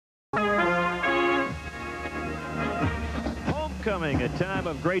Homecoming, a time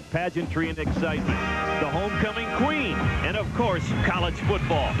of great pageantry and excitement. The homecoming queen, and of course, college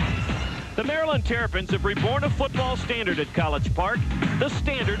football. The Maryland Terrapins have reborn a football standard at College Park, the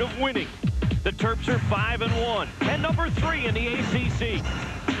standard of winning. The Terps are 5-1 and number 3 in the ACC.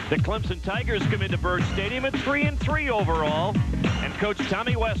 The Clemson Tigers come into Byrd Stadium at 3-3 overall, and Coach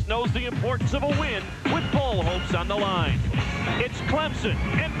Tommy West knows the importance of a win with bowl hopes on the line. It's Clemson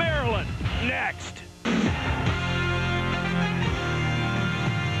and Maryland next.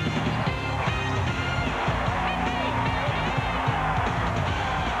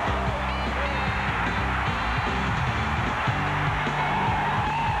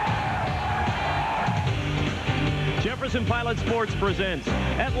 Jefferson Pilot Sports presents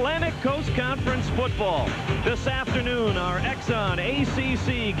Atlantic Coast Conference Football. This afternoon, our Exxon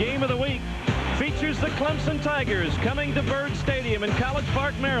ACC Game of the Week features the Clemson Tigers coming to Byrd Stadium in College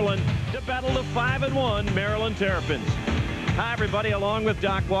Park, Maryland to battle the 5-1 Maryland Terrapins. Hi, everybody. Along with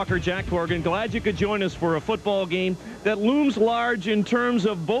Doc Walker, Jack Corrigan, glad you could join us for a football game that looms large in terms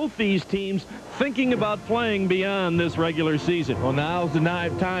of both these teams thinking about playing beyond this regular season. Well, now's the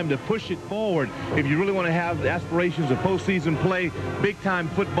time to push it forward. If you really want to have aspirations of postseason play, big-time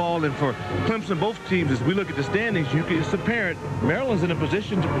football, and for Clemson, both teams, as we look at the standings, it's apparent Maryland's in a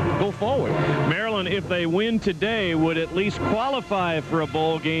position to go forward. Maryland, if they win today, would at least qualify for a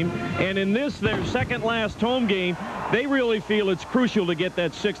bowl game. And in this, their second-last home game, they really feel it's crucial to get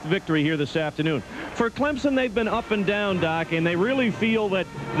that 6th victory here this afternoon. For Clemson, they've been up and down, Doc, and they really feel that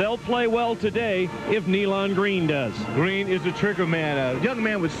they'll play well today if Nealon Green does. Green is a trigger man, a young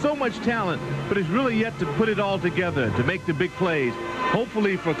man with so much talent, but he's really yet to put it all together to make the big plays.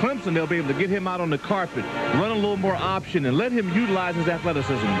 Hopefully for Clemson, they'll be able to get him out on the carpet, run a little more option, and let him utilize his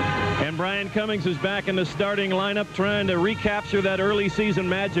athleticism. And Brian Cummings is back in the starting lineup trying to recapture that early season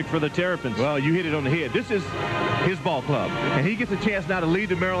magic for the Terrapins. Well, you hit it on the head. This is his ball club, and he gets a chance now to lead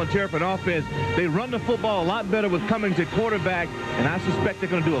the Maryland Terrapin offense. They run the football a lot better with Cummings at quarterback, and I suspect they're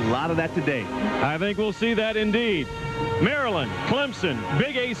going to do a lot of that today. I think we'll see that indeed. Maryland, Clemson,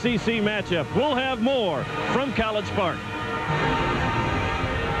 big ACC matchup. We'll have more from College Park.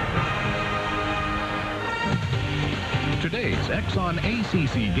 Today's Exxon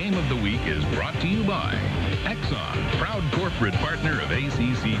ACC Game of the Week is brought to you by Exxon, proud corporate partner of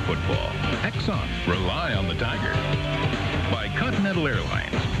ACC football. Exxon, rely on the Tiger. By Continental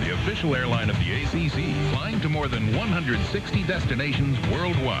Airlines, the official airline of the ACC, flying to more than 160 destinations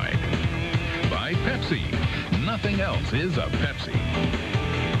worldwide. By Pepsi, nothing else is a Pepsi.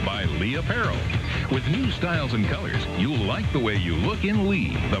 By Lee Apparel, with new styles and colors, you'll like the way you look in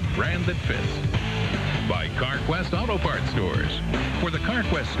Lee, the brand that fits. By CarQuest Auto Parts Stores. For the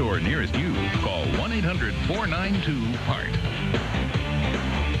CarQuest store nearest you, call 1-800-492-HEART.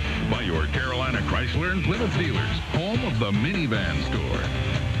 By your Carolina Chrysler and Plymouth dealers, home of the minivan store.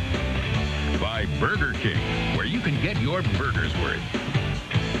 By Burger King, where you can get your burger's worth.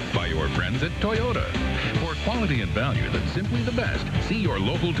 By your friends at Toyota. For quality and value that's simply the best, see your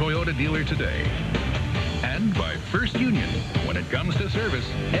local Toyota dealer today. And by First Union. When it comes to service,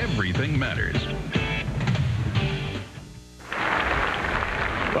 everything matters.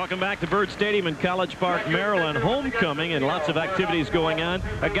 Welcome back to Byrd Stadium in College Park, Maryland. Homecoming and lots of activities going on.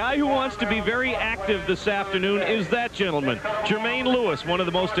 A guy who wants to be very active this afternoon is that gentleman, Jermaine Lewis, one of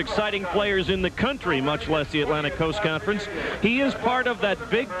the most exciting players in the country, much less the Atlantic Coast Conference. He is part of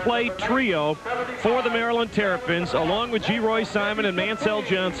that big play trio for the Maryland Terrapins, along with G. Roy Simon and Mansell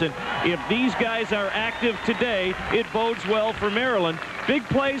Johnson. If these guys are active today, it bodes well for Maryland. Big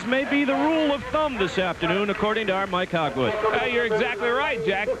plays may be the rule of thumb this afternoon, according to our Mike Hogwood. You're exactly right,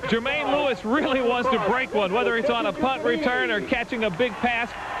 Jack. Jermaine Lewis really wants to break one, whether it's on a punt return or catching a big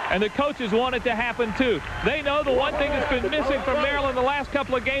pass, and the coaches want it to happen too. They know the one thing that's been missing from Maryland the last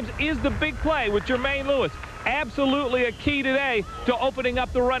couple of games is the big play with Jermaine Lewis. Absolutely a key today to opening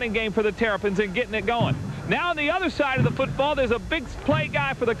up the running game for the Terrapins and getting it going. Now on the other side of the football, there's a big play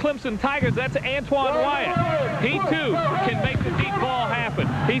guy for the Clemson Tigers. That's Antoine Wyatt. He, too, can make the deep ball happen.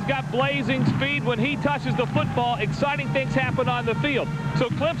 He's got blazing speed. When he touches the football, exciting things happen on the field. So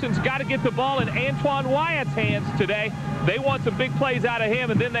Clemson's got to get the ball in Antoine Wyatt's hands today. They want some big plays out of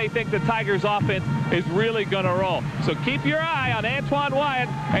him, and then they think the Tigers' offense is really going to roll. So keep your eye on Antoine Wyatt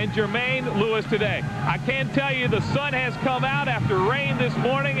and Jermaine Lewis today. I can tell you the sun has come out after rain this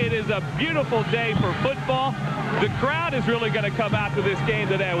morning. It is a beautiful day for football. The crowd is really going to come out to this game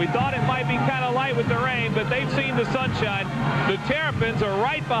today. We thought it might be kind of light with the rain, but they've seen the sunshine. The Terrapins are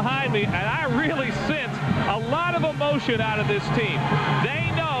right behind me, and I really sense a lot of emotion out of this team.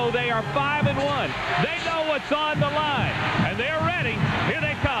 They know they are 5-1. They know what's on the line, and they're ready. Here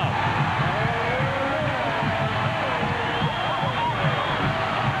they come.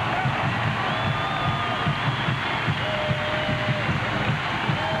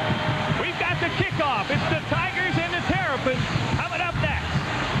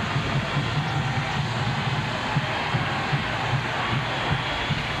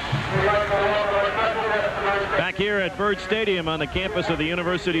 here at Byrd Stadium on the campus of the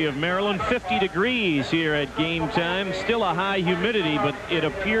University of Maryland. 50 degrees here at game time. Still a high humidity, but it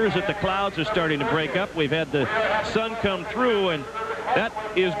appears that the clouds are starting to break up. We've had the sun come through, and that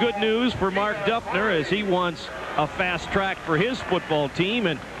is good news for Mark Duffner as he wants a fast track for his football team,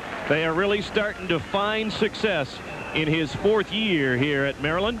 and they are really starting to find success in his 4th year here at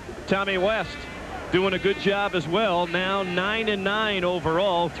Maryland. Tommy West doing a good job as well. Now 9-9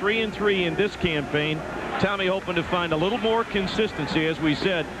 overall, 3-3 in this campaign. Tommy hoping to find a little more consistency. As we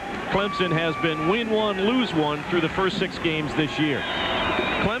said, Clemson has been win one, lose one through the first 6 games this year.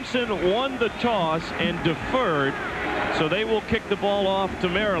 Clemson won the toss and deferred, so they will kick the ball off to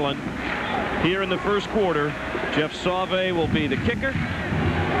Maryland here in the first quarter. Jeff Sauve will be the kicker,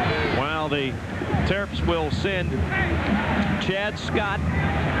 while the Terps will send Chad Scott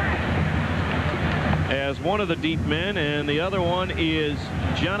as one of the deep men, and the other one is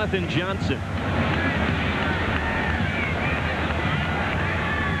Jonathan Johnson.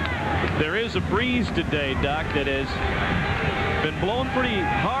 There is a breeze today, Doc, that has been blowing pretty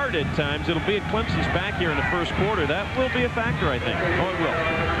hard at times. It'll be at Clemson's back here in the first quarter. That will be a factor, I think. Oh, it will.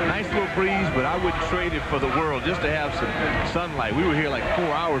 Nice little breeze, but I wouldn't trade it for the world just to have some sunlight. We were here like 4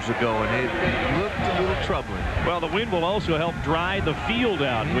 hours ago, and it looked a little troubling. Well, the wind will also help dry the field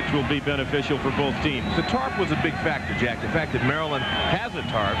out, which will be beneficial for both teams. The tarp was a big factor, Jack. The fact that Maryland has a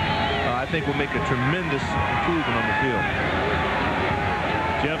tarp, I think, will make a tremendous improvement on the field.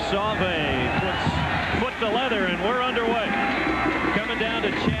 Jeff Sauve puts foot to leather, and we're underway. Coming down to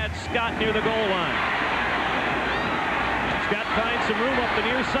Chad Scott near the goal line. Scott finds some room up the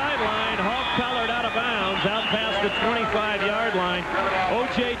near sideline. Hog-collared out of bounds, out past the 25-yard line.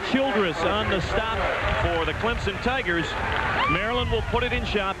 O.J. Childress on the stop for the Clemson Tigers. Maryland will put it in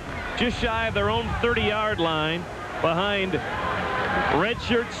shop just shy of their own 30-yard line behind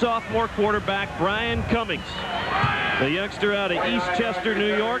redshirt sophomore quarterback Brian Cummings. The youngster out of Eastchester,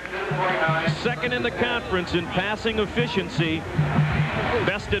 New York, second in the conference in passing efficiency,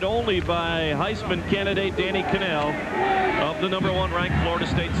 bested only by Heisman candidate Danny Cannell of the #1 ranked Florida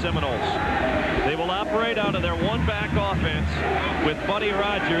State Seminoles. They will operate out of their one-back offense with Buddy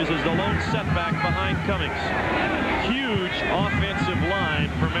Rogers as the lone setback behind Cummings. Huge offensive line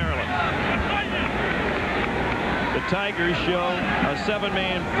for Maryland. The Tigers show a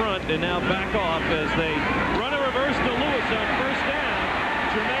 7-man front and now back off as they run a reverse to Lewis on first down.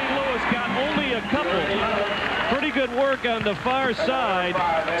 Jermaine Lewis got only a couple. Pretty good work on the far side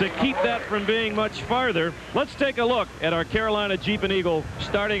to keep that from being much farther. Let's take a look at our Carolina Jeep and Eagle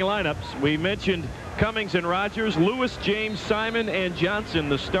starting lineups. We mentioned Cummings and Rogers, Lewis, James, Simon, and Johnson,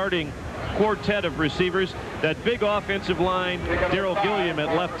 the starting quartet of receivers. That big offensive line, Darrell Gilliam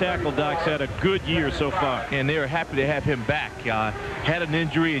at left tackle, Doc's had a good year so far. And they're happy to have him back. Had an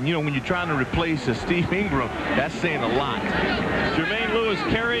injury, and, you know, when you're trying to replace Steve Ingram, that's saying a lot. Jermaine Lewis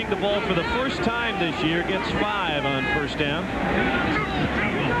carrying the ball for the first time this year, gets 5 on first down.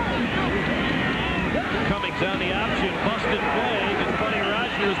 Cummings on the option, busted play as Buddy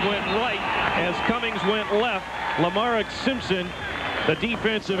Rogers went right as Cummings went left. Lamarick Simpson, the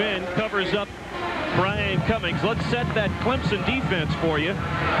defensive end, covers up Brian Cummings. Let's set that Clemson defense for you.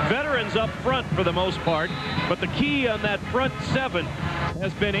 Veterans up front for the most part, but the key on that front 7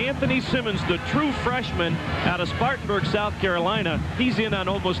 has been Anthony Simmons, the true freshman out of Spartanburg, South Carolina. He's in on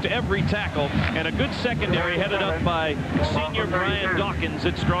almost every tackle, and a good secondary headed up by senior Brian Dawkins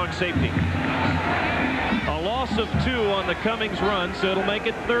at strong safety. A loss of 2 on the Cummings run, so it'll make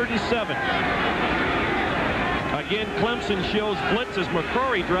it 37. Again, Clemson shows blitz as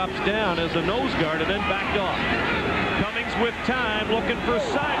McCrory drops down as a nose guard and then backed off. Cummings with time, looking for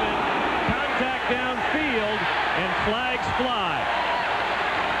Simon. Contact downfield, and flags fly.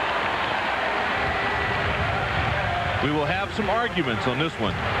 We will have some arguments on this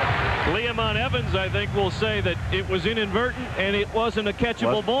one. Leamon Evans, I think, will say that it was inadvertent and it wasn't a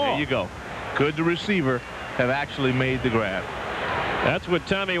catchable ball. There you go. Could the receiver have actually made the grab? That's what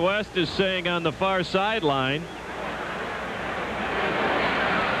Tommy West is saying on the far sideline.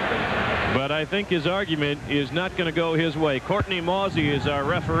 But I think his argument is not going to go his way. Courtney Mawsey is our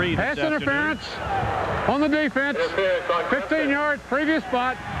referee this afternoon. Interference on the defense. 15 yards, previous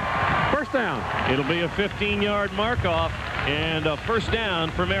spot. First down. It'll be a 15-yard mark-off and a first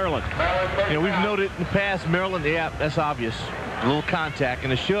down for Maryland. You know, we've noted in the past, Maryland, yeah, that's obvious. A little contact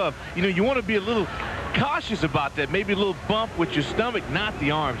and a shove. You know, you want to be a little cautious about that. Maybe a little bump with your stomach, not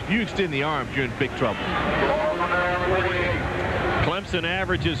the arms. If you extend the arms, you're in big trouble. Clemson Clemson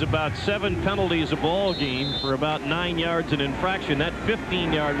averages about 7 penalties a ball game for about 9 yards an infraction. That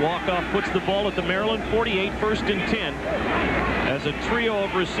 15-yard walk-off puts the ball at the Maryland 48, 1st and 10, as a trio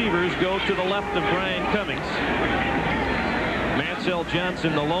of receivers go to the left of Brian Cummings. Mansell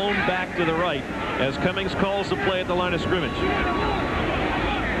Johnson, the lone back to the right, as Cummings calls the play at the line of scrimmage.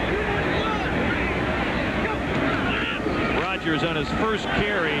 Rogers on his first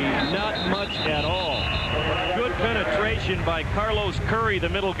carry, not much at all. Good penetration by Carlos Curry, the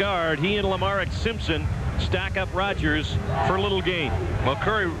middle guard. He and Lamarick Simpson stack up Rogers for a little gain. Well,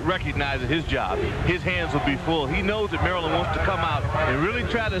 Curry recognizes his job. His hands will be full. He knows that Maryland wants to come out and really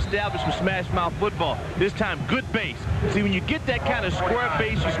try to establish some smash mouth football. This time, good base. See, when you get that kind of square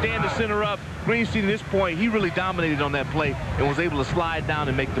base, you stand the center up. Greenstein, at this point, he really dominated on that play and was able to slide down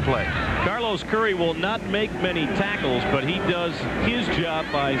and make the play. Carlos Curry will not make many tackles, but he does his job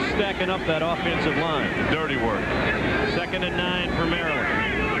by stacking up that offensive line. Dirty work. 2nd and 9 for Maryland.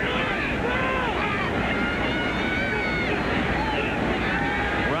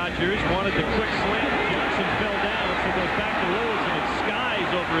 Rogers wanted the quick slant. Johnson fell down, so goes back to Lewis, and it skies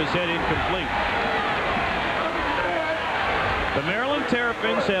over his head, incomplete. The Maryland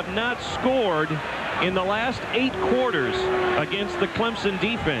Terrapins have not scored in the last 8 quarters against the Clemson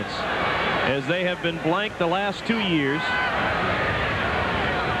defense, as they have been blank the last 2 years.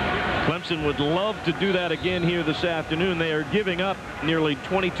 Clemson would love to do that again here this afternoon. They are giving up nearly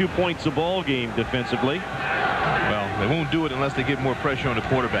 22 points a ball game defensively. Well, they won't do it unless they get more pressure on the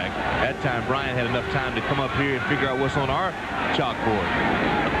quarterback. That time, Brian had enough time to come up here and figure out what's on our chalkboard.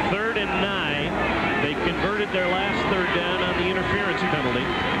 3rd and 9. They converted their last 3rd down on the interference penalty.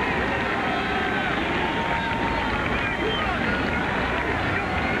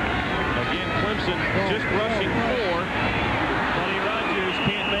 Again, Clemson just rushing 4. Buddy Rogers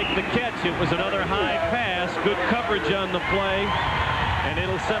can't make the catch. It was another high pass. Good coverage on the play. And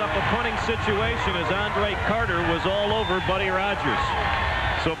it'll set up a punting situation as Andre Carter was all over Buddy Rogers.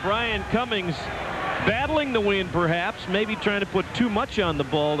 So Brian Cummings battling the wind, perhaps, maybe trying to put too much on the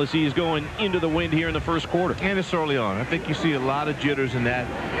ball as he's going into the wind here in the first quarter. And it's early on. I think you see a lot of jitters in that.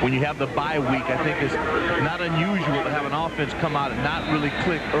 When you have the bye week, I think it's not unusual to have an offense come out and not really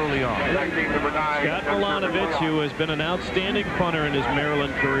click early on. Scott Milanovic, who has been an outstanding punter in his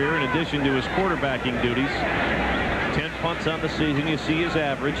Maryland career, in addition to his quarterbacking duties. 10 punts on the season. You see his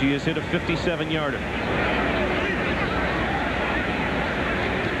average. He has hit a 57-yarder.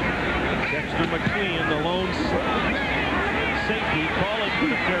 Dexter McQueen, the lone safety, calling for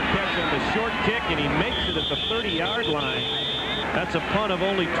the fair catch on the short kick, and he makes it at the 30-yard line. That's a punt of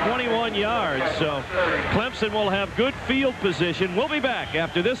only 21 yards, so Clemson will have good field position. We'll be back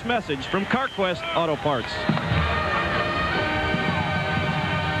after this message from CarQuest Auto Parts.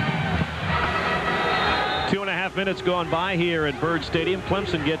 2.5 minutes gone by here at Byrd Stadium.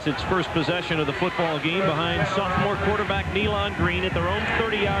 Clemson gets its first possession of the football game behind sophomore quarterback Nealon Green at their own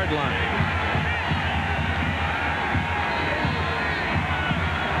 30-yard line.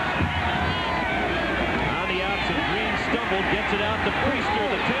 On the outside, Green stumbled, gets it out to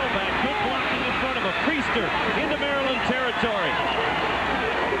Priester, the tailback. Good blocking in front of him. Priester into Maryland territory.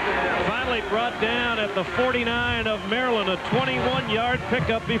 Finally brought down at the 49 of Maryland, a 21-yard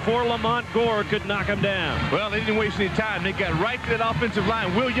pickup before Lamont Gore could knock him down. Well, they didn't waste any time. They got right to that offensive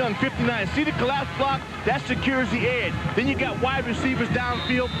line. Will Young, 59. See the collapse block? That secures the edge. Then you got wide receivers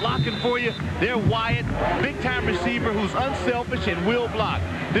downfield blocking for you. They're Wyatt, big-time receiver who's unselfish and will block.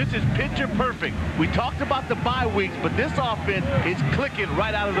 This is picture perfect. We talked about the bye weeks, but this offense is clicking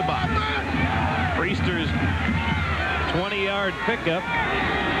right out of the box. Priester's 20-yard pickup.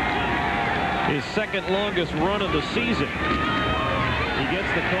 His second longest run of the season. He gets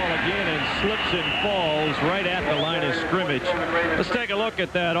the call again and slips and falls right at the line of scrimmage. Let's take a look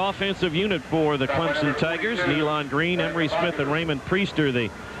at that offensive unit for the Clemson Tigers. Nealon Green, Emery Smith, and Raymond Priester, the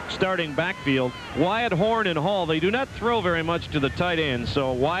starting backfield. Wyatt, Horn, and Hall, they do not throw very much to the tight end,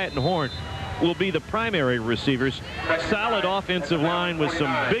 so Wyatt and Horn will be the primary receivers. Solid offensive line with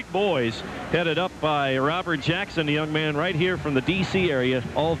some big boys headed up by Robert Jackson, a young man right here from the D.C. area.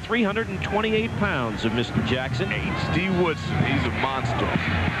 All 328 pounds of Mr. Jackson. Steve Woodson, he's a monster.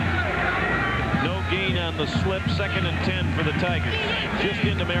 No gain on the slip. 2nd and 10 for the Tigers. Just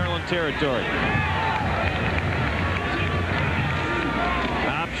into Maryland territory.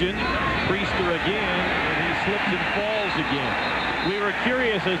 Option. Priester again, and he slips and falls again. We were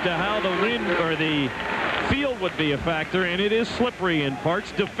curious as to how the wind or the field would be a factor, and it is slippery in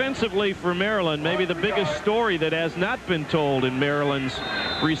parts. Defensively for Maryland, maybe the biggest story that has not been told in Maryland's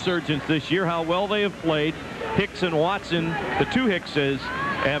resurgence this year, how well they have played. Hicks and Watson, the two Hickses,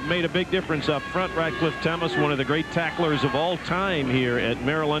 have made a big difference up front. Radcliffe Thomas, one of the great tacklers of all time here at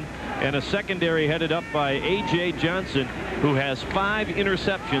Maryland, and a secondary headed up by A.J. Johnson, who has 5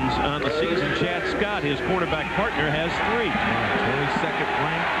 interceptions on the season. Chad Scott, his quarterback partner, has 3. 22nd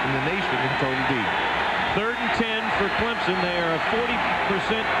ranked in the nation in total D. 3rd and 10 for Clemson. They are a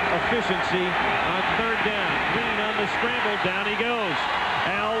 40% efficiency on 3rd down. Green on the scramble. Down he goes.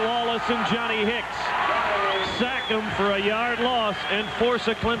 Al Wallace and Johnny Hicks sack him for a yard loss and force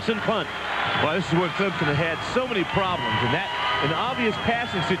a Clemson punt. Well, this is where Clemson had so many problems, and that in obvious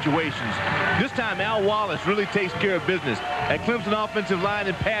passing situations. This time, Al Wallace really takes care of business. At Clemson offensive line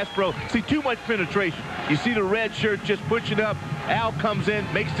and pass pro, see too much penetration. You see the red shirt just pushing up. Al comes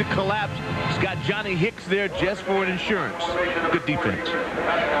in, makes the collapse. He's got Johnny Hicks there just for an insurance. Good defense.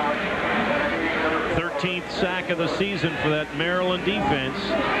 13th sack of the season for that Maryland defense.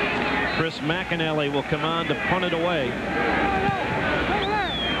 Chris McAnally will come on to punt it away.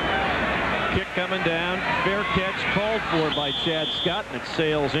 Kick coming down, fair catch called for by Chad Scott, and it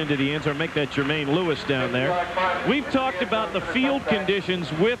sails into the end zone. Make that Jermaine Lewis down there. We've talked about the field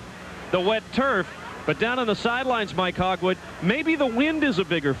conditions with the wet turf, but down on the sidelines, Mike Hogwood, maybe the wind is a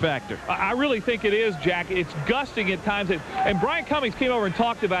bigger factor. I really think it is, Jack. It's gusting at times, and Brian Cummings came over and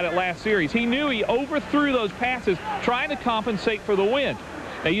talked about it last series. He knew he overthrew those passes trying to compensate for the wind.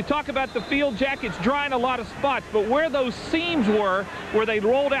 Now, you talk about the field, Jack, it's dry in a lot of spots, but where those seams were, where they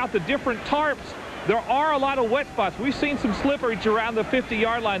rolled out the different tarps, there are a lot of wet spots. We've seen some slippage around the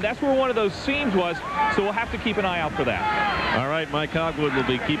 50-yard line. That's where one of those seams was, so we'll have to keep an eye out for that. All right, Mike Hogwood will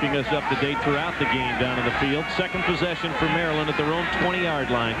be keeping us up to date throughout the game down in the field. Second possession for Maryland at their own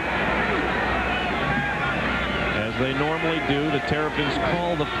 20-yard line. As they normally do, the Terrapins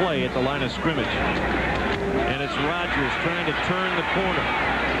call the play at the line of scrimmage. And it's Rogers trying to turn the corner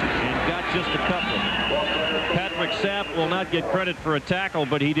and got just a couple. Patrick Sapp will not get credit for a tackle,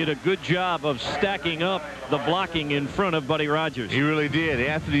 but he did a good job of stacking up the blocking in front of Buddy Rogers. He really did.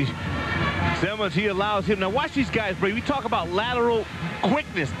 Anthony Simmons, he allows him. Now watch these guys, Brady. We talk about lateral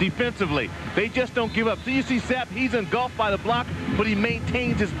quickness defensively. They just don't give up. So you see Sapp, he's engulfed by the block, but he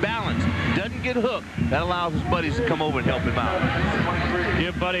maintains his balance. Doesn't get hooked. That allows his buddies to come over and help him out.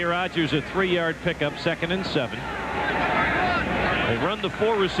 Give Buddy Rogers a 3-yard pickup, 2nd and 7. They run the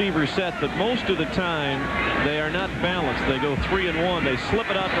 4-receiver set, but most of the time they are not balanced. They go 3 and 1. They slip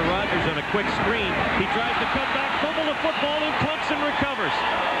it out to Rogers on a quick screen. He tries to cut back, fumble the football, and Clemson recovers.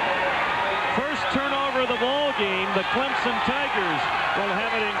 First turnover of the ball game. The Clemson Tigers will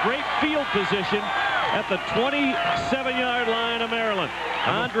have it in great field position at the 27-yard line of Maryland.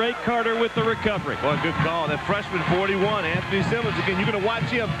 Andre Carter with the recovery. Boy, good call. That freshman 41, Anthony Simmons. Again, you're going to watch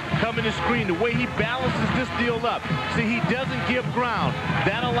him come in the screen. The way he balances this deal up. See, he doesn't give ground.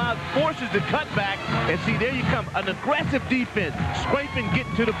 That allows forces to cut back. And see, there you come. An aggressive defense. Scraping,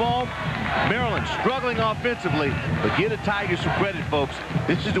 getting to the ball. Maryland struggling offensively. But give the Tigers some credit, folks.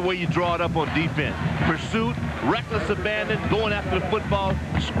 This is the way you draw it up on defense. Pursuit, reckless abandon, going after the football,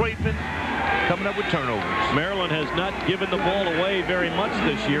 scraping, coming up with turnovers. Maryland has not given the ball away very much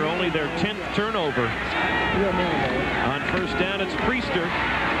this year. Only their 10th turnover. On first down, it's Priester.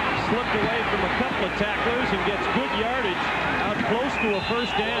 Slipped away from a couple of tacklers and gets good yardage out close to a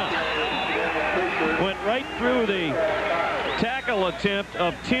first down. Went right through the tackle attempt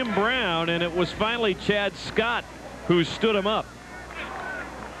of Tim Brown, and it was finally Chad Scott who stood him up.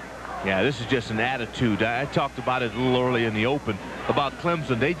 Yeah, this is just an attitude. I talked about it a little earlier in the open about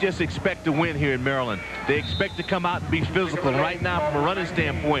Clemson. They just expect to win here in Maryland. They expect to come out and be physical. And right now, from a running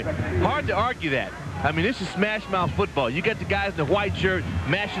standpoint, hard to argue that. I mean, this is smash mouth football. You got the guys in the white shirt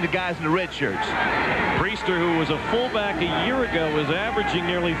mashing the guys in the red shirts. Priester, who was a fullback a year ago, is averaging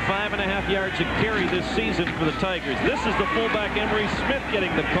nearly 5.5 yards a carry this season for the Tigers. This is the fullback Emery Smith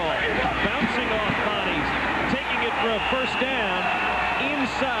getting the call. Bouncing off bodies, taking it for a first down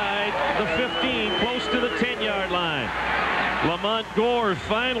inside the 15, close to the 10-yard line. Lamont Gore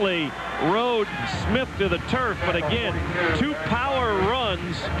finally rode Smith to the turf, but again, 2 power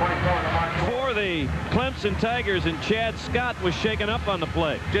runs for the Clemson Tigers, and Chad Scott was shaken up on the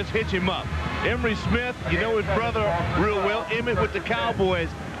play. Just hitch him up. Emery Smith, you know his brother real well, Emmett with the Cowboys.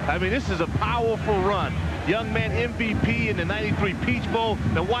 I mean, this is a powerful run. Young man MVP in the 93 Peach Bowl.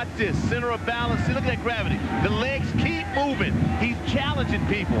 Now watch this, center of balance. See, look at that gravity. The legs keep moving. He's challenging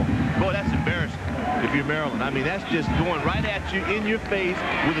people. Boy, that's embarrassing if you're Maryland. I mean, that's just going right at you in your face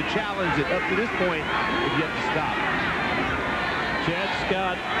with a challenge that up to this point, you have to stop. Chad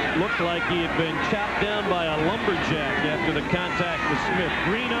Scott looked like he had been chopped down by a lumberjack after the contact with Smith.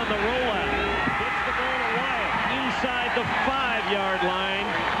 Green on the rollout. Gets the ball to Wyatt inside the 5-yard line.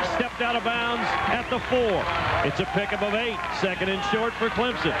 Stepped out of bounds at the 4. It's a pickup of 8. Second and short for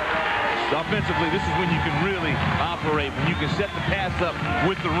Clemson. Offensively, this is when you can really operate, when you can set the pass up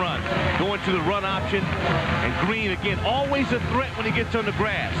with the run. Going to the run option, and Green, again, always a threat when he gets on the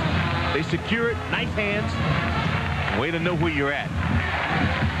grass. They secure it, nice hands. Way to know where you're at.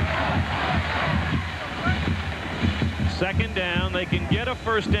 Second down. They can get a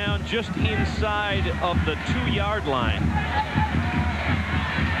first down just inside of the 2-yard line.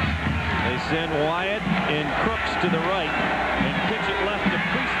 They send Wyatt and Crooks to the right and pitch it left to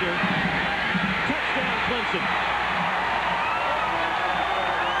Priester. Touchdown, Clemson.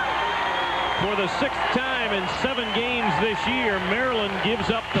 For the 6th time in 7 games this year, Maryland gives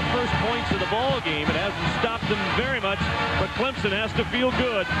up the first points of the ball game. It hasn't stopped them very much, but Clemson has to feel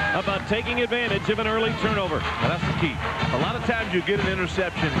good about taking advantage of an early turnover. Now that's the key. A lot of times you get an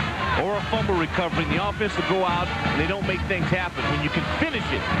interception or a fumble recovery, and the offense will go out and they don't make things happen. When you can finish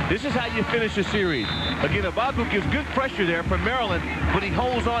it, this is how you finish a series. Again, Abagu gives good pressure there for Maryland, but he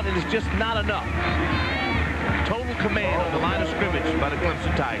holds on and it's just not enough. Total command on the line of scrimmage by the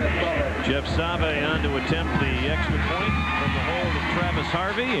Clemson Tigers. Jeff Save on to attempt the extra point from the hold of Travis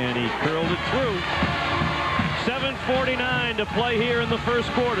Harvey, and he curled it through. 7:49 to play here in the first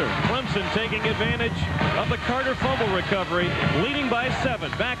quarter. Clemson taking advantage of the Carter fumble recovery, leading by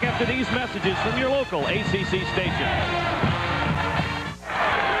 7. Back after these messages from your local ACC station.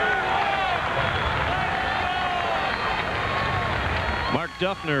 Mark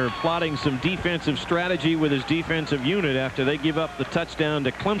Duffner plotting some defensive strategy with his defensive unit after they give up the touchdown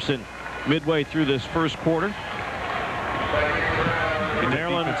to Clemson midway through this first quarter.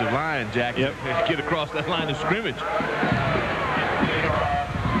 Maryland defensive line, Jack. Yep. Get across that line of scrimmage.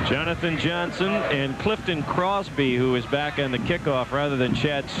 Jonathan Johnson and Clifton Crosby, who is back on the kickoff rather than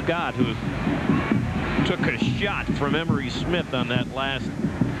Chad Scott, who took a shot from Emery Smith on that last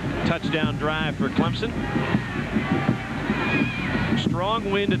touchdown drive for Clemson. Strong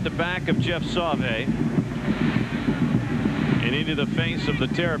wind at the back of Jeff Save and into the face of the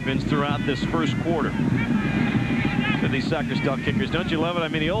Terrapins throughout this first quarter. And these soccer style kickers, don't you love it? I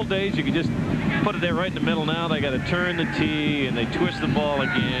mean, the old days you could just put it there right in the middle. Now they got to turn the tee and they twist the ball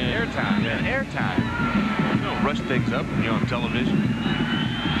again. Airtime, man, airtime. You don't rush things up when you're on television.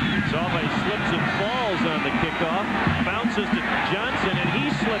 Save slips and falls on the kickoff, bounces to Johnson, and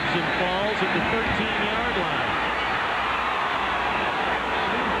he slips and falls at the 13-yard line.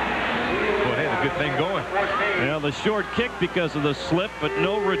 Good thing going. Well, the short kick because of the slip, but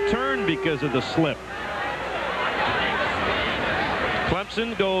no return because of the slip.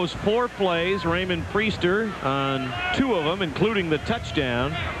 Clemson goes 4 plays. Raymond Priester on 2 of them, including the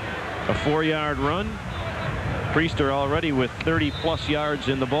touchdown. A 4-yard run. Priester already with 30-plus yards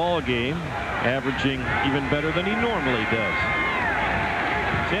in the ball game, averaging even better than he normally does.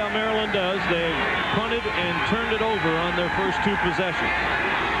 See how Maryland does. They punted and turned it over on their first 2 possessions.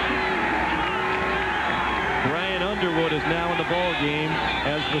 Underwood is now in the ball game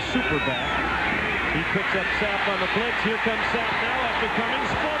as the superback. He picks up Sapp on the blitz. Here comes Sapp now after Cummings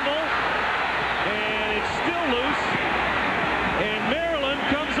fumble, and it's still loose, and Maryland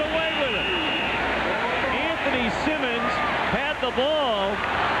comes away with it. Anthony Simmons had the ball,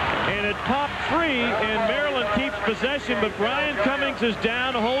 and it popped free, and Maryland keeps possession, but Brian Cummings is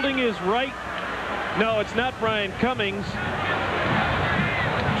down holding his right. No, it's not Brian Cummings.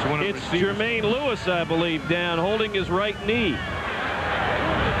 It's Jermaine Lewis, I believe, down holding his right knee.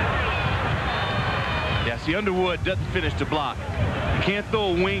 Yeah, see, Underwood doesn't finish the block. You can't throw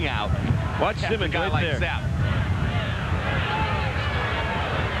a wing out. Watch Simmons right like there. Sapp.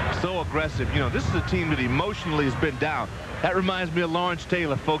 So aggressive. You know, this is a team that emotionally has been down. That reminds me of Lawrence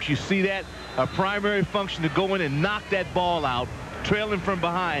Taylor, folks. You see that? A primary function to go in and knock that ball out, trailing from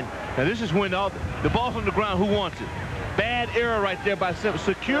behind. Now, this is when the ball's on the ground. Who wants it? Bad error right there by Simmons.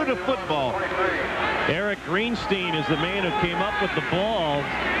 Secure the football. Eric Greenstein is the man who came up with the ball.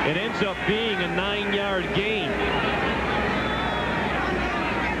 It ends up being a 9-yard gain.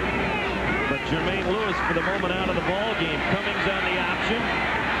 But Jermaine Lewis, for the moment, out of the ball game. Cummings on the option.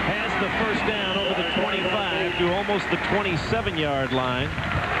 Has the first down over the 25 to almost the 27-yard line.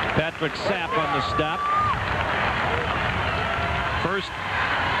 Patrick Sapp on the stop.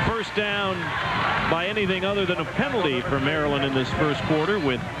 First down by anything other than a penalty for Maryland in this first quarter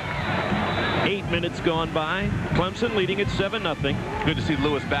with 8 minutes gone by. Clemson leading at 7-0. Good to see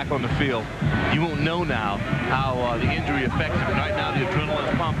Lewis back on the field. You won't know now how the injury affects him. Right now the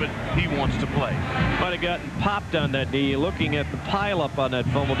adrenaline's pumping. He wants to play. Might have gotten popped on that knee. Looking at the pileup on that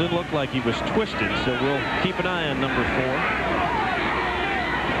fumble, didn't look like he was twisted, so we'll keep an eye on number 4.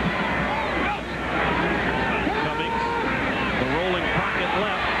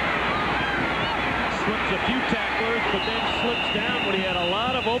 A few tackles but then slips down when he had a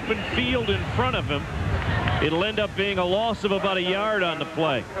lot of open field in front of him. It'll end up being a loss of about a yard on the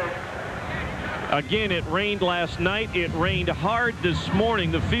play. Again, it rained last night. It rained hard this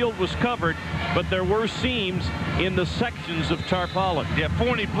morning. The field was covered, but there were seams in the sections of tarpaulin. Yeah,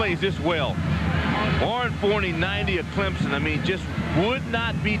 Forney plays this well. Warren Forney, 90 of Clemson. I mean, just would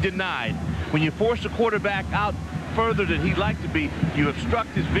not be denied. When you force a quarterback out further than he'd like to be, you obstruct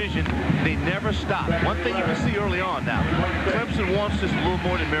his vision. They never stop. One thing you can see early on now, Clemson wants this a little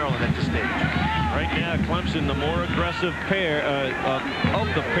more than Maryland at this stage. Right now, Clemson, the more aggressive pair of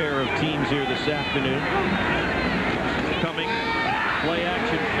the pair of teams here this afternoon. Cummings, play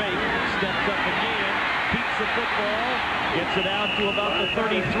action fake, steps up again, keeps the football, gets it out to about the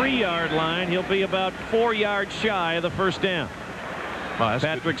 33-yard line. He'll be about 4 yards shy of the first down. Oh,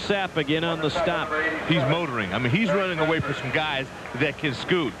 Patrick Sapp again on the stop. He's motoring. I mean, he's running away from some guys that can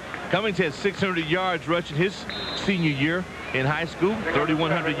scoot. Cummings had 600 yards rushing his senior year in high school,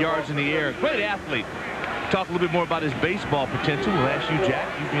 3,100 yards in the air. Great athlete. Talk a little bit more about his baseball potential. We'll ask you, Jack,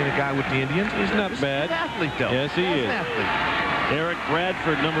 you being a guy with the Indians. He's not bad. He's an athlete, though. Yes, he is. An athlete. Eric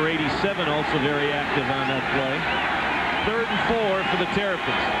Bradford, number 87, also very active on that play. 3rd and 4 for the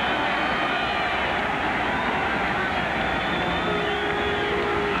Terrapins.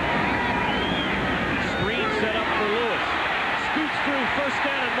 First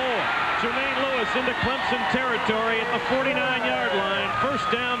down and more. Jermaine Lewis into Clemson territory at the 49-yard line. First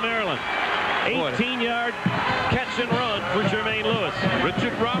down, Maryland. 18-yard catch and run for Jermaine Lewis.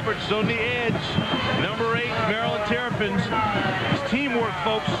 Richard Roberts on the edge. Number 8, Maryland Terrapins. It's teamwork,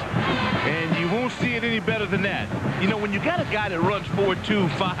 folks, and you won't see it any better than that. You know, when you got a guy that runs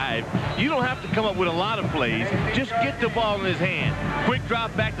 4.25, you don't have to come up with a lot of plays. Just get the ball in his hand. Quick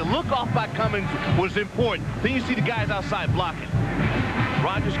drop back. The look off by Cummings was important. Then you see the guys outside blocking.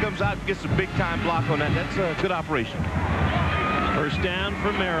 Rogers comes out and gets a big-time block on that. That's a good operation. First down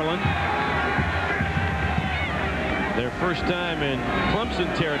for Maryland. Their first time in Clemson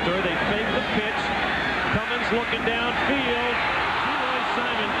territory. They fake the pitch. Cummins looking downfield. Leroy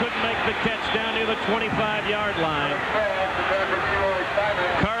Simon couldn't make the catch down near the 25-yard line.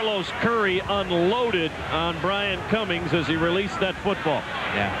 Carlos Curry unloaded on Brian Cummings as he released that football.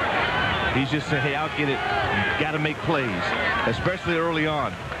 Yeah. He's just saying, hey, I'll get it. Got to make plays, especially early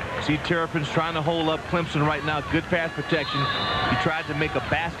on. See Terrapins trying to hold up Clemson right now. Good pass protection. He tried to make a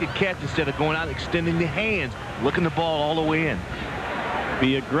basket catch instead of going out and extending the hands, looking the ball all the way in.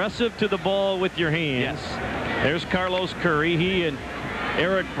 Be aggressive to the ball with your hands. Yes. There's Carlos Curry. He and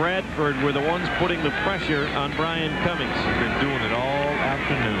Eric Bradford were the ones putting the pressure on Brian Cummings. Been doing it all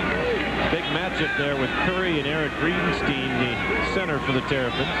afternoon. Big matchup there with Curry and Eric Greenstein, the center for the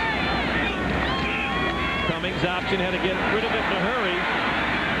Terrapins. Cummings option, had to get rid of it in a hurry.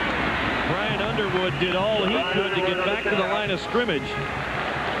 Brian Underwood did all he could to get back to the line of scrimmage.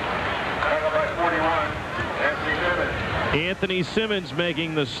 Anthony Simmons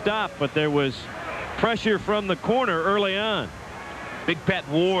making the stop, but there was pressure from the corner early on. Big Pat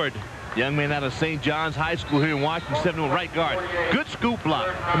Ward, young man out of St. John's High School here in Washington, 7 right guard. Good scoop block.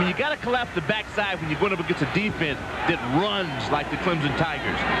 I mean, you got to collapse the backside when you're going up against a defense that runs like the Clemson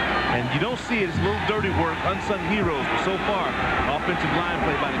Tigers. And you don't see it. It's a little dirty work, unsung heroes. But so far, offensive line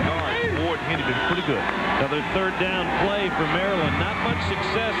play by the guards. Ward and Henry been pretty good. Another 3rd down play for Maryland. Not much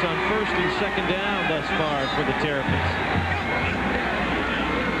success on 1st and 2nd down thus far for the Terrapins.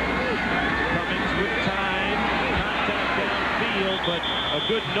 Cummings with time. Contact downfield, but a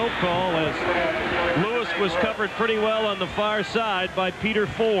good no call as Lewis was covered pretty well on the far side by Peter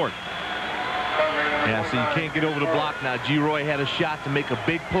Ford. Yeah, so you can't get over the block now. G. Roy had a shot to make a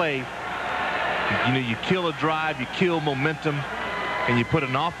big play. You know, you kill a drive, you kill momentum, and you put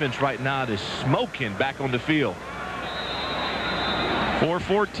an offense right now that's smoking back on the field.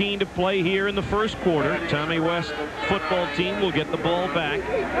 4:14 to play here in the first quarter. Tommy West football team will get the ball back.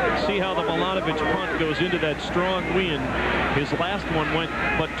 See how the Milanovic punt goes into that strong wind. His last one went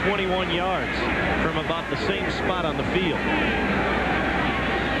but 21 yards from about the same spot on the field.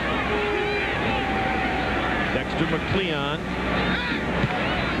 Dexter McLeon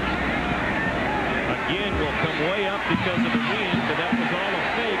again will come way up because of the wind, but that was all a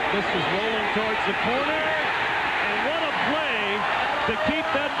fake. This is rolling towards the corner, and what a play to keep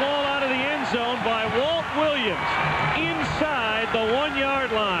that ball out of the end zone by Walt Williams inside the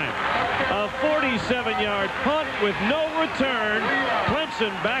 1-yard line. A 47-yard punt with no return.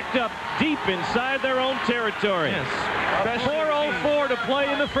 Clemson backed up deep inside their own territory. Yes. 4:04 to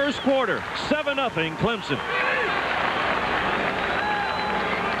play in the first quarter. 7-0 Clemson.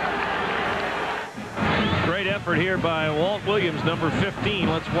 Great effort here by Walt Williams, number 15.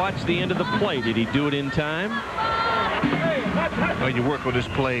 Let's watch the end of the play. Did he do it in time? Well, you work on this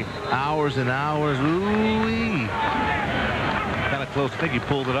play hours and hours. Ooh-wee. Kind of close. I think he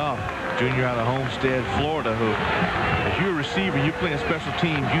pulled it off. Junior out of Homestead, Florida, who, if you're a receiver, you're playing special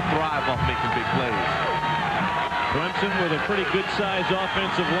teams, you thrive off making big plays. Clemson, with a pretty good-sized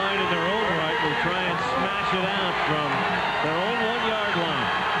offensive line in their own right, will try and smash it out from their own 1-yard line.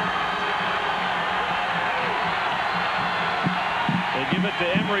 They give it to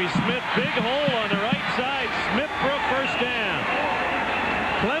Emery Smith. Big hole on the right side. Smith for a first down.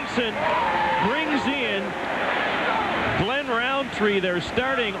 Clemson brings in Glenn Roundtree, their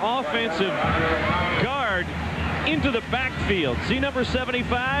starting offensive guard, into the backfield. See number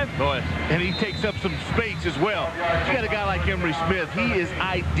 75? Boy, and he takes up some space as well. You got a guy like Emery Smith. He is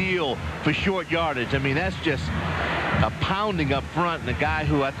ideal for short yardage. I mean, that's just a pounding up front, and a guy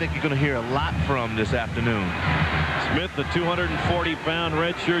who I think you're going to hear a lot from this afternoon. Smith, the 240-pound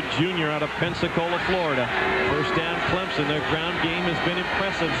redshirt junior out of Pensacola, Florida. First down, Clemson. Their ground game has been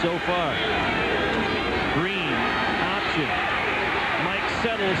impressive so far. Green, option. Mike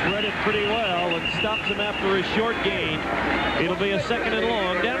Settles read it pretty well and stops him after a short gain. It'll be a 2nd and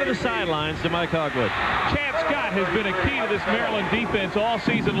long. Down to the sidelines to Mike Hogwood. Chad Scott has been a key to this Maryland defense all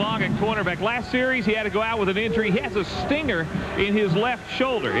season long at cornerback. Last series, he had to go out with an injury. He has a stinger in his left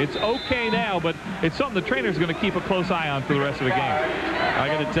shoulder. It's okay now, but it's something the trainer's going to keep a close eye on for the rest of the game. I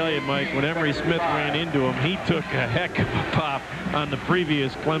got to tell you, Mike, when Emery Smith ran into him, he took a heck of a pop on the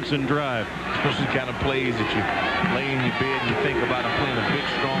previous Clemson drive. Those are the kind of plays that you lay in your bed and you think about him playing a big,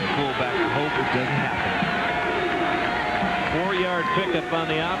 strong fullback and hope it doesn't happen. 4-yard pickup on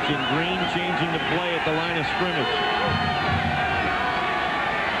the option. Green changing the play at the line of scrimmage.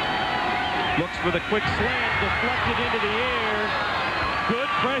 Looks for the quick slant, deflected into the air.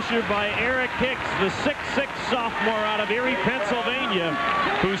 Good pressure by Eric Hicks, the 6'6" sophomore out of Erie, Pennsylvania,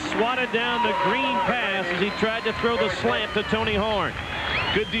 who swatted down the Green pass as he tried to throw the slant to Tony Horn.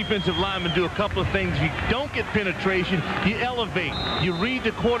 Good defensive linemen do a couple of things. You don't get penetration, you elevate. You read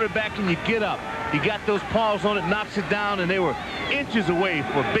the quarterback and you get up. You got those paws on it, knocks it down, and they were inches away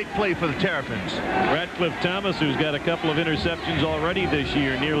for a big play for the Terrapins. Radcliffe Thomas, who's got a couple of interceptions already this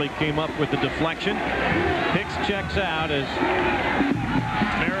year, nearly came up with the deflection. Hicks checks out as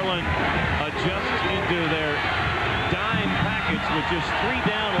Maryland adjusts into their dime package with just 3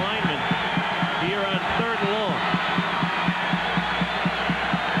 down linemen here on 3rd and long.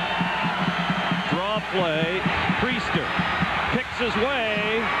 Draw play. Priester picks his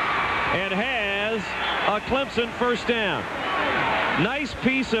way and has a Clemson first down. Nice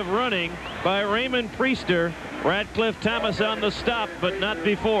piece of running by Raymond Priester. Radcliffe Thomas on the stop, but not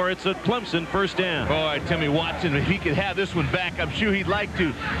before. It's a Clemson first down. Boy, Timmy Watson, if he could have this one back, I'm sure he'd like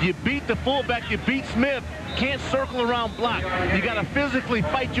to. You beat the fullback, you beat Smith. Can't circle around block. You got to physically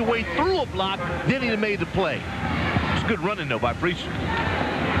fight your way through a block. Then he made the play. It's good running, though, by Priester.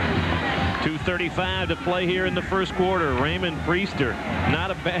 2:35 to play here in the first quarter. Raymond Priester,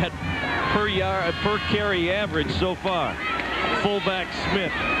 not a bad per carry average so far. Fullback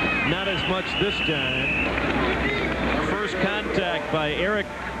Smith, not as much this time. First contact by Eric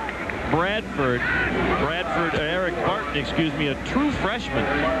Eric Barton, excuse me, a true freshman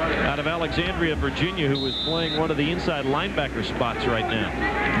out of Alexandria, Virginia, who is playing one of the inside linebacker spots right now.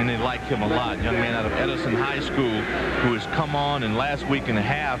 And they like him a lot. Young man out of Edison High School who has come on in last week and a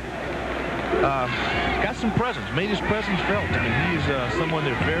half. Got some presence, made his presence felt. I mean, he is someone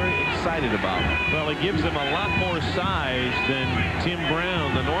they're very excited about. Well, it gives him a lot more size than Tim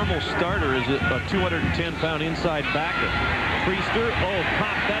Brown. The normal starter is a 210-pound inside backer. Priester,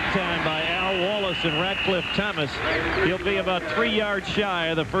 popped that time by Al Wallace and Radcliffe Thomas. He'll be about 3 yards shy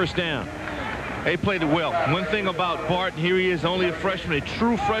of the first down. They played it well. One thing about Barton, here he is, only a freshman, a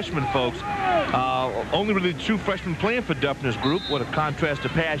true freshman, folks. Only really true freshman playing for Duffner's group. What a contrast to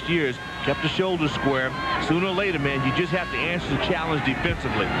past years. Kept the shoulders square. Sooner or later, man, you just have to answer the challenge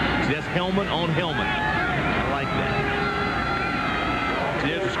defensively. See, that's helmet on helmet. I like that. See,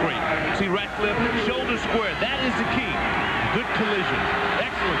 there's a screen. See, Ratcliffe, shoulders square. That is the key. Good collision.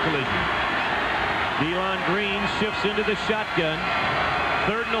 Excellent collision. Delon Green shifts into the shotgun.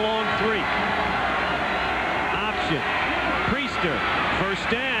 3rd and long 3. Option. Priester. First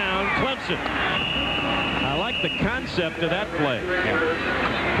down, Clemson. I like the concept of that play.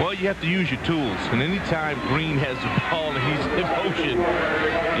 Well, you have to use your tools, and anytime Green has the ball and he's in motion,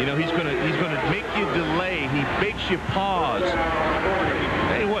 you know, he's gonna make you delay. He makes you pause.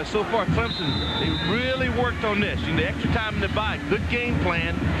 Hey, what? So far, Clemson, they really worked on this. You know, the extra time in the bye, good game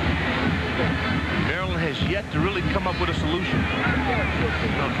plan. Maryland has yet to really come up with a solution.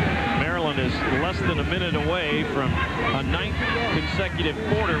 Maryland is less than a minute away from a 9th consecutive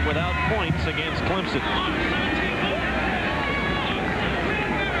quarter without points against Clemson.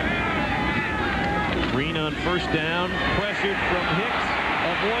 Green on first down, pressured from Hicks,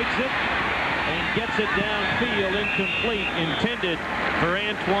 avoids it, and gets it downfield, incomplete, intended for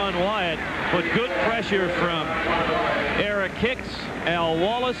Antoine Wyatt, but good pressure from Eric Hicks, Al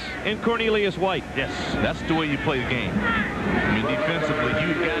Wallace, and Cornelius White. Yes, that's the way you play the game. I mean, defensively,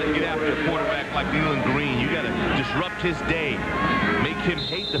 you've got to get after a quarterback like Leland Green. You got to disrupt his day, make him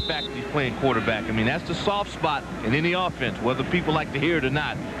hate the fact that he's playing quarterback. I mean, that's the soft spot in any offense, whether people like to hear it or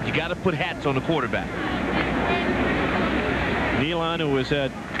not. You got to put hats on the quarterback. Nealon, who has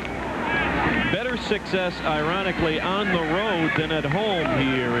had better success, ironically, on the road than at home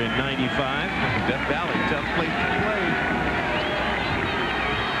here in '95. Death Valley, tough place to play.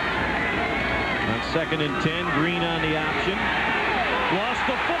 On 2nd and 10, Green on the option. Lost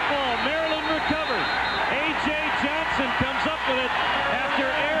the football. Maryland recovers. A.J. Johnson comes up with it after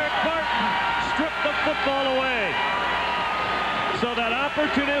Eric Barton stripped the football away. So that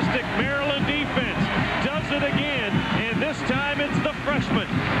opportunistic Maryland defense does it again, and this time it's the freshman.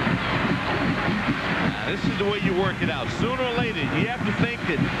 This is the way you work it out. Sooner or later, you have to think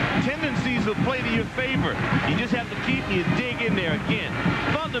that tendencies will play to your favor. You just have to keep you dig in there again.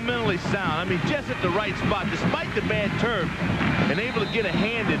 Fundamentally sound. I mean, just at the right spot, despite the bad turf, and able to get a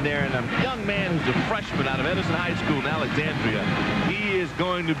hand in there. And a young man who's a freshman out of Edison High School in Alexandria, he is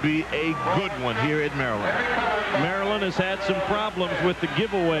going to be a good one here at Maryland. Maryland has had some problems with the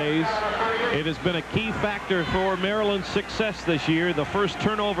giveaways. It has been a key factor for Maryland's success this year. The first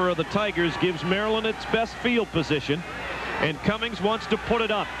turnover of the Tigers gives Maryland its best field position, and Cummings wants to put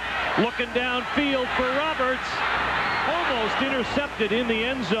it up. Looking downfield for Roberts. Almost intercepted in the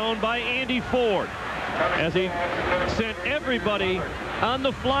end zone by Andy Ford, as he sent everybody on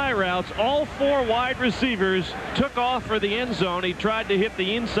the fly routes. All 4 wide receivers took off for the end zone. He tried to hit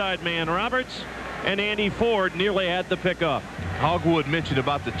the inside man, Roberts, and Andy Ford nearly had the pickoff. Hogwood mentioned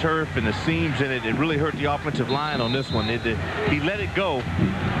about the turf and the seams in it. It really hurt the offensive line on this one. He let it go,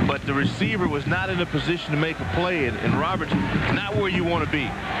 but the receiver was not in a position to make a play, and Roberts not where you want to be.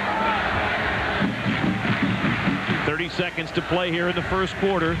 30 seconds to play here in the first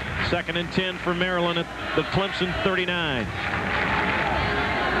quarter. 2nd and 10 for Maryland at the Clemson 39.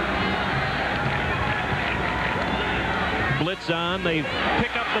 Blitz on. They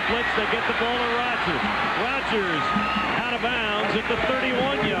pick up the blitz. They get the ball to Rogers. Rogers out of bounds at the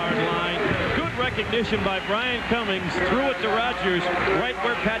 31-yard line. Good recognition by Brian Cummings. Threw it to Rogers right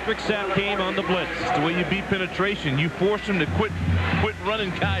where Patrick Sapp came on the blitz. It's the way you beat penetration. You force him to quit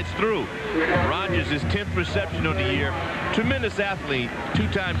running guys through. Rogers, his 10th reception of the year. Tremendous athlete,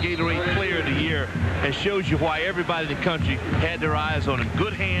 2-time Gatorade Player of the Year, and shows you why everybody in the country had their eyes on him.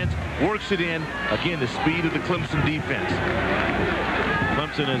 Good hands, works it in. Again, the speed of the Clemson defense.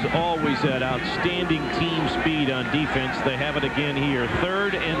 Clemson has always had outstanding team speed on defense. They have it again here.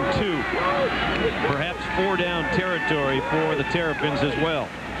 3rd and 2. Perhaps 4-down territory for the Terrapins as well.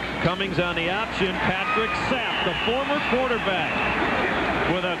 Cummings on the option. Patrick Sapp, the former quarterback,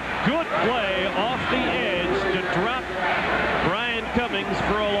 with a good play off the edge to drop Brian Cummings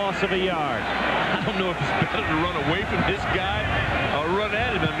for a loss of a yard. I don't know if it's better to run away from this guy or run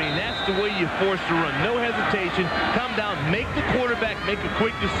at him. I mean, that's the way you're forced to run. No hesitation. Come down, make the quarterback make a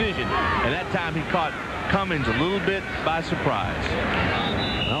quick decision. And that time he caught Cummings a little bit by surprise.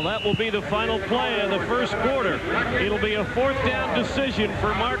 Well, that will be the final play of the first quarter. It'll be a 4th down decision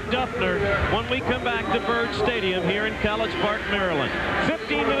for Mark Duffner when we come back to Byrd Stadium here in College Park, Maryland.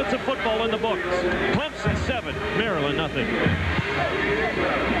 15 minutes of football in the books. Clemson 7, Maryland nothing.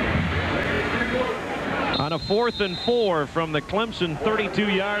 On a 4th and 4 from the Clemson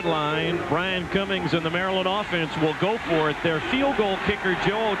 32-yard line, Brian Cummings and the Maryland offense will go for it. Their field goal kicker,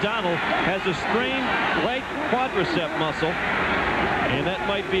 Joe O'Donnell, has a strained right quadricep muscle, and that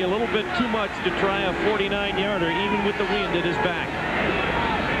might be a little bit too much to try a 49-yarder, even with the wind at his back.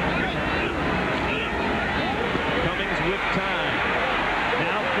 Cummings with time.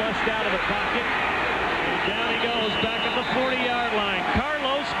 Now flushed out of the pocket. And down he goes, back at the 40-yard line.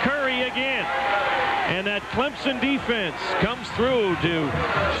 Carlos Curry again. And that Clemson defense comes through to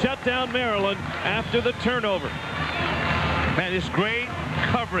shut down Maryland after the turnover. Man, it's great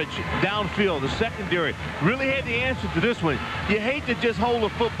coverage downfield. The secondary really had the answer to this one. You hate to just hold a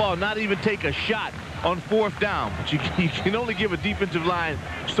football, not even take a shot on 4th down. But you can only give a defensive line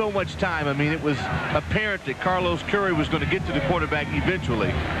so much time. I mean, it was apparent that Carlos Curry was going to get to the quarterback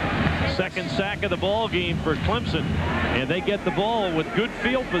eventually. 2nd sack of the ball game for Clemson, and they get the ball with good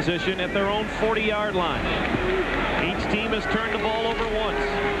field position at their own 40-yard line. Each team has turned the ball over once.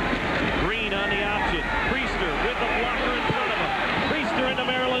 Green on the option. Priester with the blocker in front of him. Priester into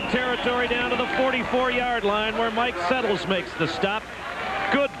Maryland territory down to the 44-yard line where Mike Settles makes the stop.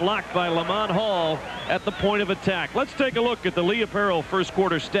 Good block by Lamont Hall at the point of attack. Let's take a look at the Lee Apparel first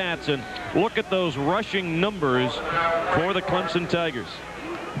quarter stats and look at those rushing numbers for the Clemson Tigers.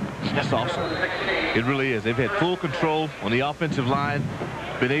 That's awesome. It really is. They've had full control on the offensive line,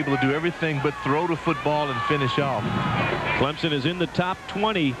 been able to do everything but throw the football and finish off. Clemson is in the top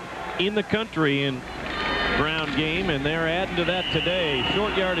 20 in the country in ground game, and they're adding to that today.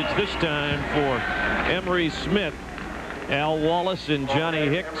 Short yardage this time for Emery Smith, Al Wallace, and Johnny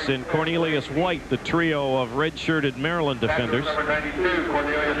Hicks, and Cornelius White, the trio of red-shirted Maryland defenders.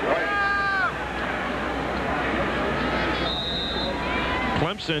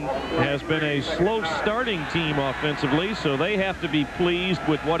 Clemson has been a slow starting team offensively, so they have to be pleased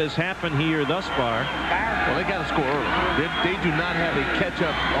with what has happened here thus far. Well, they got to score early. They do not have a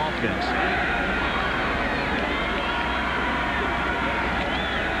catch-up offense.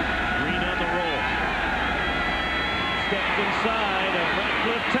 Green on the roll. Steps inside of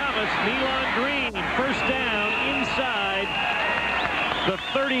Ratcliffe Thomas. Nealon Green, first down inside the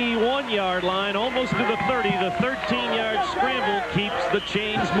 31-yard line, almost to the 30. The 13-yard scramble keeps the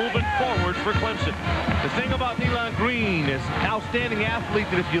chains moving forward for Clemson. The thing about Nealon Green is outstanding athlete,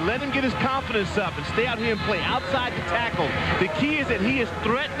 that if you let him get his confidence up and stay out here and play outside the tackle, the key is that he is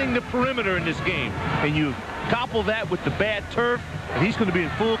threatening the perimeter in this game. And you couple that with the bad turf, and he's going to be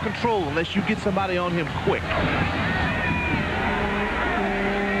in full control unless you get somebody on him quick.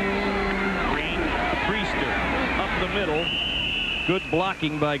 Green, Priester up the middle. Good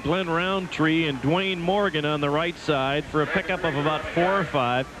blocking by Glenn Roundtree and Dwayne Morgan on the right side for a pickup of about 4 or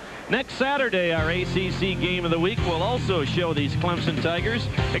 5. Next Saturday, our ACC game of the week will also show these Clemson Tigers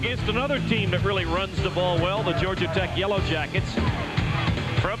against another team that really runs the ball well, the Georgia Tech Yellow Jackets.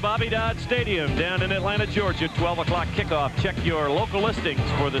 From Bobby Dodd Stadium down in Atlanta, Georgia, 12 o'clock kickoff. Check your local listings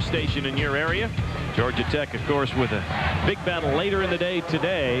for the station in your area. Georgia Tech, of course, with a big battle later in the day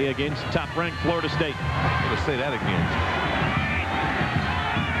today against top-ranked Florida State. Let's say that again.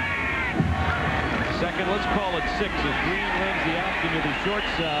 Second, let's call it 6 as Green lends the option to the short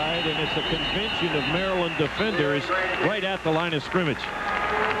side, and it's a convention of Maryland defenders right at the line of scrimmage.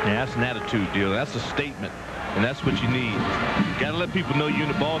 Yeah, that's an attitude deal. That's a statement, and that's what you need. You got to let people know you're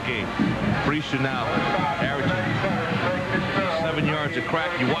in the ball game. Priester now averaging 7 yards a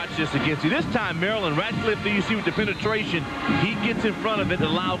crack. You watch this against you. This time, Maryland, Ratcliffe, you see with the penetration, he gets in front of it,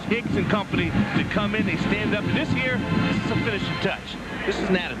 allows Hicks and company to come in. They stand up, and this here, this is a finishing touch. This is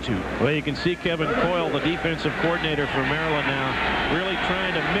an attitude. Well, you can see Kevin Coyle, the defensive coordinator for Maryland now, really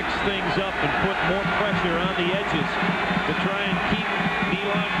trying to mix things up and put more pressure on the edges to try and keep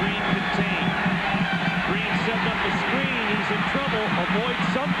Nealon Green contained. Green sets up the screen. He's in trouble. Avoids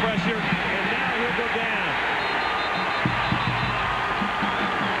some pressure, and now he'll go down.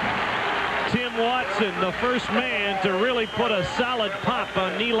 Tim Watson, the first man to really put a solid pop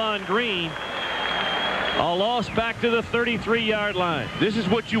on Nealon Green. A loss back to the 33-yard line. This is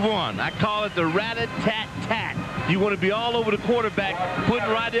what you want. I call it the rat-a-tat-tat. You want to be all over the quarterback, putting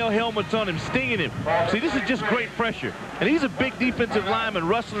Rydell helmets on him, stinging him. See, this is just great pressure. And he's a big defensive lineman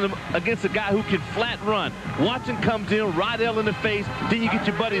wrestling him against a guy who can flat run. Watson comes in, Rydell in the face, then you get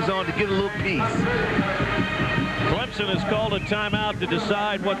your buddies on to get a little piece. Clemson has called a timeout to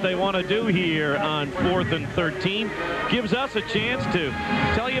decide what they want to do here on 4th and 13. Gives us a chance to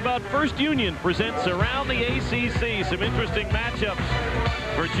tell you about First Union presents Around the ACC. Some interesting matchups.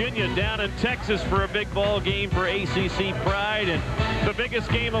 Virginia down in Texas for a big ball game for ACC pride, and the biggest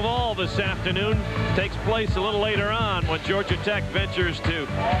game of all this afternoon takes place a little later on when Georgia Tech ventures to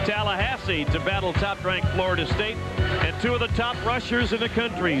Tallahassee to battle top-ranked Florida State, and two of the top rushers in the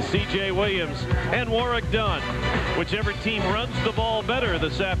country, C.J. Williams and Warrick Dunn. Whichever team runs the ball better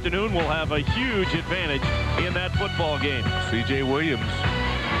this afternoon will have a huge advantage in that football game. C.J. Williams.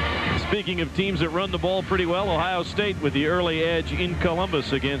 Speaking of teams that run the ball pretty well, Ohio State with the early edge in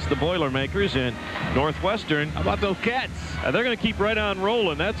Columbus against the Boilermakers, and Northwestern. How about those Cats? They're going to keep right on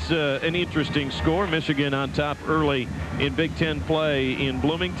rolling. That's an interesting score. Michigan on top early in Big Ten play in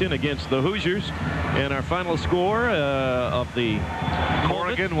Bloomington against the Hoosiers. And our final score of the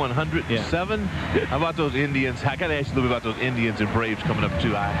Oregon 107. Yeah. How about those Indians? I got to ask you a little bit about those Indians and Braves coming up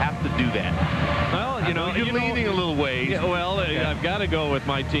too. I have to do that. Well, you're leaning a little ways. Yeah, well, I've got to go with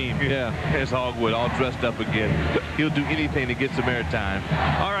my team. Yeah, there's Hogwood all dressed up again. He'll do anything to get some airtime.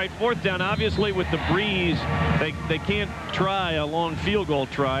 All right, 4th down. Obviously, with the breeze, they can't try a long field goal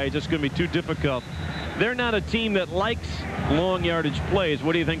try. It's just going to be too difficult. They're not a team that likes long yardage plays.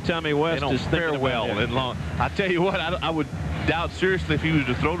 What do you think Tommy West is thinking about well in long? I tell you what, I would doubt seriously if he was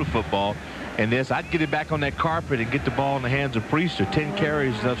to throw the football. And I'd get it back on that carpet and get the ball in the hands of Priester. 10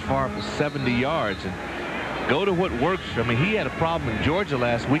 carries thus far for 70 yards. And Go to what works. I mean, he had a problem in Georgia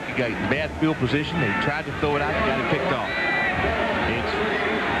last week. He got bad field position. They tried to throw it out. He got it picked off. It's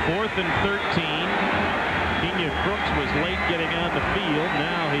 4th and 13. Kenya Crooks was late getting on the field.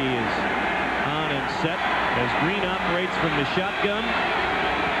 Now he is on and set as Green operates from the shotgun.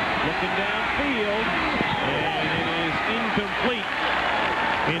 Looking downfield, and it is incomplete.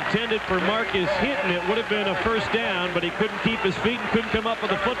 Intended for Marcus Hinton. It would have been a first down, but he couldn't keep his feet and couldn't come up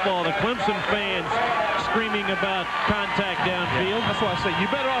with the football. The Clemson fans screaming about contact downfield. Yeah, that's why I say you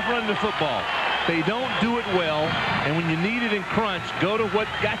better off running the football. They don't do it well, and when you need it in crunch, go to what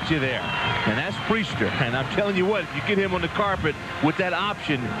got you there, and that's Priester. And I'm telling you what, if you get him on the carpet with that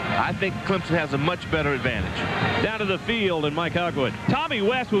option, I think Clemson has a much better advantage. Down to the field, and Mike Hogwood. Tommy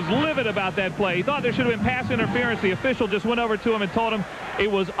West was livid about that play. He thought there should have been pass interference. The official just went over to him and told him it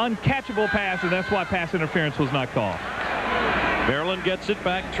was uncatchable pass, and that's why pass interference was not called. Maryland gets it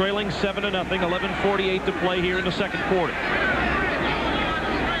back, trailing 7-0, 11:48 to play here in the second quarter.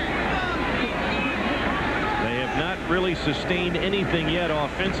 Not really sustained anything yet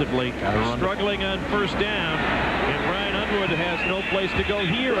offensively. Struggling on first down, and Ryan Underwood has no place to go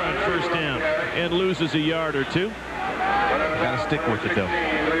here on first down and loses a yard or two. Got to stick with it, though.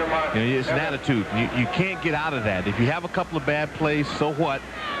 You know, it's an attitude. You can't get out of that. If you have a couple of bad plays, so what?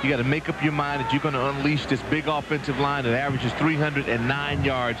 You got to make up your mind that you're going to unleash this big offensive line that averages 309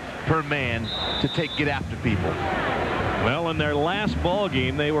 yards per man to get after people. Well, in their last ball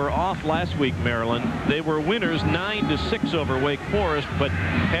game, they were off last week, Maryland. They were winners 9-6 over Wake Forest, but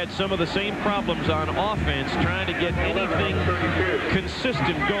had some of the same problems on offense trying to get anything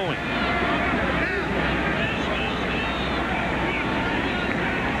consistent going.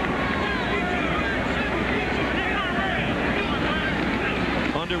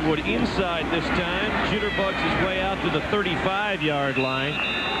 Underwood inside this time. Jitterbugs his way out to the 35-yard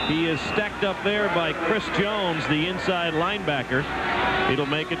line. He is stacked up there by Chris Jones, the inside linebacker. It'll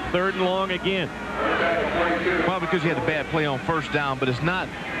make it 3rd and long again. Well, because he had a bad play on first down, but it's not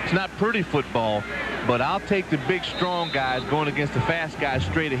pretty football. But I'll take the big, strong guys going against the fast guys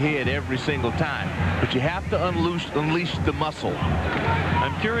straight ahead every single time. But you have to unleash the muscle.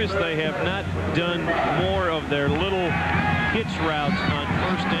 I'm curious they have not done more of their little hitch routes on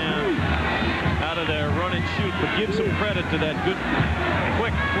first down out of their run and shoot, but give some credit to that good,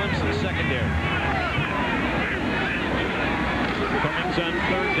 quick Clemson secondary. Cummings on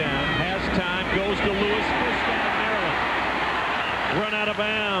 3rd down, has time, goes to Lewis, first down Maryland. Run out of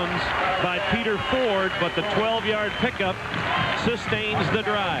bounds by Peter Ford, but the 12-yard pickup sustains the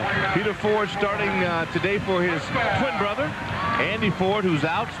drive. Peter Ford starting today for his twin brother, Andy Ford, who's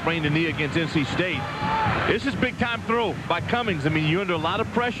out, sprained a knee against NC State. This is big-time throw by Cummings. I mean, you're under a lot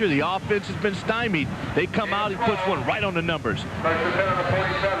of pressure. The offense has been stymied. They come out, he puts one right on the numbers.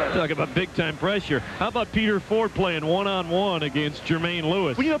 Talk about big-time pressure. How about Peter Ford playing one-on-one against Jermaine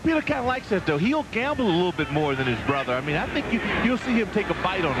Lewis? Well, you know, Peter kind of likes that, though. He'll gamble a little bit more than his brother. I mean, I think you'll see him take a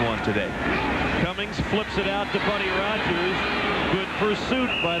bite on one today. Cummings flips it out to Buddy Rogers. Good pursuit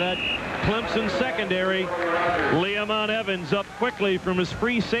by that Clemson secondary. Leamon Evans up quickly from his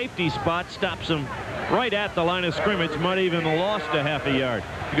free safety spot, stops him right at the line of scrimmage. Might even lost a half a yard.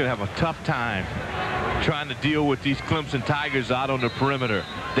 You're going to have a tough time trying to deal with these Clemson Tigers out on the perimeter.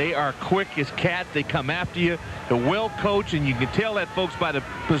 They are quick as cats. They come after you. They're well coached, and you can tell that, folks, by the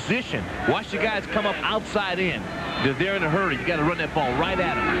position. Watch the guys come up outside in. They're in a hurry. You got to run that ball right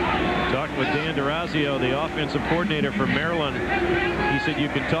at them. Talking with Dan D'Orazio, the offensive coordinator for Maryland. He said you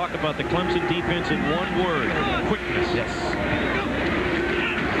can talk about the Clemson defense in one word: quickness. Yes.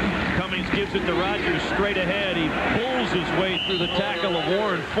 Cummings gives it to Rogers straight ahead. He pulls his way through the tackle of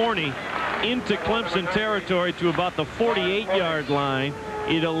Warren Forney into Clemson territory to about the 48-yard line.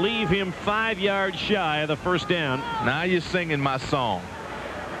 It'll leave him 5 yards shy of the first down. Now you're singing my song.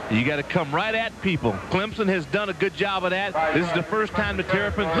 You got to come right at people. Clemson has done a good job of that. This is the first time the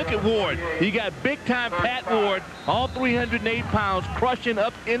Terrapins. Look at Ward. You got big-time Pat Ward, all 308 pounds, crushing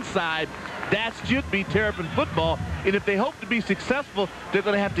up inside. That should be Terrapin football. And if they hope to be successful, they're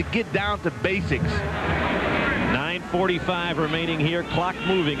going to have to get down to basics. 9:45 remaining here. Clock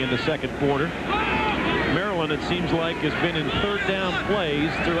moving in the second quarter. Maryland, it seems like, has been in 3rd down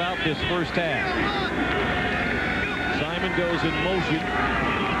plays throughout this first half. Simon goes in motion.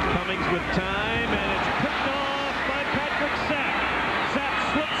 Cummings with time, and it's picked off by Patrick Sapp. Sapp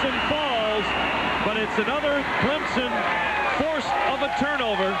slips and falls, but it's another Clemson force of a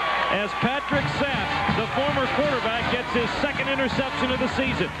turnover as Patrick Sapp, the former quarterback, gets his 2nd interception of the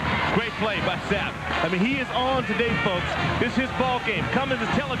season. Great play by Sapp. I mean, he is on today, folks. This is his ball game. Cummings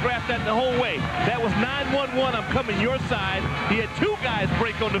has telegraphed that the whole way. That was 9-1-1. I'm coming your side. He had 2 guys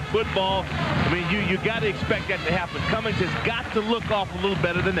break on the football. I mean, you got to expect that to happen. Cummings has got to look off a little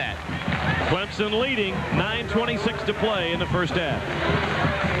better than that. Clemson leading, 9:26 to play in the first half.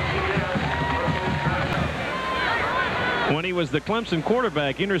 When he was the Clemson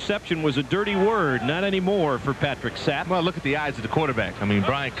quarterback, interception was a dirty word. Not anymore for Patrick Sapp. Well, look at the eyes of the quarterback. I mean,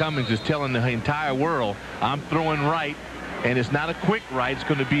 Brian Cummings is telling the entire world, I'm throwing right, and it's not a quick right. It's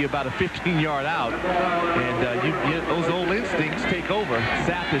going to be about a 15-yard out. And those old instincts take over.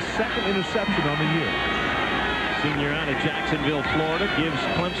 Sapp, his second interception on the year. Senior out of Jacksonville, Florida, gives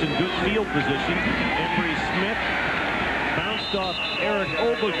Clemson good field position. Emory Smith bounced off Eric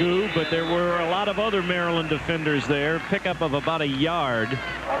Obagou, but there were a lot of other Maryland defenders there. Pickup of about a yard.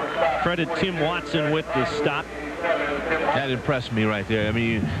 Credit Tim Watson with the stop. That impressed me right there. I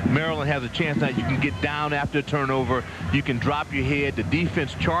mean, Maryland has a chance now. You can get down after a turnover. You can drop your head. The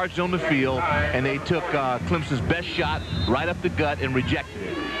defense charged on the field, and they took Clemson's best shot right up the gut and rejected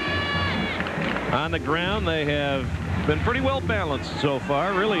it. On the ground, they have been pretty well balanced so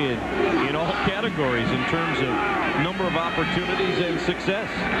far, really in all categories in terms of number of opportunities and success.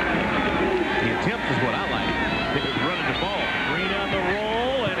 The attempt is what I like. They were running the ball. Green on the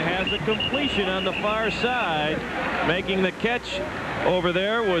roll and has a completion on the far side. Making the catch over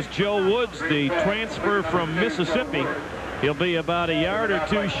there was Joe Woods, the transfer from Mississippi. He'll be about a yard or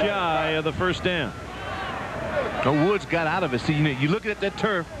two shy of the first down. No, Woods got out of it. See, you look at that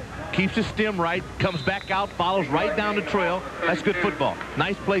turf. Keeps his stem right, comes back out, follows right down the trail. That's good football.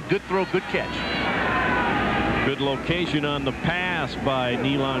 Nice play, good throw, good catch. Good location on the pass by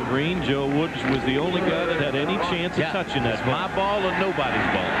Nealon Green. Joe Woods was the only guy that had any chance of touching that ball. My ball or nobody's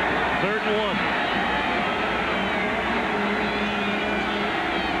ball. 3rd and 1.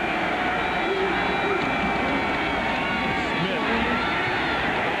 Smith. I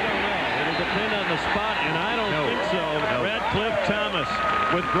don't know. It'll depend on the spot, and I don't think so. Radcliffe Thomas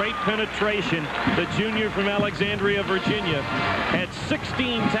with great penetration. The junior from Alexandria, Virginia, had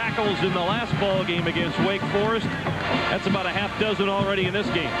 16 tackles in the last ball game against Wake Forest. That's about a half dozen already in this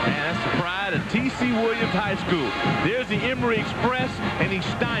game. Man, that's the pride of T.C. Williams High School. There's the Emory Express, and he's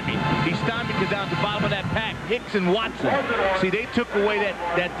stymied. He's stymied because down at the bottom of that pack, Hicks and Watson. See, they took away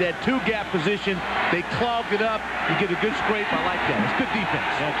that two-gap position. They clogged it up. You get a good scrape. I like that. It's good defense.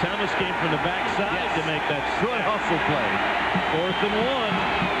 Yeah, Thomas came from the backside to make that good hustle play. 4th and 1.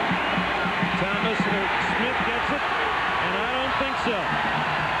 Smith gets it, and I don't think so.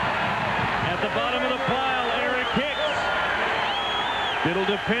 At the bottom of the pile, Eric Hicks. It'll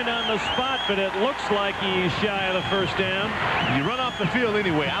depend on the spot, but it looks like he's shy of the first down. You run off the field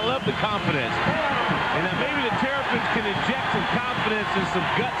anyway. I love the confidence. And now maybe the Terrapins can inject some confidence and some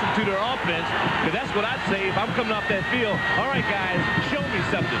guts into their offense, because that's what I'd say if I'm coming off that field. All right, guys, show me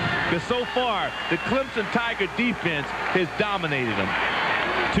something. Because so far, the Clemson Tiger defense has dominated them.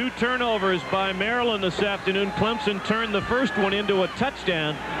 2 turnovers by Maryland this afternoon. Clemson turned the first one into a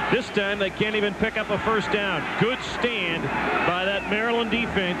touchdown. This time they can't even pick up a first down. Good stand by that Maryland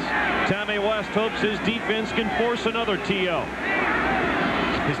defense. Tommy West hopes his defense can force another TO.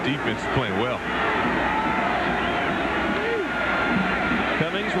 His defense is playing well.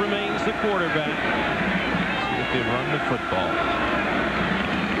 Cummings remains the quarterback. See if they run the football.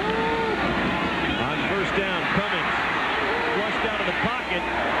 On first down, Cummings flushed out of the pocket,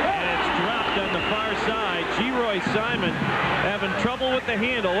 and it's dropped on the far side. G-Roy Simon having trouble with the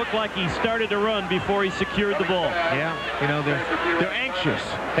handle. Looked like he started to run before he secured the ball. Yeah, you know, they're anxious.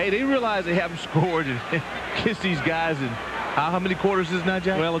 Hey, they realize they haven't scored and kiss these guys. And how many quarters is it now,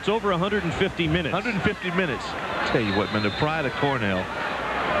 Jack? Well, it's over 150 minutes. 150 minutes. Tell you what, man, the pride of Cornell.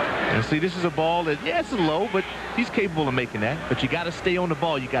 And see, this is a ball that, yeah, it's low, but he's capable of making that. But you got to stay on the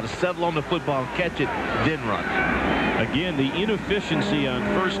ball. You got to settle on the football and catch it, then run. Again, the inefficiency on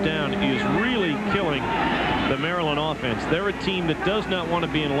first down is really killing the Maryland offense. They're a team that does not want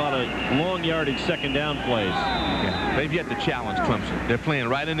to be in a lot of long yardage second down plays. Yeah, they've yet to challenge Clemson. They're playing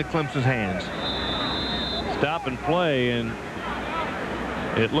right into Clemson's hands. Stop and play, and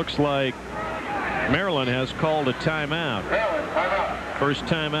it looks like Maryland has called a timeout. First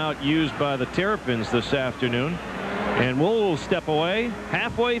timeout used by the Terrapins this afternoon. And we'll step away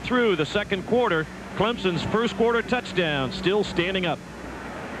halfway through the second quarter. Clemson's first quarter touchdown still standing up.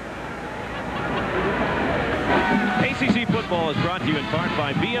 ACC football is brought to you in part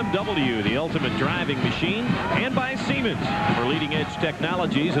by BMW, the ultimate driving machine, and by Siemens. For leading-edge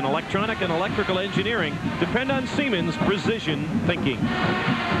technologies in electronic and electrical engineering, depend on Siemens precision thinking.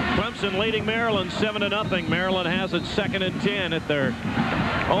 Clemson leading Maryland 7-0. Maryland has it 2nd and 10 at their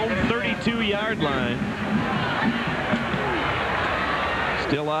own 32-yard line.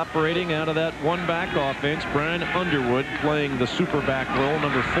 Still operating out of that one-back offense. Brian Underwood playing the super back role,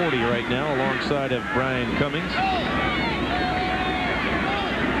 number 40 right now, alongside of Brian Cummings.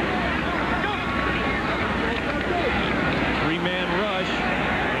 Three-man rush.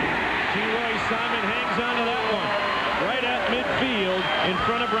 T-Roy Simon hangs on to that one. Right at midfield in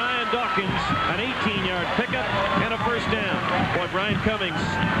front of Brian Dawkins. An 18-yard pickup and a first down. Boy, Brian Cummings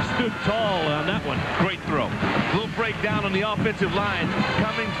stood tall on that one. Great throw. A little breakdown on the offensive line.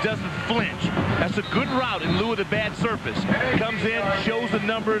 Cummings doesn't flinch. That's a good route in lieu of the bad surface. Comes in, shows the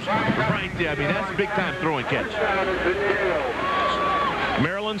numbers right there. I mean, that's a big-time throwing catch.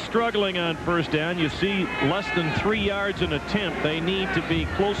 Maryland struggling on first down. You see less than 3 yards an attempt. They need to be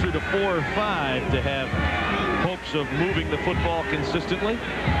closer to 4 or 5 to have hopes of moving the football consistently.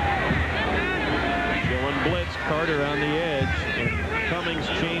 Showing blitz, Carter on the edge, and Cummings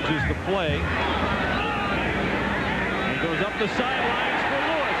changes the play. And goes up the sidelines for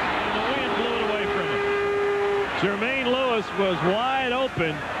Lewis, and the wind blew it away from him. Jermaine Lewis was wide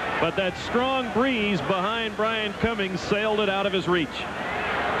open, but that strong breeze behind Brian Cummings sailed it out of his reach.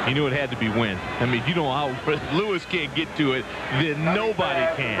 You knew it had to be wind. I mean, you know how Lewis can't get to it, then nobody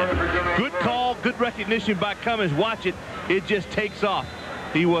can. Good call, good recognition by Cummings. Watch it. It just takes off.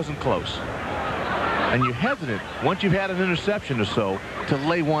 He wasn't close. And you're hesitant, once you've had an interception or so, to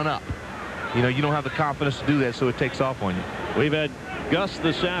lay one up. You know, you don't have the confidence to do that, so it takes off on you. We've had gusts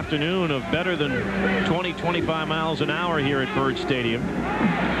this afternoon of better than 20-25 miles an hour here at Byrd Stadium.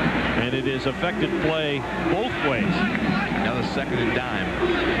 And it has affected play both ways. Now the second and dime.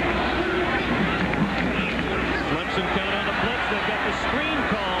 Clemson coming on the blitz. They've got the screen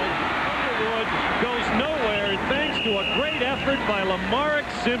called. Underwood goes nowhere thanks to a great effort by Lamarick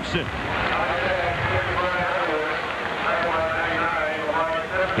Simpson.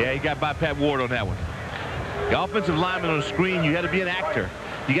 Yeah, he got by Pat Ward on that one. The offensive lineman on the screen, you got to be an actor.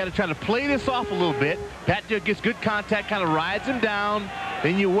 You got to try to play this off a little bit. Pat there gets good contact, kind of rides him down.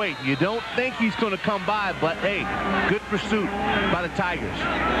 Then you wait. You don't think he's going to come by, but hey, good pursuit by the Tigers.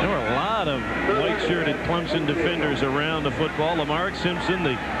 There were a lot of white-shirted Clemson defenders around the football. Lamarick Simpson,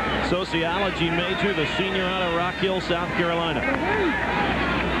 the sociology major, the senior out of Rock Hill, South Carolina.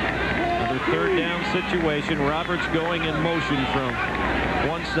 Another third down situation. Roberts going in motion from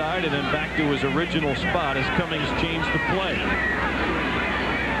one side and then back to his original spot as Cummings changed the play.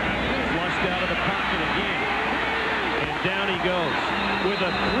 Flushed out of the pocket again. And down he goes. With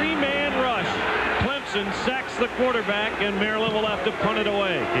a three-man rush, Clemson sacks the quarterback, and Maryland will have to punt it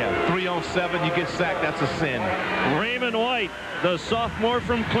away. Yeah, 3-on-7, you get sacked, that's a sin. Raymond White, the sophomore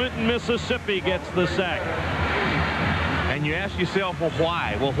from Clinton, Mississippi, gets the sack. And you ask yourself, well,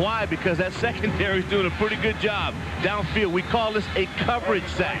 why? Well, why? Because that secondary is doing a pretty good job downfield. We call this a coverage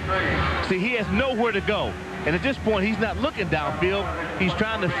sack. See, he has nowhere to go. And at this point, he's not looking downfield. He's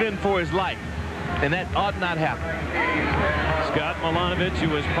trying to fend for his life. And that ought not happen. Scott Milanovic,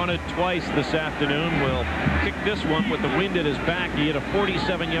 who has punted twice this afternoon, will kick this one with the wind at his back. He hit a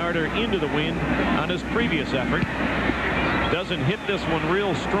 47-yarder into the wind on his previous effort. Doesn't hit this one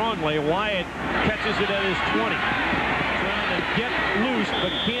real strongly. Wyatt catches it at his 20. Trying to get loose,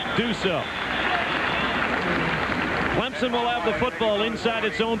 but can't do so. Clemson will have the football inside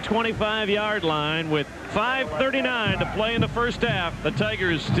its own 25-yard line with 5:39 to play in the first half. The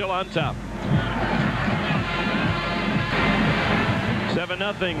Tigers still on top.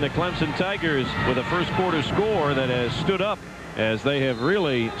 7-0, the Clemson Tigers with a first quarter score that has stood up as they have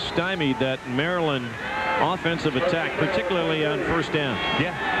really stymied that Maryland offensive attack, particularly on first down.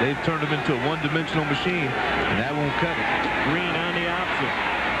 Yeah, they've turned them into a one-dimensional machine, and that won't cut it. Green on the option.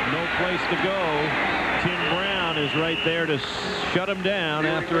 No place to go. Tim Brown is right there to shut him down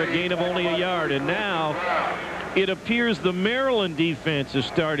after a gain of only a yard. And now it appears the Maryland defense is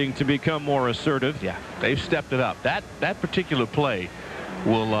starting to become more assertive. Yeah, they've stepped it up. That particular play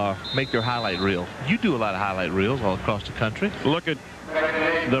will make their highlight reel. You do a lot of highlight reels all across the country. Look at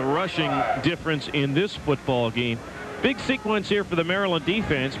the rushing difference in this football game. Big sequence here for the Maryland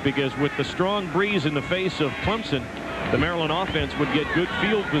defense, because with the strong breeze in the face of Clemson, the Maryland offense would get good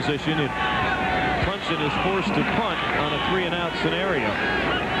field position if Clemson is forced to punt on a 3-and-out scenario.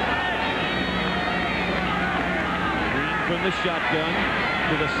 Green from the shotgun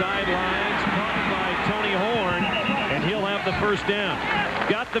to the sidelines, caught by Tony Horn, and he'll have the first down.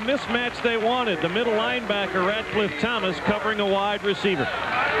 Got the mismatch they wanted. The middle linebacker, Radcliffe Thomas, covering a wide receiver.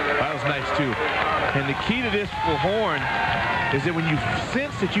 That was nice, too. And the key to this for Horn is that when you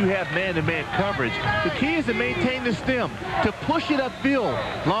sense that you have man-to-man coverage, the key is to maintain the stem, to push it upfield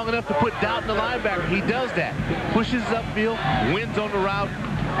long enough to put doubt in the linebacker. He does that. Pushes upfield, wins on the route,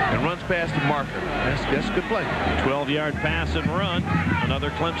 and runs past the marker. That's a good play. 12-yard pass and run. Another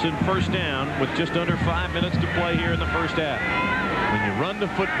Clemson first down with just under 5 minutes to play here in the first half. When you run the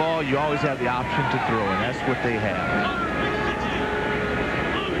football, you always have the option to throw, and that's what they have.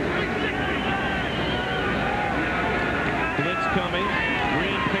 Blitz coming.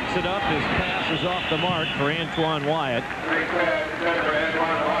 Green picks it up. His pass is off the mark for Antoine Wyatt.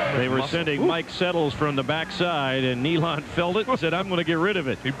 They were sending Mike Settles from the backside, and Nealon felt it and said, I'm going to get rid of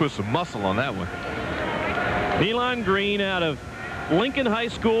it. He put some muscle on that one. Nealon Green out of Lincoln High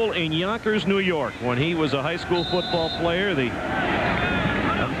School in Yonkers, New York. When he was a high school football player, the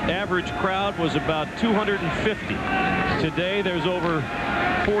average crowd was about 250. Today, there's over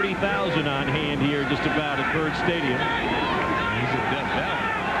 40,000 on hand here just about at Bird Stadium. He's in Death Valley.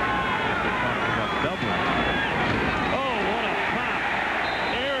 Talking about Dublin. Oh, what a pop.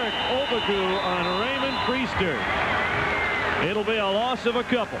 Eric Obagou on Raymond Priester. It'll be a loss of a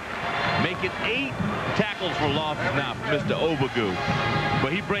couple. Make it 8 tackles for losses now for Mr. Obagou.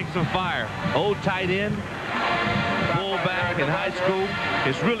 But he brings some fire. Old tight end, fullback in high school.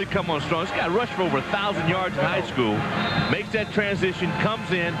 It's really come on strong. This guy rushed for over 1,000 yards in high school. Makes that transition,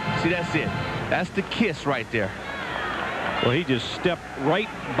 comes in. See, that's it. That's the kiss right there. Well, he just stepped right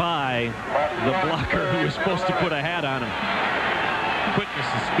by the blocker who was supposed to put a hat on him. Quickness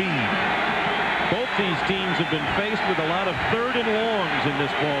and speed. Both these teams have been faced with a lot of 3rd and longs in this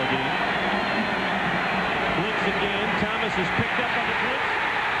ball game. Blitz again. Thomas is picked up on the blitz,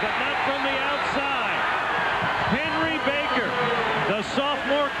 but not from the outside. Henry Baker, the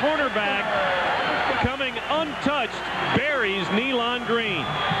sophomore cornerback, coming untouched, buries Nealon Green.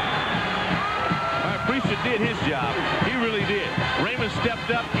 Priester did his job. He really did. Raymond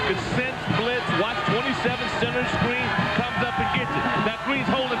stepped up. You could sense blitz. Watch 27 center screen. Comes up and gets it. Now Green's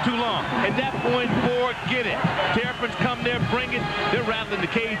holding too long. At that point, forget it. Terrapins come there, bring it. They're rattling the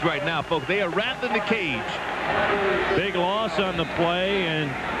cage right now, folks. They are rattling the cage. Big loss on the play, and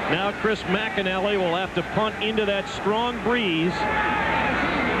now Chris McAnally will have to punt into that strong breeze.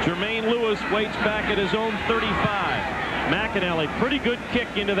 Jermaine Lewis waits back at his own 35. McAnally, pretty good kick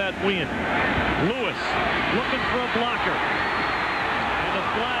into that wind. Lewis looking for a blocker. And the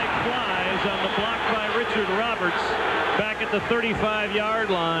flag flies on the block by Richard Roberts back at the 35-yard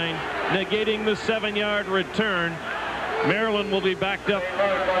line, negating the 7-yard return. Maryland will be backed up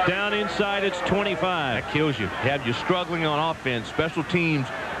down inside its 25. That kills you. Have you struggling on offense, special teams,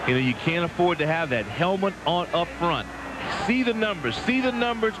 you know, you can't afford to have that helmet on up front. See the numbers,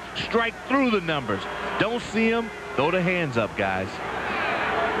 strike through the numbers. Don't see them, throw the hands up, guys.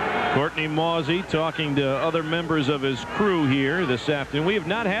 Courtney Mawsey talking to other members of his crew here this afternoon. We have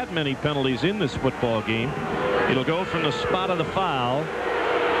not had many penalties in this football game. It'll go from the spot of the foul.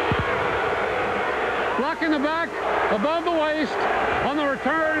 Block in the back, above the waist, on the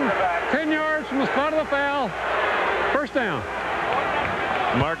return, 10 yards from the spot of the foul. First down.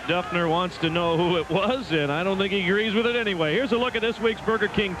 Mark Duffner wants to know who it was, and I don't think he agrees with it anyway. Here's a look at this week's Burger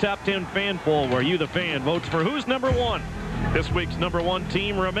King Top 10 fan poll, where you, the fan, votes for who's number 1. This week's number 1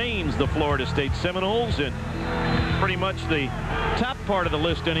 team remains the Florida State Seminoles, and pretty much the top part of the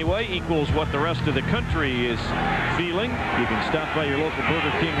list anyway equals what the rest of the country is feeling. You can stop by your local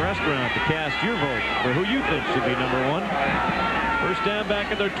Burger King restaurant to cast your vote for who you think should be number 1. First down back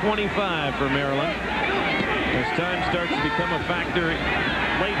at their 25 for Maryland. As time starts to become a factor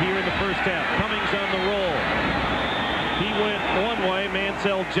late here in the first half. Cummings on the roll. He went one way,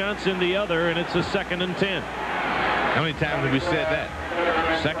 Mansell Johnson the other, and it's a 2nd and 10. How many times have we said that?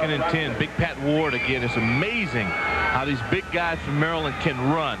 2nd and 10. Big Pat Ward again. It's amazing how these big guys from Maryland can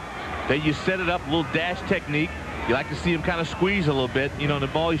run. You set it up, a little dash technique. You like to see him kind of squeeze a little bit, you know, the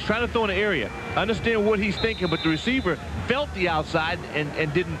ball. He's trying to throw in the area. Understand what he's thinking, but the receiver felt the outside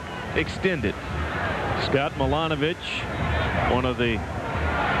and didn't extend it. Scott Milanovich, one of the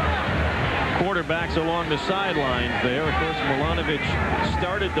quarterbacks along the sidelines there. Of course, Milanovich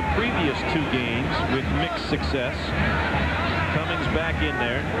started the previous 2 games with mixed success. Cummings back in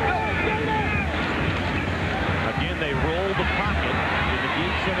there. Again, they roll the pocket to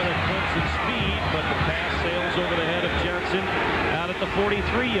negate some of that Clemson speed, but the pass sails over the head of Johnson out at the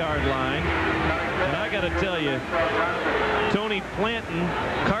 43-yard line. And I got to tell you, Tony Planton,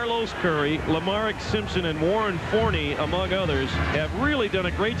 Carlos Curry, Lamarick Simpson, and Warren Forney, among others, have really done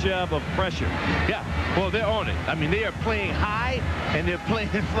a great job of pressure. Yeah, well, they're on it. I mean, they are playing high, and they're playing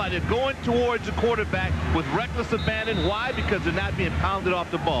fly. They're going towards the quarterback with reckless abandon. Why? Because they're not being pounded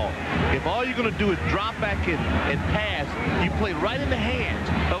off the ball. If all you're going to do is drop back and pass, you play right in the hands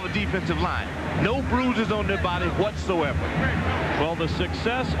of a defensive line. No bruises on their body whatsoever. Well, the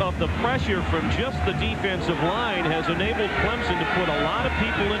success of the pressure from just the defensive line has enabled Clemson to put a lot of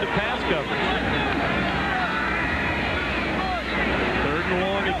people into pass coverage. Third and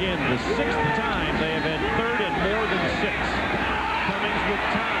long again, the 6th time they have had third and more than 6. Cummings with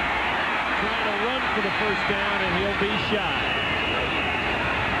time, trying to run for the first down, and he'll be shy.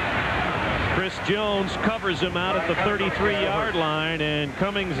 Chris Jones covers him out at the 33-yard line, and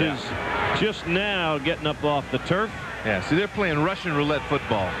Cummings is just now getting up off the turf. Yeah, see, they're playing Russian roulette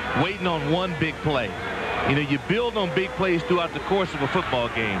football, waiting on one big play. You know, you build on big plays throughout the course of a football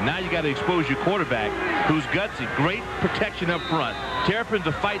game. Now you got to expose your quarterback, who's gutsy. Great protection up front. Terrapins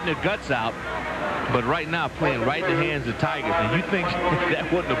are fighting their guts out, but right now playing right in the hands of Tigers. And you think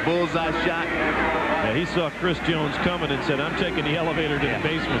that wasn't a bullseye shot? Yeah, he saw Chris Jones coming and said, I'm taking the elevator to the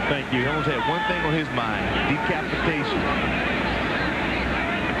basement, thank you. Jones had one thing on his mind, decapitation.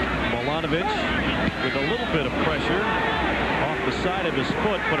 Milanovic with a little bit of pressure off the side of his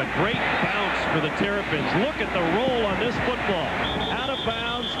foot, but a great bounce for the Terrapins. Look at the roll on this football. Out of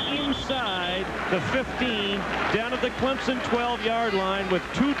bounds inside the 15, down at the Clemson 12-yard line with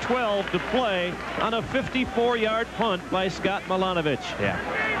 2:12 to play on a 54-yard punt by Scott Milanovic. Yeah.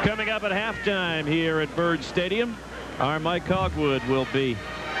 Coming up at halftime here at Byrd Stadium, our Mike Hogwood will be,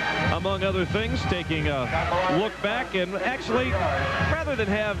 among other things, taking a look back. And actually, rather than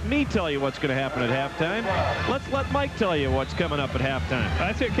have me tell you what's going to happen at halftime, let's let Mike tell you what's coming up at halftime.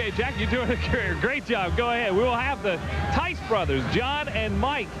 That's okay, Jack. You're doing a great job. Go ahead. We will have the Tice brothers, John and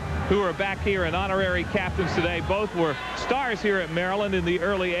Mike, who are back here and honorary captains today. Both were stars here at Maryland in the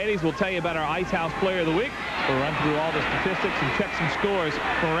early 80s. We'll tell you about our Ice House Player of the Week. We'll run through all the statistics and check some scores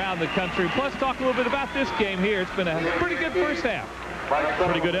from around the country. Plus, talk a little bit about this game here. It's been a pretty good first half.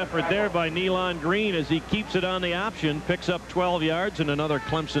 Pretty good effort there by Nealon Green as he keeps it on the option, picks up 12 yards and another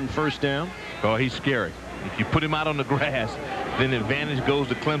Clemson first down. Oh, he's scary. If you put him out on the grass, then the advantage goes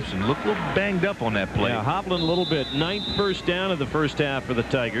to Clemson. Look a little banged up on that play. Yeah, hobbling a little bit. 9th first down of the first half for the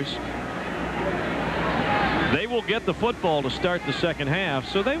Tigers. They will get the football to start the second half,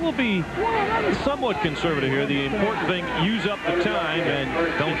 so they will be somewhat conservative here. The important thing, use up the time,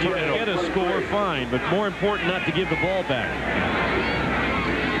 and don't if you can get a score, fine, but more important not to give the ball back.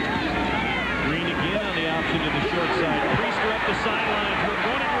 Green again on the option to the short side. Priester up the sidelines with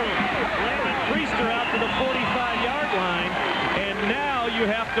running room. Landon Priester out to the 45-yard line, and now you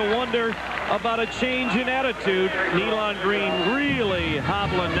have to wonder about a change in attitude. Nealon Green really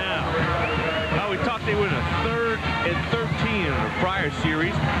hobbling now. We talked they were in a 3rd and 13 in the prior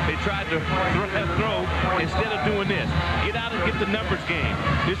series. They tried to throw instead of doing this. Get out and get the numbers game.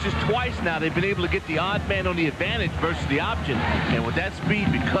 This is twice now they've been able to get the odd man on the advantage versus the option. And with that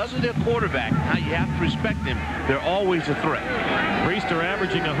speed, because of their quarterback, now you have to respect them. They're always a threat. Priester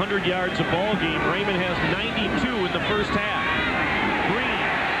averaging 100 yards a ball game. Raymond has 92 in the first half. Green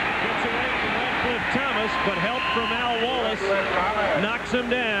gets away from Radcliffe Thomas, but help from Al Wallace knocks him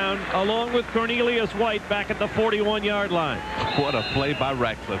down, along with Cornelius White back at the 41-yard line. What a play by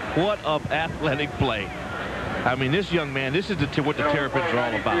Radcliffe. What an athletic play. I mean, this young man, this is what the Terrapins are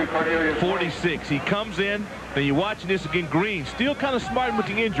all about. 46. He comes in, and you're watching this again. Green, still kind of smart with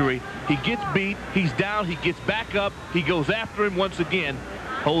the injury. He gets beat. He's down. He gets back up. He goes after him once again.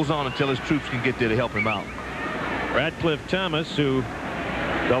 Holds on until his troops can get there to help him out. Radcliffe Thomas, who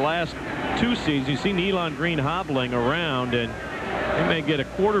the last 2 seasons, you see Nealon Green hobbling around, and they may get a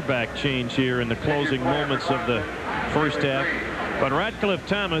quarterback change here in the closing moments of the first half. But Radcliffe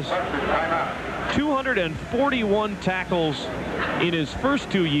Thomas, 241 tackles in his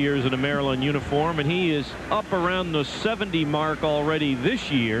first 2 years in a Maryland uniform, and he is up around the 70 mark already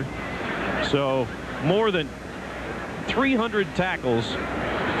this year. So more than 300 tackles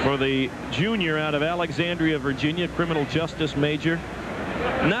for the junior out of Alexandria, Virginia, criminal justice major.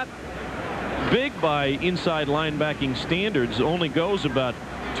 Not big by inside linebacking standards, only goes about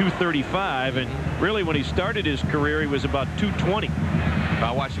 235, and really when he started his career he was about 220.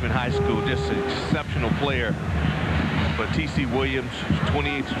 I watched him in high school, just an exceptional player. But T.C. Williams,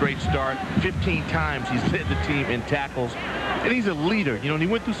 28th straight start, 15 times he's led the team in tackles, and he's a leader, you know, and he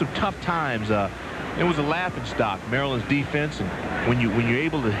went through some tough times. It was a laughing stock, Maryland's defense, and when you're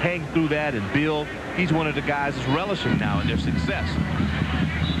able to hang through that and build, he's one of the guys that's relishing now in their success.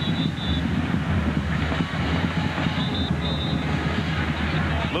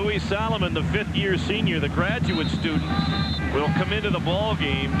 Louis Solomon, the 5th-year senior, the graduate student, will come into the ball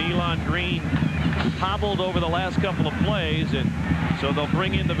game. Nealon Green hobbled over the last couple of plays, and so they'll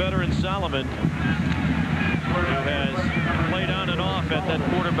bring in the veteran Solomon, who has played on and off at that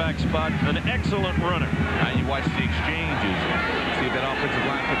quarterback spot. An excellent runner. And you watch the exchanges, see if that offensive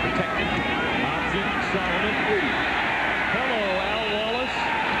line can protect him. Solomon. Hello, Al Wallace.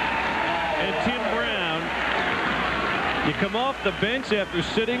 And Tim Brown. You come off the bench after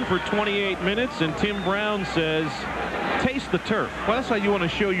sitting for 28 minutes, and Tim Brown says, taste the turf. Well, that's how you want to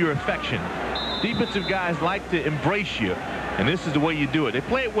show your affection. Defensive guys like to embrace you, and this is the way you do it. They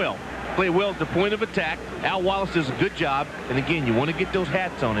play it well. Play well at the point of attack. Al Wallace does a good job. And again, you want to get those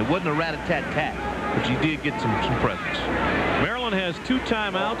hats on. It wasn't a rat-a-tat-tat, but you did get some presence. Maryland has 2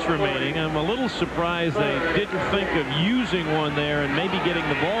 timeouts remaining. I'm a little surprised they didn't think of using one there and maybe getting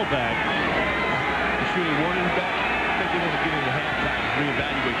the ball back. They're shooting one in the back. I think they want to get into halftime and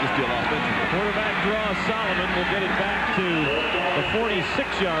reevaluate this deal offensively. Quarterback draw. Solomon will get it back to the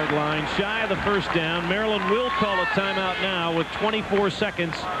 46-yard line, shy of the first down. Maryland will call a timeout now with 24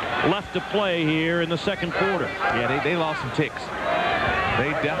 seconds left to play here in the second quarter. Yeah, they lost some ticks.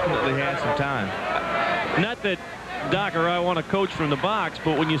 They definitely had some time. Not that Doc or I want to coach from the box,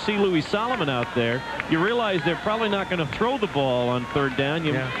 but when you see Louis Solomon out there, you realize they're probably not going to throw the ball on third down.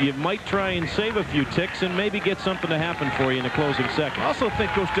 You might try and save a few ticks and maybe get something to happen for you in the closing seconds. I also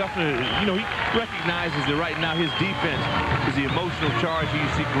think Coach Duffner, he recognizes that right now his defense is the emotional charge. You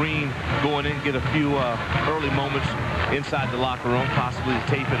see Green going in, get a few early moments inside the locker room, possibly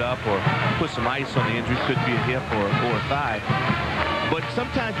tape it up or put some ice on the injury. Could be a hip or a thigh. But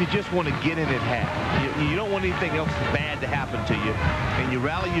sometimes you just want to get in at half. You don't want anything else bad to happen to you. And you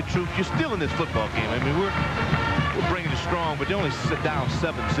rally your troops. You're still in this football game. I mean, we're bringing it strong, but they only sit down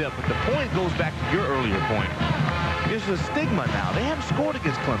 7-zip. But the point goes back to your earlier point. There's a stigma now. They haven't scored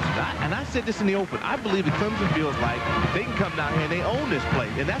against Clemson. And I said this in the open. I believe that Clemson feels like they can come down here and they own this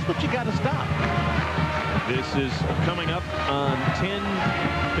place. And that's what you got to stop. This is coming up on 10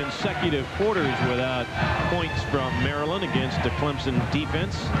 consecutive quarters without points from Maryland against the Clemson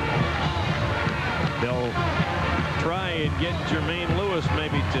defense. They'll try and get Jermaine Lewis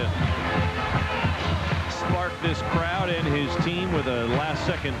maybe to spark this crowd and his team with a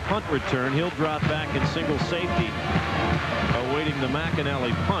last-second punt return. He'll drop back in single safety, awaiting the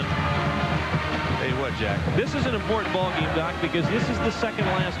McAnally punt. Tell you what, Jack, this is an important ball game, Doc, because this is the second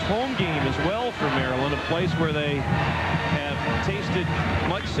last home game as well for Maryland, a place where they have tasted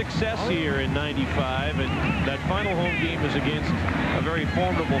much success here in '95, and that final home game is against a very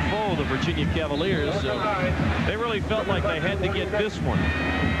formidable foe, the Virginia Cavaliers. So they really felt like they had to get this one.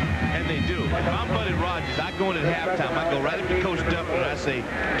 And they do. If I'm Buddy Rogers, I go in at halftime. I go right up to Coach Duffner and I say,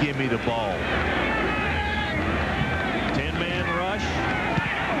 give me the ball. 10-man rush.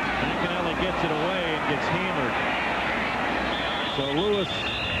 Gets it away and gets hammered. So Lewis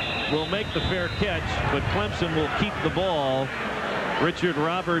will make the fair catch, but Clemson will keep the ball. Richard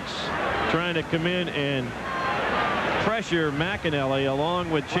Roberts trying to come in and pressure McAnally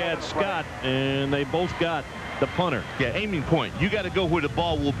along with Chad Scott, and they both got the punter. Yeah, aiming point. You got to go where the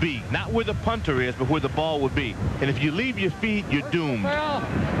ball will be. Not where the punter is, but where the ball will be. And if you leave your feet, you're doomed. Well,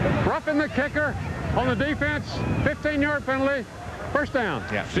 roughing the kicker on the defense, 15-yard penalty. First down.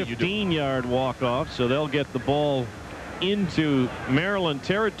 Yeah, 15-yard walk-off, so they'll get the ball into Maryland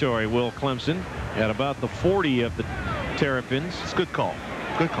territory, Will Clemson, at about the 40 of the Terrapins. It's a good call.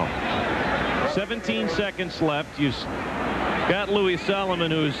 Good call. 17 seconds left. You've got Louis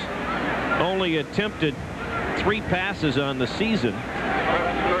Solomon, who's only attempted 3 passes on the season.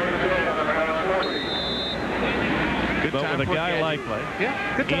 But with a guy like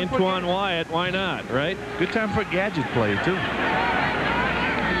Antoine Wyatt, why not, right? Good time for a gadget play, too.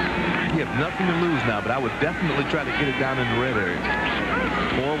 You have nothing to lose now, but I would definitely try to get it down in the red area.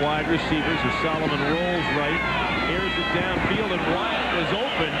 4 wide receivers as Solomon rolls right, airs it downfield, and Wyatt was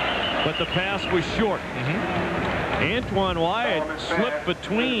open, but the pass was short. Antoine Wyatt slipped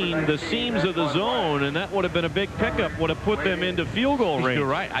between the seams of the zone, and that would have been a big pickup, would have put them into field goal range. You're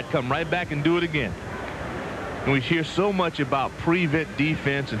right. I'd come right back and do it again. And we hear so much about prevent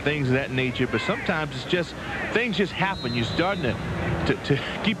defense and things of that nature, but sometimes it's just things just happen. You're starting to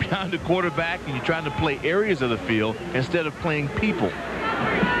keep behind the quarterback, and you're trying to play areas of the field instead of playing people.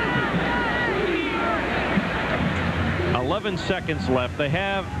 11 seconds left. They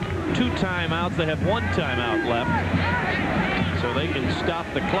have 2 timeouts. They have 1 timeout left, so they can stop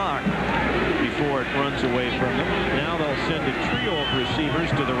the clock before it runs away from them. Now they'll send a trio of receivers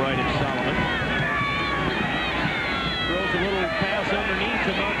to the right of Solomon. Throws a little pass underneath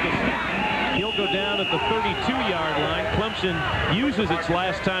to Marcus. He'll go down at the 32-yard line. Clemson uses its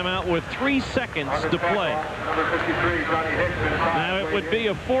last timeout with 3 seconds to play. Now it would be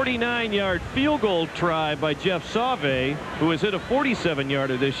a 49-yard field goal try by Jeff Sauve, who has hit a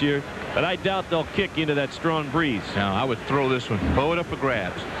 47-yarder this year, but I doubt they'll kick into that strong breeze. Now I would throw this one, throw it up for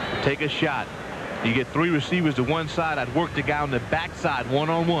grabs, take a shot. You get 3 receivers to one side. I'd work the guy on the backside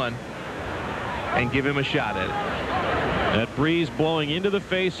one-on-one. and give him a shot at it. That breeze blowing into the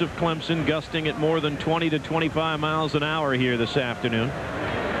face of Clemson, gusting at more than 20 to 25 miles an hour here this afternoon.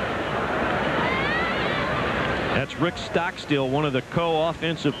 That's Rick Stockstill, one of the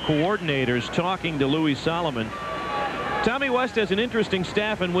co-offensive coordinators, talking to Louis Solomon. Tommy West has an interesting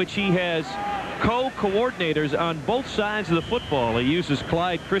staff in which he has co-coordinators on both sides of the football. He uses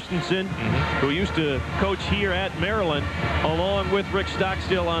Clyde Christensen, who used to coach here at Maryland, along with Rick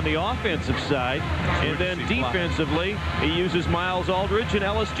Stockstill on the offensive side. And then defensively, he uses Miles Aldridge and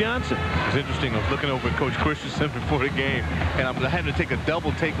Ellis Johnson. It's interesting. I was looking over at Coach Christensen before the game, and I'm having to take a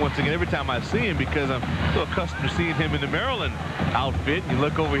double take once again every time I see him, because I'm so accustomed to seeing him in the Maryland outfit. You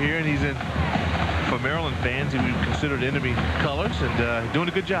look over here, and he's in, for Maryland fans, he would be considered enemy colors, and doing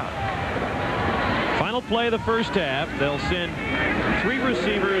a good job. Final play of the first half. They'll send 3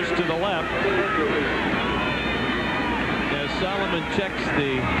 receivers to the left as Solomon checks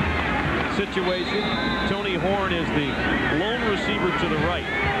the situation. Tony Horn is the lone receiver to the right.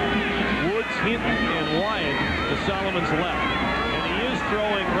 Woods, Hinton, and Wyatt to Solomon's left. And he is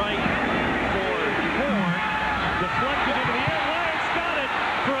throwing right for Horn. Deflected into the air. Wyatt's got it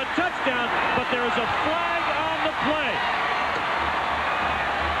for a touchdown, but there is a flag on the play.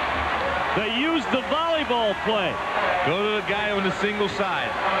 They used the volleyball play. Go to the guy on the single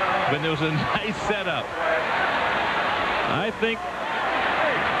side. But there was a nice setup. I think.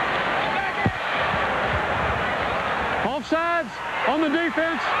 Offsides on the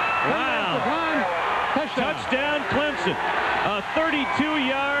defense. Wow. Touchdown Clemson. A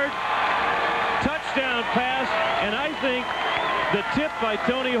 32-yard touchdown pass. And I think the tip by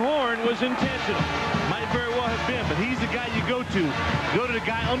Tony Horn was intentional. Might very well have been, but he's the guy you go to. Go to the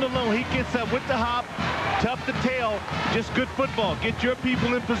guy on the low. He gets up with the hop, tough the tail. Just good football. Get your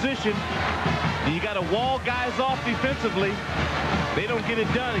people in position. And you got to wall guys off defensively. They don't get it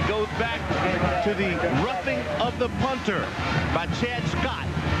done. It goes back to the roughing of the punter by Chad Scott.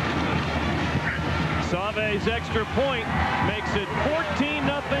 Sauve's extra point makes it 14-0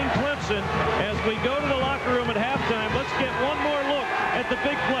 Clemson. As we go to the locker room at halftime, let's get one more look at the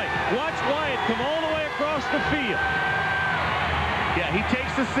big play. Watch Wyatt come all the way across the field. Yeah, he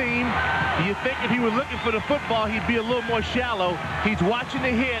takes the seam. You think if he were looking for the football, he'd be a little more shallow. He's watching the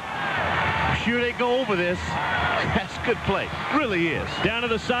hit. I'm sure they go over this. That's good play. Really is. Down to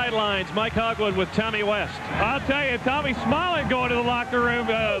the sidelines, Mike Hogwood with Tommy West. I'll tell you, Tommy's smiling going to the locker room.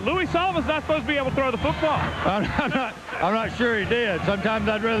 Louis Solomon's not supposed to be able to throw the football. I'm not sure he did. Sometimes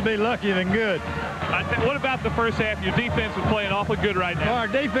I'd rather be lucky than good. What about the first half? Your defense is playing awfully good right now. Well, our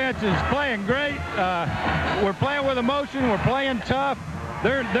defense is playing great. We're playing with emotion. We're playing tough.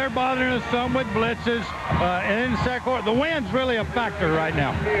 They're bothering us some with blitzes. And in the second quarter, the wind's really a factor right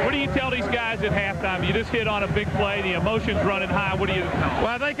now. What do you tell these guys at halftime? You just hit on a big play. The emotion's running high. What do you tell? Well,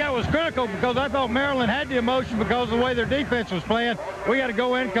 I think that was critical because I thought Maryland had the emotion because of the way their defense was playing. We got to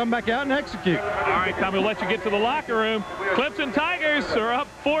go in, come back out, and execute. All right, Tommy, we'll let you get to the locker room. Clemson Tigers are up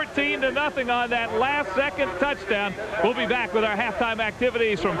 14-0 on that last-second touchdown. We'll be back with our halftime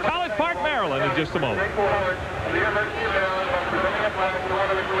activities from College Park, Maryland in just a moment.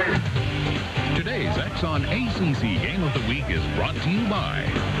 Today's Exxon ACC Game of the Week is brought to you by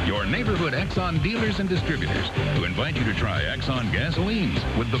your neighborhood Exxon dealers and distributors, who invite you to try Exxon gasolines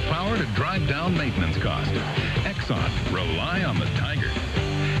with the power to drive down maintenance costs. Exxon, rely on the Tiger.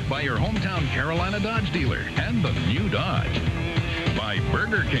 By your hometown Carolina Dodge dealer and the new Dodge. By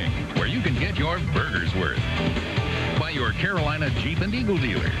Burger King, where you can get your burger's worth. By your Carolina Jeep and Eagle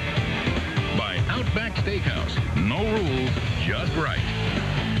dealer. By Outback Steakhouse, no rules, just right.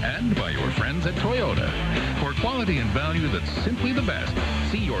 And by your friends at Toyota. For quality and value that's simply the best,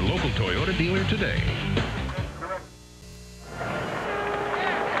 see your local Toyota dealer today.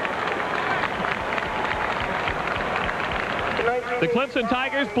 The Clemson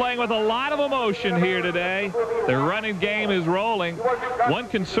Tigers playing with a lot of emotion here today. Their running game is rolling. One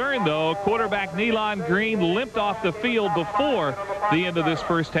concern, though, quarterback Nealon Green limped off the field before the end of this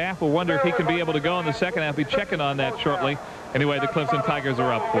first half. We'll wonder if he can be able to go in the second half. Be checking on that shortly. Anyway, the Clemson Tigers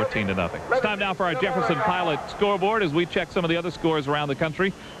are up 14-0. It's time now for our Jefferson Pilot scoreboard as we check some of the other scores around the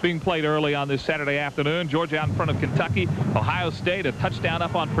country being played early on this Saturday afternoon. Georgia out in front of Kentucky. Ohio State a touchdown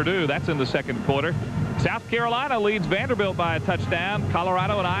up on Purdue. That's in the second quarter. South Carolina leads Vanderbilt by a touchdown.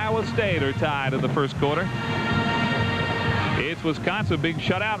 Colorado and Iowa State are tied in the first quarter. It's Wisconsin being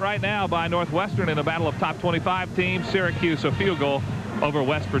shut out right now by Northwestern in a battle of top 25 teams. Syracuse a field goal over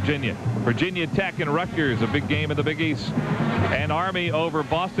West Virginia. Virginia Tech and Rutgers, a big game in the Big East. And Army over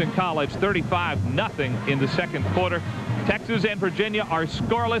Boston College, 35-0 in the second quarter. Texas and Virginia are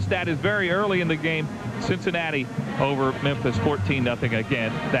scoreless. That is very early in the game. Cincinnati over Memphis 14-0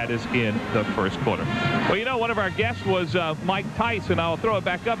 again. That is in the first quarter. Well, you know, one of our guests was Mike Tice, and I'll throw it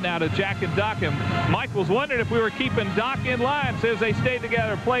back up now to Jack and Doc. And Mike was wondering if we were keeping Doc in line. Says they stayed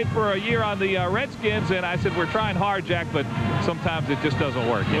together, played for a year on the Redskins, and I said, we're trying hard, Jack, but sometimes it just doesn't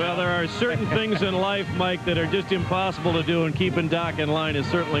work. Well, there are certain things in life, Mike, that are just impossible to do, and keeping Doc in line is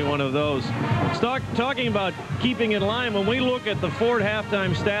certainly one of those. Talking about keeping in line, when we look at the Ford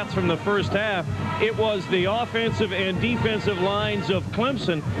halftime stats from the first half, it was the offensive and defensive lines of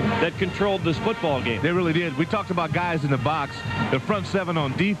Clemson that controlled this football game. They really did. We talked about guys in the box, the front seven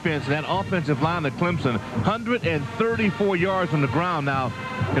on defense, and that offensive line of Clemson, 134 yards on the ground. Now,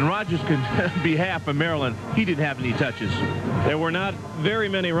 in Rogers' behalf of Maryland, he didn't have any touches. There were not very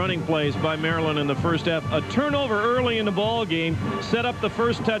many running plays by Maryland in the first half. A turnover early in the ball game set up the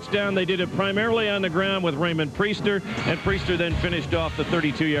first touchdown. They did it primarily on the ground with Raymond Priester, and Priester then finished off the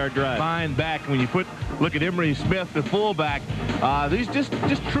 32-yard drive. Fine back. When you look at Emery Smith, the fullback,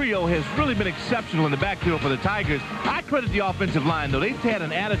 this trio has really been exceptional in the backfield for the Tigers. I credit the offensive line, though. They've had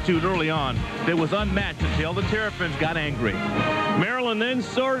an attitude early on that was unmatched until the Terrapins got angry. Maryland then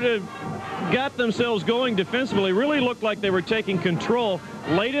sort of got themselves going defensively, really looked like they were taking control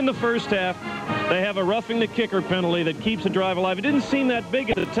late in the first half. They have a roughing the kicker penalty that keeps the drive alive. It didn't seem that big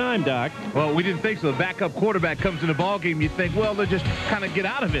at the time, Doc. Well, we didn't think so. The backup quarterback comes in the ball game. You think, well, they'll just kind of get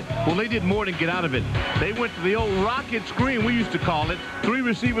out of it. Well, they did more than get out of it. They went to the old rocket screen, we used to call it. 3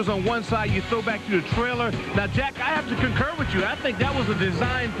 receivers on one side. You throw back to the trailer. Now, Jack, I have to concur with you. I think that was a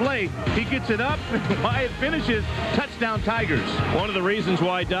design play. He gets it up. Wyatt finishes. Touchdown, Tigers. One of the reasons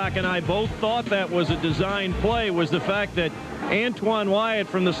why Doc and I both thought that was a design play was the fact that Antoine Wyatt,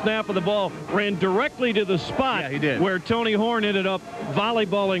 from the snap of the ball, ran directly to the spot where Tony Horn ended up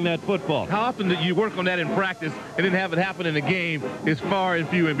volleyballing that football. How often did you work on that in practice and then have it happen in the game? It's far and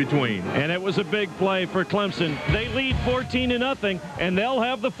few in between. And it was a big play for Clemson. They lead 14-0, and they'll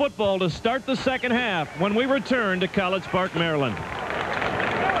have the football to start the second half when we return to College Park, Maryland.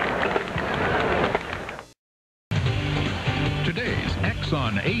 Today's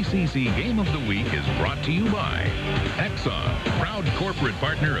Exxon ACC Game of the Week is brought to you by Exxon, proud corporate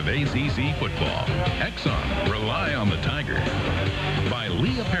partner of ACC football. Exxon, rely on the Tiger. By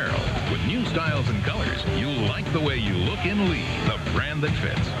Lee Apparel, with new styles and colors, you'll like the way you look in Lee, the brand that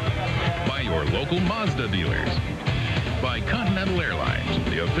fits. By your local Mazda dealers. By Continental Airlines,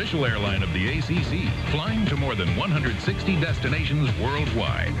 the official airline of the ACC, flying to more than 160 destinations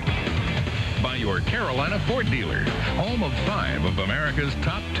worldwide. By your Carolina Ford dealer, home of 5 of America's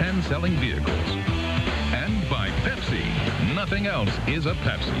top 10 selling vehicles. And by Pepsi. Nothing else is a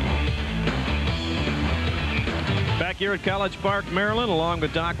Pepsi. Back here at College Park, Maryland, along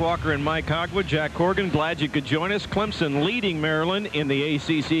with Doc Walker and Mike Hogwood. Jack Corrigan, glad you could join us. Clemson leading Maryland in the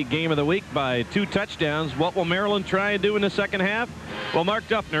ACC Game of the Week by 2 touchdowns. What will Maryland try and do in the second half? Well, Mark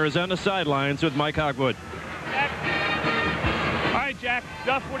Duffner is on the sidelines with Mike Hogwood. Jack,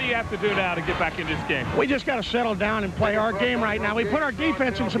 Duff, what do you have to do now to get back in this game? We just got to settle down and play our game right now. We put our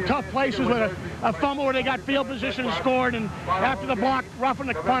defense in some tough places with a fumble where they got field position and scored, and after the block, roughing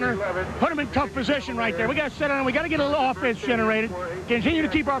the punter, put them in tough position right there. We got to settle down. We got to get a little offense generated, continue to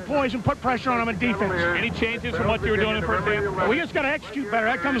keep our poise and put pressure on them in defense. Any changes from what you were doing in the first half? We just got to execute better.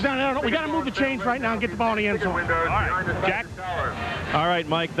 That comes down to that. We got to move the chains right now and get the ball in the end zone. All right, Jack. All right,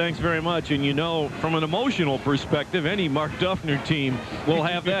 Mike, thanks very much. And you know, from an emotional perspective, any Mark Duffner team will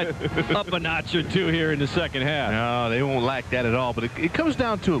have that up a notch or two here in the second half. No, they won't lack that at all. But it comes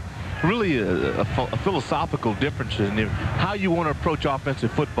down to really a philosophical difference in how you want to approach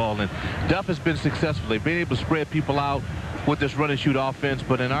offensive football. And Duff has been successful. They've been able to spread people out with this run and shoot offense.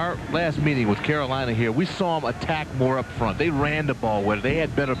 But in our last meeting with Carolina here, we saw them attack more up front. They ran the ball better. They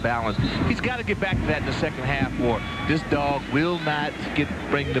had better balance. He's got to get back to that in the second half, or this dog will not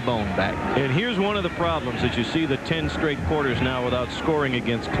bring the bone back. And here's one of the problems that you see the 10 straight quarters now without scoring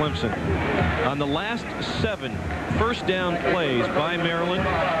against Clemson. On the last 7 first down plays by Maryland,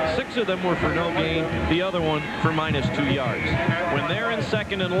 6 of them were for no gain, the other one for -2 yards. When they're in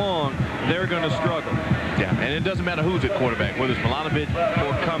second and long, they're going to struggle. Yeah, and it doesn't matter who's at quarterback, whether it's Milanovic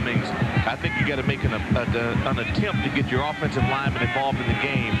or Cummings. I think you got to make an attempt to get your offensive linemen involved in the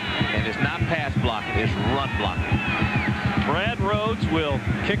game, and it's not pass blocking, it's run blocking. Brad Rhodes will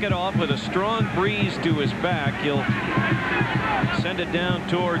kick it off with a strong breeze to his back. He'll send it down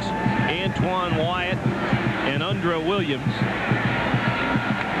towards Antoine Wyatt and Undra Williams.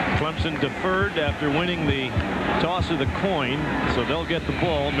 Clemson deferred after winning the toss of the coin, so they'll get the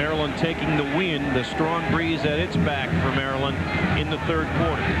ball. Maryland taking the win. The strong breeze at its back for Maryland in the third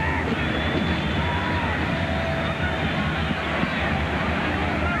quarter.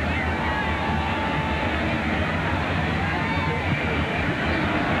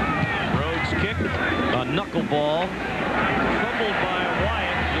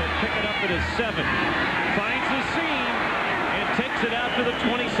 7. Finds the seam and takes it out to the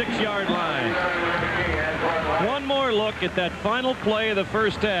 26-yard line. One more look at that final play of the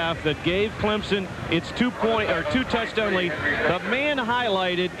first half that gave Clemson its 2-touchdown lead. The man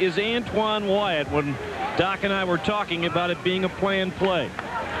highlighted is Antoine Wyatt when Doc and I were talking about it being a planned play.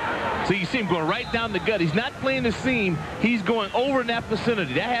 So you see him going right down the gut. He's not playing the seam. He's going over in that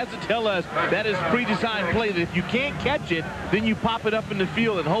vicinity. That has to tell us that is pre-designed play, that if you can't catch it, then you pop it up in the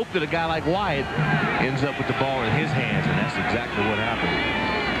field and hope that a guy like Wyatt ends up with the ball in his hands, and that's exactly what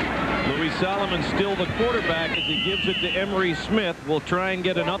happened. Louis Solomon still the quarterback as he gives it to Emery Smith. We'll try and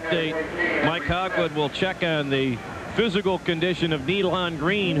get an update. Mike Hogwood will check on the physical condition of Nealon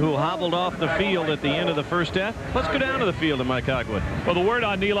Green, who hobbled off the field at the end of the first half. Let's go down to the field to Mike Hogwood. Well, the word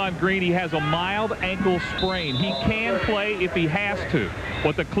on Nealon Green, he has a mild ankle sprain. He can play if he has to.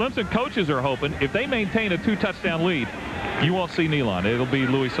 What the Clemson coaches are hoping, if they maintain a 2-touchdown lead, you won't see Nealon. It'll be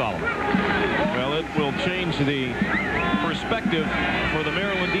Louis Solomon. Well, it will change the perspective for the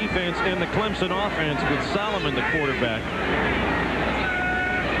Maryland defense and the Clemson offense with Solomon the quarterback.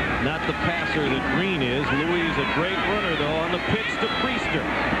 Not the passer that Green is. Louis is a great runner, though, on the pitch to Priester.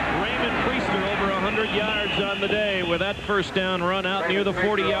 Raymond Priester over 100 yards on the day with that first down run out near the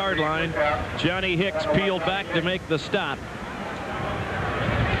 40-yard line. Johnny Hicks peeled back to make the stop.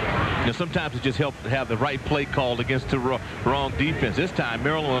 You know, sometimes it just helps to have the right play called against the wrong defense. This time,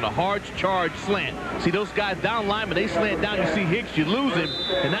 Maryland on a hard charge slant. See those guys down linemen, they slant down. You see Hicks, you lose him,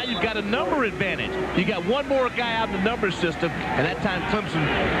 and now you've got a number advantage. You got one more guy out in the number system, and that time Clemson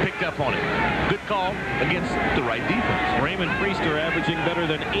picked up on it. Good call against the right defense. Raymond Priester averaging better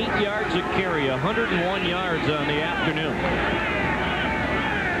than 8 yards a carry, 101 yards on the afternoon.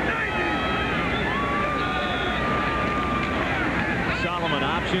 Solomon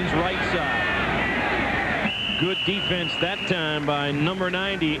options right side. Good defense that time by number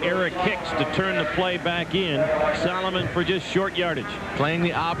 90, Eric Hicks, to turn the play back in. Solomon for just short yardage. Playing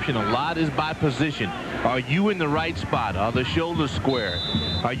the option a lot is by position. Are you in the right spot? Are the shoulders square?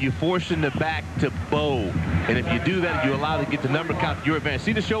 Are you forcing the back to bow? And if you do that, you allow to get the number count to your advantage.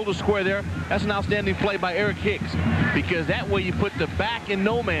 See the shoulder square there? That's an outstanding play by Eric Hicks, because that way you put the back in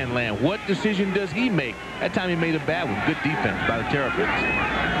no man land. What decision does he make? That time he made a bad one. Good defense by the Terrapins.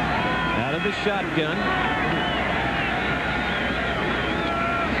 Out of the shotgun.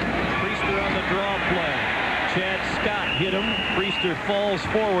 Priester on the draw play. Chad Scott hit him. Priester falls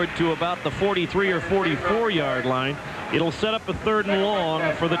forward to about the 43 or 44-yard line. It'll set up a 3rd and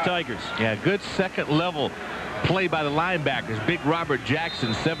long for the Tigers. Yeah, good second level play by the linebackers. Big Robert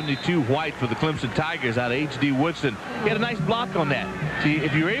Jackson, 72 white for the Clemson Tigers out of H.D. Woodson. He had a nice block on that. See,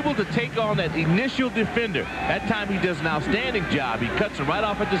 if you're able to take on that initial defender, that time he does an outstanding job. He cuts him right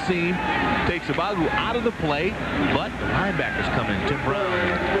off at the seam, takes Abalu out of the play, but the linebackers come in. Tim Brown,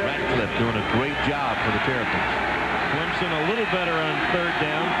 Ratcliffe doing a great job for the Terrapins. Clemson a little better on 3rd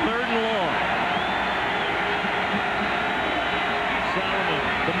down, 3rd and long. Solomon,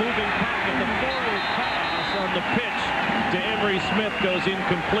 the moving pocket, the forward pass on the pitch to Emery Smith goes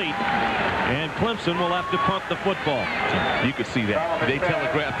incomplete, and Clemson will have to punt the football. You could see that. They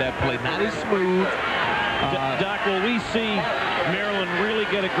telegraphed that play. Not as smooth. Doc, will we see Maryland really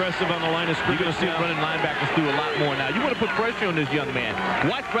get aggressive on the line of scrimmage? You're going to see running linebackers do a lot more now. You want to put pressure on this young man.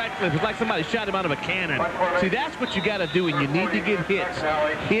 Watch Ratcliffe. It's like somebody shot him out of a cannon. See, that's what you got to do, and you need to get hits.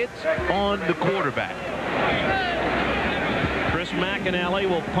 Hits on the quarterback. Chris McAnally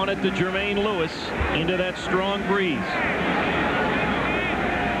will punt it to Jermaine Lewis into that strong breeze.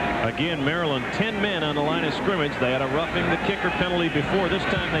 Again, Maryland, 10 men on the line of scrimmage. They had a roughing the kicker penalty before. This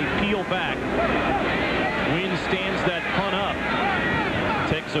time they peel back. Wynn stands that punt up.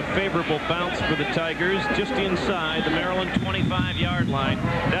 Takes a favorable bounce for the Tigers just inside the Maryland 25-yard line.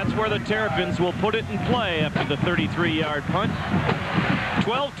 That's where the Terrapins will put it in play after the 33-yard punt.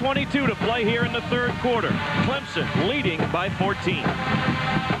 12:22 to play here in the 3rd quarter. Clemson leading by 14.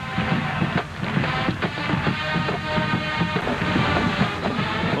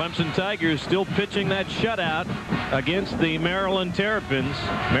 Clemson Tigers still pitching that shutout against the Maryland Terrapins.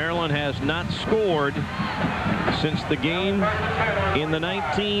 Maryland has not scored since the game in the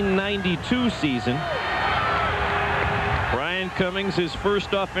 1992 season. Brian Cummings, his first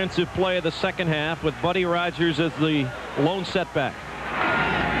offensive play of the second half, with Buddy Rogers as the lone setback.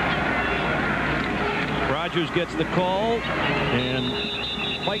 Rogers gets the call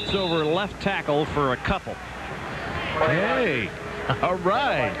and fights over left tackle for a couple. Hey, all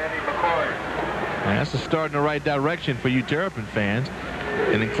right. That's a start in the right direction for you Terrapin fans.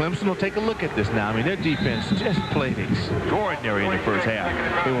 And then Clemson will take a look at this now. I mean, their defense just played extraordinary in the first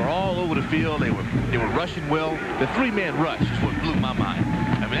half. They were all over the field. They were rushing well. The 3-man rush is what blew my mind.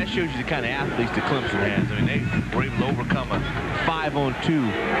 I mean, that shows you the kind of athletes that Clemson has. I mean, they were able to overcome a 5-on-2.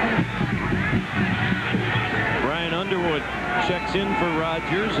 Brian Underwood checks in for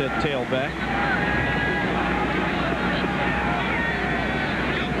Rogers at tailback.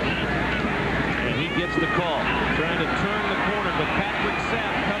 And he gets the call. Trying to turn the corner, but Patrick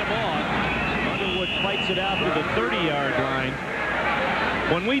Sapp cut him off. Underwood fights it out to the 30-yard line.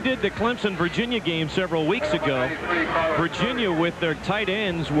 When we did the Clemson-Virginia game several weeks ago, Virginia with their tight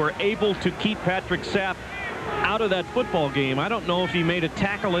ends were able to keep Patrick Sapp out of that football game. I don't know if he made a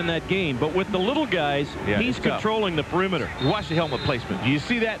tackle in that game, but with the little guys, he's controlling the perimeter. Watch the helmet placement. Do you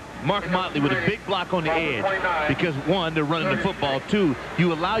see that? Mark Motley with a big block on the edge because, one, they're running the football. Two,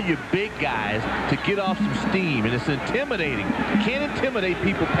 you allow your big guys to get off some steam, and it's intimidating. You can't intimidate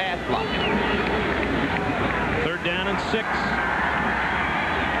people pass blocking. 3rd down and 6.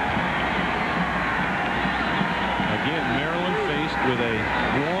 Again, Maryland faced with a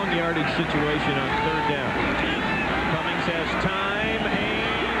long yardage situation on 3rd down. Cummings has time,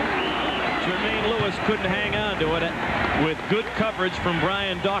 and Jermaine Lewis couldn't hang on to it with good coverage from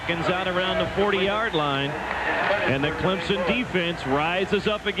Brian Dawkins out around the 40-yard line. And the Clemson defense rises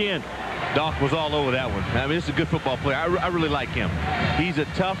up again. Doc was all over that one. I mean, it's a good football player. I really like him. He's a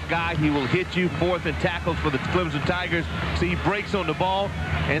tough guy. He will hit you. 4th and tackles for the Clemson Tigers. See, he breaks on the ball.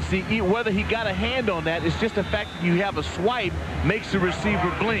 And see, whether he got a hand on that, it's just the fact that you have a swipe makes the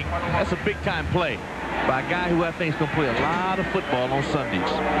receiver blink. That's a big-time play by a guy who I think is going to play a lot of football on Sundays.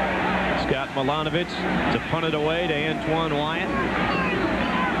 Scott Milanovic to punt it away to Antoine Wyatt.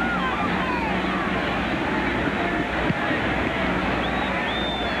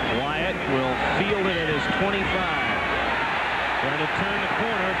 Will field it at his 25. Trying to turn the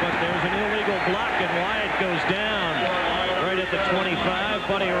corner, but there's an illegal block, and Wyatt goes down right at the 25.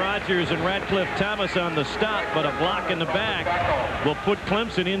 Buddy Rogers and Radcliffe Thomas on the stop, but a block in the back will put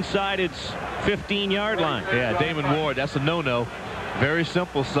Clemson inside its 15-yard line. Yeah, Damon Ward, that's a no-no. Very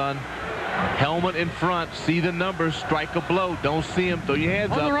simple, son. Helmet in front, see the numbers, strike a blow. Don't see him, throw your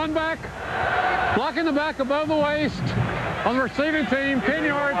hands up. On the run back, block in the back above the waist. On the receiving team, 10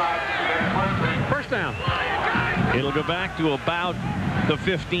 yards. 1st down. It'll go back to about the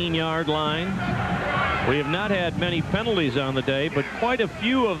 15-yard line. We have not had many penalties on the day, but quite a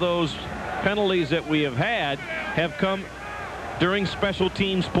few of those penalties that we have had have come during special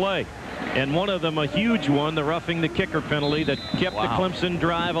teams play. And one of them, a huge one, the roughing the kicker penalty that kept the Clemson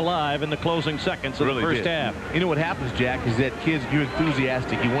drive alive in the closing seconds of the first half. You know what happens, Jack, is that kids, you're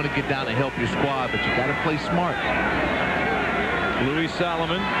enthusiastic. You want to get down and help your squad, but you got to play smart. Louis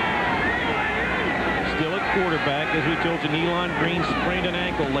Solomon still at quarterback. As we told you, Elon Green sprained an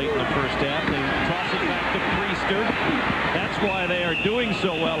ankle late in the first half. They toss it back to Priester. That's why they are doing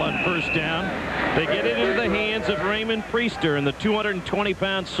so well on 1st down. They get it into the hands of Raymond Priester, and the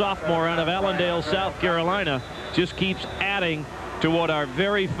 220-pound sophomore out of Allendale, South Carolina, just keeps adding to what are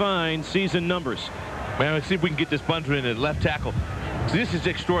very fine season numbers. Man, let's see if we can get this bunter in at left tackle. So this is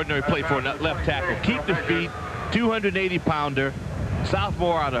extraordinary play for a left tackle. Keep the feet, 280-pounder.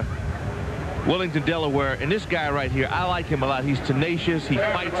 Sophomore out of Wellington, Delaware. And this guy right here, I like him a lot. He's tenacious. He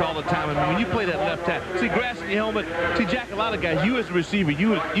fights all the time. I mean, when you play that left tackle, see grass in your helmet. See, Jack, a lot of guys, you as a receiver, you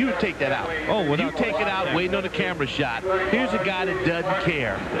would take that out. Oh, you take it out, waiting on the camera shot. Here's a guy that doesn't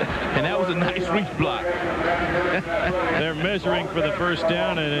care. And that was a nice reach block. They're measuring for the 1st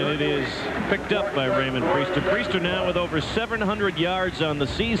down, and it is picked up by Raymond Priester. Priester now with over 700 yards on the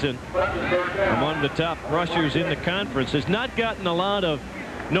season, among the top rushers in the conference. Has not gotten a lot of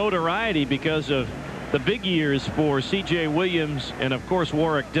notoriety because of the big years for C.J. Williams and, of course,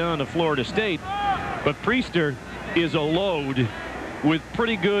 Warwick Dunn of Florida State. But Priester is a load with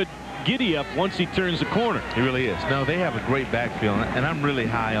pretty good giddy-up once he turns the corner. He really is. No, they have a great backfield, and I'm really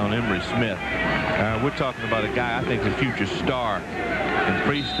high on Emery Smith. We're talking about a guy I think is a future star. And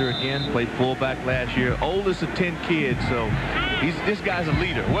Priester, again, played fullback last year. Oldest of 10 kids, so this guy's a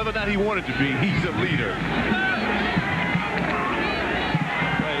leader. Whether or not he wanted to be, he's a leader.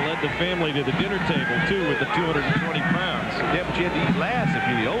 The family to the dinner table too with the 220 pounds. Yeah, but you had to eat last if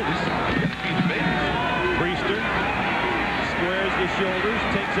you're the oldest. Eat the babies. Priester squares the shoulders,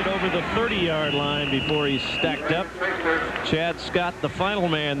 takes it over the 30-yard line before he's stacked up. Chad Scott, the final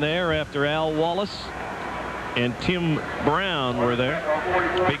man there after Al Wallace and Tim Brown were there.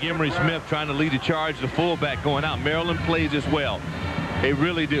 Big Emery Smith trying to lead the charge. The fullback going out. Maryland plays as well. They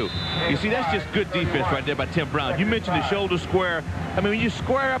really do. You see, that's just good defense right there by Tim Brown. You mentioned the shoulder square. I mean, when you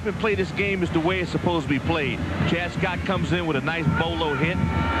square up and play this game is the way it's supposed to be played. Chad Scott comes in with a nice bolo hit.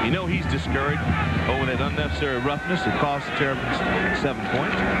 You know he's discouraged over that unnecessary roughness. It cost the Terrapins 7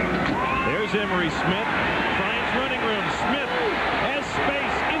 points. There's Emery Smith. Finds running room. Smith has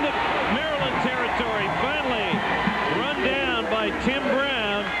space in the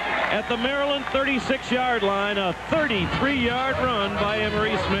the Maryland 36-yard line, a 33-yard run by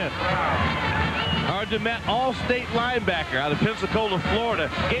Emery Smith. Hard to match. All-state linebacker out of Pensacola,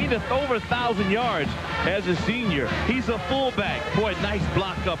 Florida. Gained over 1,000 yards as a senior. He's a fullback. Boy, nice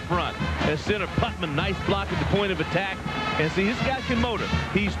block up front. As center, Putman, nice block at the point of attack. And see, this guy can motor.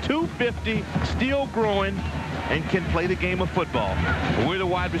 He's 250, still growing, and can play the game of football. We're the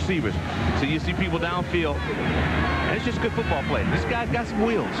wide receivers. So you see people downfield. And it's just good football play. This guy's got some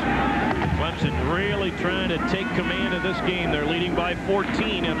wheels. Clemson really trying to take command of this game. They're leading by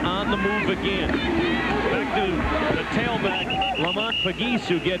 14 and on the move again. Back to the tailback, Lamont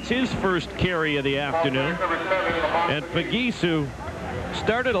Pegues, gets his first carry of the afternoon. And Pegues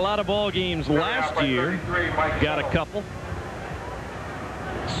started a lot of ball games last year. Got a couple.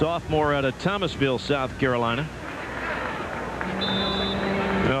 Sophomore out of Thomasville, South Carolina.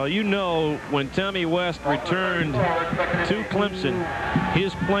 Well, you know, when Tommy West returned to Clemson,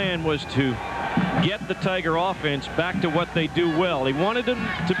 his plan was to get the Tiger offense back to what they do well. He wanted them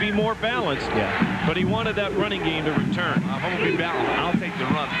to be more balanced, but he wanted that running game to return. I'm going to be balanced. I'll take the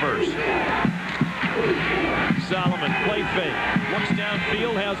run first. Solomon, play fake. Looks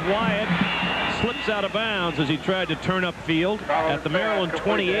downfield, has Wyatt. Slips out of bounds as he tried to turn upfield at the Maryland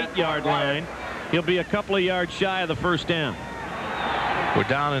 28-yard line. He'll be a couple of yards shy of the first down. We're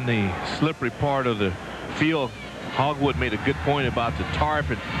down in the slippery part of the field. Hogwood made a good point about the tarp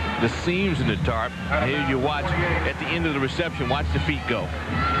and the seams in the tarp. Here you watch at the end of the reception, watch the feet go.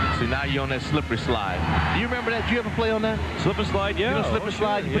 So now you're on that slippery slide. Do you remember that? Did you ever play on that? Slip and slide, yeah. You know, slip and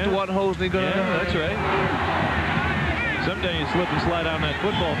slide, you put the water hose and they go down. Yeah, that's right. Someday you slip and slide on that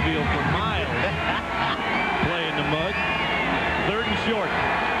football field for miles. Play in the mud. 3rd and short.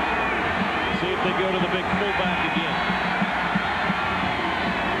 See if they go to the big fullback again.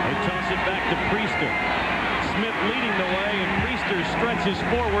 They toss it back to Priester. Smith leading the way, and Priester stretches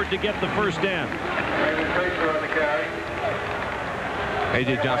forward to get the first down.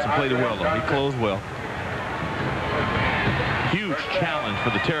 A.J. Johnson played it well, though. He closed well. Huge challenge for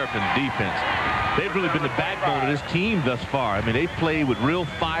the Terrapin defense. They've really been the backbone of this team thus far. I mean, they've played with real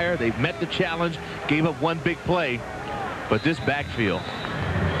fire. They've met the challenge, gave up one big play. But this backfield,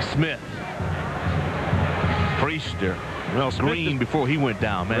 Smith, Priester, well, Green before he went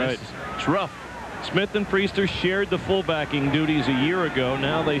down, man. Right. It's rough. Smith and Priester shared the fullbacking duties a year ago.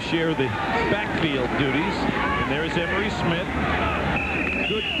 Now they share the backfield duties. And there's Emery Smith.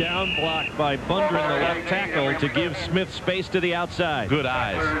 Good down block by Bundren, the left tackle, to give Smith space to the outside. Good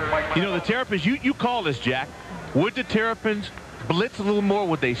eyes. You know, the Terrapins, you call this, Jack. Would the Terrapins blitz a little more?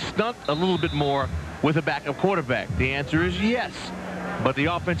 Would they stunt a little bit more with a backup quarterback? The answer is yes. But the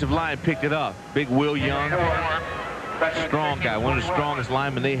offensive line picked it up. Big Will Young, strong guy, one of the strongest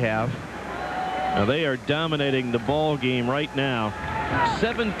linemen they have. Now they are dominating the ball game right now.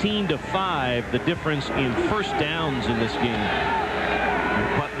 17-5, the difference in first downs in this game.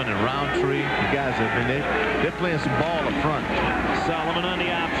 Putman and Roundtree, the guys have been they're playing some ball up front. Solomon on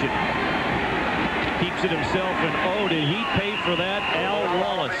the option. Keeps it himself, and oh, did he pay for that? Al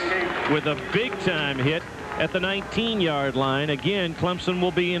Wallace with a big-time hit at the 19-yard line. Again, Clemson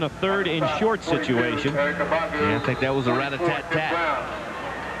will be in a 3rd and short situation. Yeah, I think that was a rat-a-tat-tat.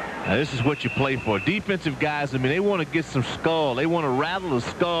 Now, this is what you play for. Defensive guys, I mean, they want to get some skull. They want to rattle the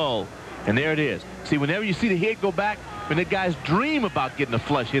skull. And there it is. See, whenever you see the head go back, when the guys dream about getting a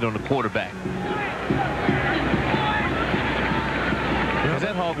flush hit on the quarterback. Is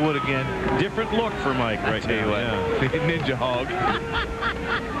that Hogwood again? Different look for Mike right now. Yeah. Ninja Hog.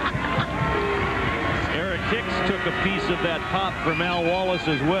 Eric Hicks took a piece of that pop from Al Wallace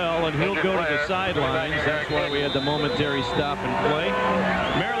as well, and he'll go to the sidelines. That's why we had the momentary stop and play.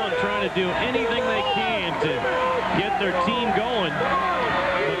 Maryland trying to do anything they can to get their team going.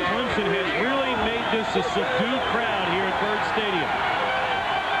 But Clemson has really made this a subdued crowd here at Byrd Stadium.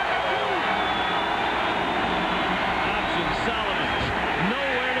 Option Solomon.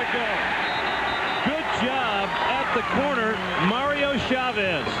 Nowhere to go. Good job at the corner, Mario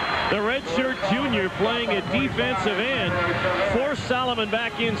Chavez. The redshirt junior playing at defensive end. Forced Solomon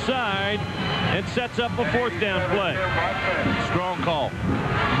back inside and sets up a 4th down play. Strong call.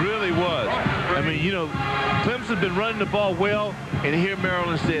 Really was. I mean, you know, Clemson's been running the ball well, and here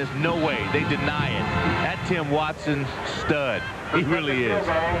Maryland says, no way. They deny it. That Tim Watson stud. He really is.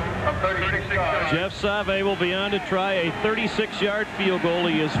 Jeff Save will be on to try a 36-yard field goal.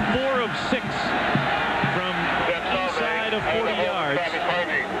 He is 4 of 6 from inside of 40 yards.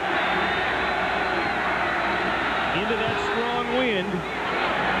 Into that strong wind.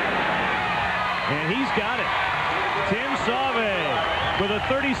 And he's got it. Tim Save with a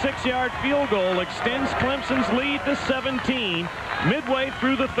 36-yard field goal extends Clemson's lead to 17 midway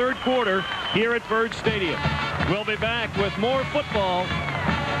through the third quarter here at Byrd Stadium. We'll be back with more football.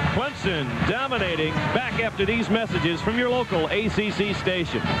 Clemson dominating back after these messages from your local ACC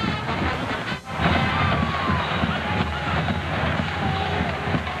station.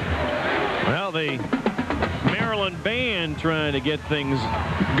 Well, the Maryland band trying to get things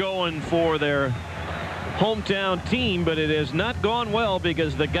going for their hometown team, but it has not gone well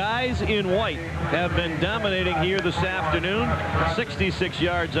because the guys in white have been dominating here this afternoon. 66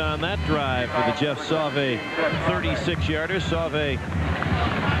 yards on that drive for the Jeff Sauve 36-yarder. Sauve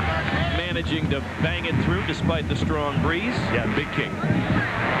managing to bang it through despite the strong breeze. Yeah, big kick.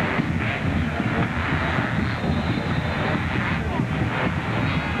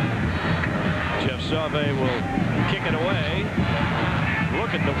 Jeff Sauve will kick it away.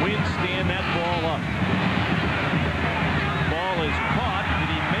 Look at the wind stand that ball up. Ball is caught. Did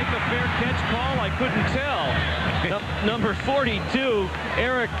he make a fair catch call? I couldn't tell. Number 42,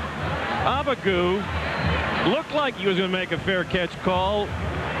 Eric Abagu, looked like he was going to make a fair catch call.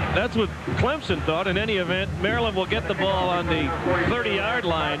 That's what Clemson thought. In any event, Maryland will get the ball on the 30-yard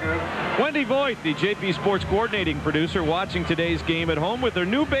line. Wendy Voigt, the JP Sports coordinating producer, watching today's game at home with their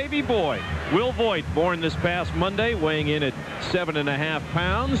new baby boy, Will Voigt, born this past Monday, weighing in at 7.5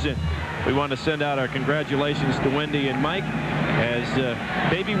 pounds. And we want to send out our congratulations to Wendy and Mike as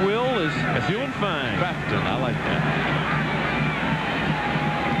baby Will is doing fine. Crafton, I like that.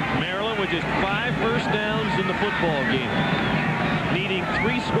 Maryland with just 5 first downs in the football game. Needing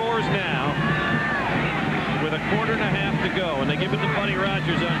 3 scores now with 1.25 to go, and they give it to Buddy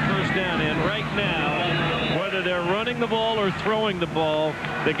Rogers on first down. And right now, whether they're running the ball or throwing the ball,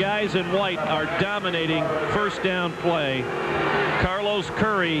 the guys in white are dominating first down play. Carlos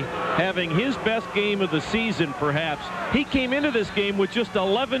Curry having his best game of the season, perhaps. He came into this game with just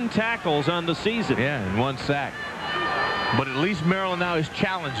 11 tackles on the season. Yeah, and 1 sack. But at least Maryland now is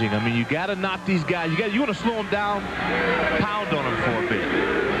challenging. I mean, you got to knock these guys. You want to slow them down, pound on them for a bit.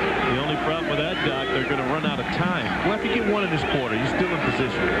 The only problem with that, Doc, they're going to run out of time. Well, if you get 1 in this quarter, you're still in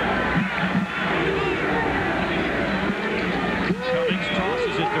position. Cummings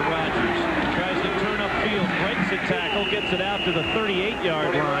tosses it to Rogers. Tries to turn upfield, breaks a tackle, gets it out to the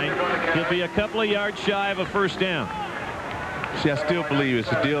 38-yard line. He'll be a couple of yards shy of a first down. See, I still believe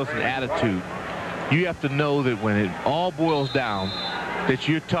it's a deal, it's an attitude. You have to know that when it all boils down, that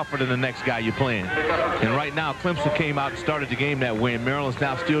you're tougher than the next guy you're playing. And right now, Clemson came out and started the game that way, and Maryland's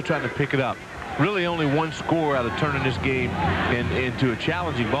now still trying to pick it up. Really only 1 score out of turning this game into a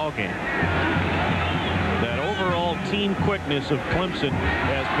challenging ball game. That overall team quickness of Clemson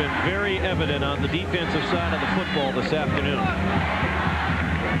has been very evident on the defensive side of the football this afternoon.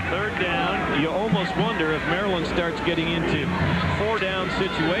 Third down, you almost wonder if Maryland starts getting into 4-down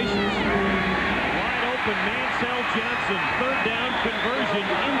situations. Mansell Johnson, third down conversion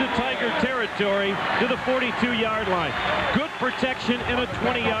into Tiger territory to the 42-yard line. Good protection in a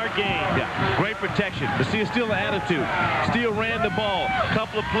 20-yard game. Yeah, great protection. But see, it's still an attitude. Still ran the ball. A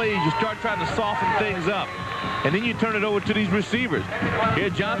couple of plays, you start trying to soften things up. And then you turn it over to these receivers.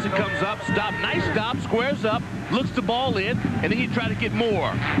 Here Johnson comes up, nice stop, squares up, looks the ball in, and then you try to get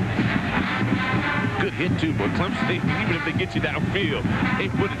more. Good hit, too, but Clemson, even if they get you downfield, they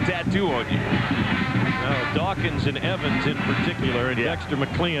put a tattoo on you. Dawkins and Evans in particular, and Dexter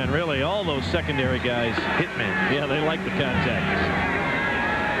McLean, really all those secondary guys. Hitmen. Yeah, they like the contact.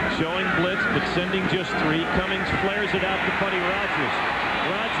 Showing blitz, but sending just 3. Cummings flares it out to Buddy Rogers.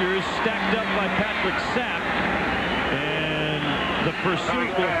 Rogers stacked up by Patrick Sapp, and the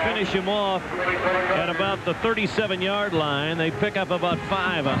pursuit will finish him off at about the 37-yard line. They pick up about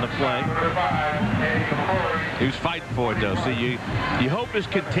 5 on the play. He was fighting for it, though. See, you hope it's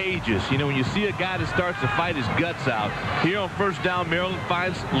contagious. You know, when you see a guy that starts to fight his guts out. Here on first down, Maryland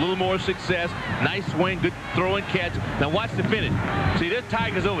finds a little more success. Nice swing, good throw and catch. Now watch the finish. See, there's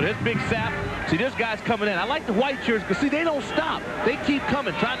Tigers over. There's Big Sapp. See, this guy's coming in. I like the white shirts because, see, they don't stop. They keep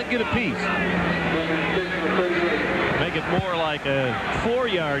coming, trying to get a piece. Make it more like a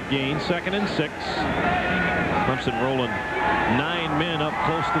 4-yard gain, 2nd and 6. Clemson rolling 9 men up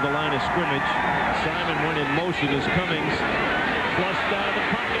close to the line of scrimmage. Simon went in motion as Cummings flushed out of the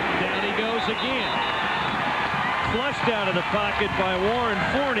pocket. Down he goes again. Flushed out of the pocket by Warren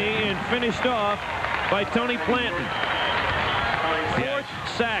Forney and finished off by Tony Planton. 4th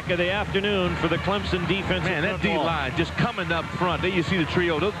sack of the afternoon for the Clemson defensive Man, that D-line just coming up front. There you see the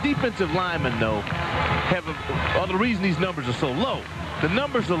trio. Those defensive linemen, though, are the reason these numbers are so low. The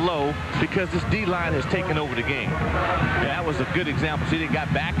numbers are low because this D-line has taken over the game. That was a good example. See, they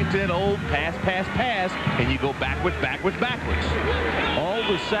got back into that old pass, and you go backwards. All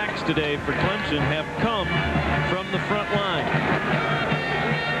the sacks today for Clemson have come from the front line.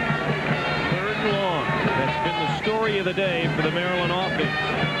 3rd and long. That's been the story of the day for the Maryland offense.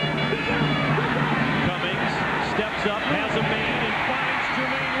 Cummings steps up, has a man, and finds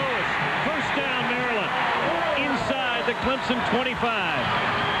Jermaine Lewis. First down, Maryland. Inside the Clemson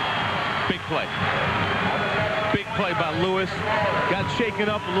 25. Big play. Big play by Lewis. Got shaken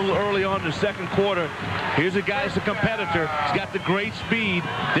up a little early on in the 2nd quarter. Here's a guy that's a competitor. He's got the great speed.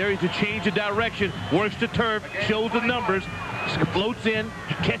 There he's to change the direction. Works the turf. Shows the numbers. Floats in.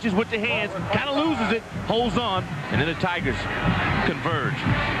 Catches with the hands. Kind of loses it. Holds on. And then the Tigers converge.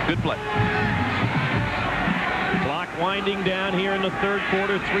 Good play. Clock winding down here in the 3rd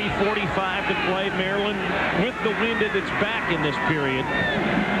quarter. 3:45 to play. Maryland with the wind at its back in this period.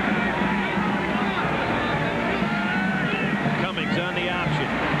 Cummings on the option.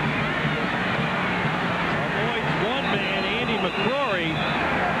 Avoids one man, Andy McCrory,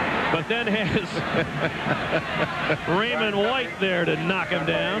 but then has Raymond White there to knock him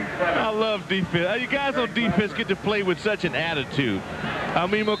down. I love defense. You guys on defense get to play with such an attitude. I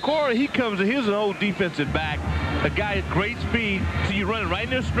mean, McCrory, he comes in. Here's an old defensive back. A guy at great speed, so you run it right in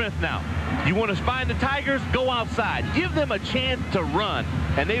their strength now. You want to find the Tigers? Go outside. Give them a chance to run,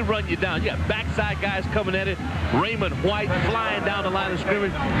 and they run you down. You got backside guys coming at it. Raymond White flying down the line of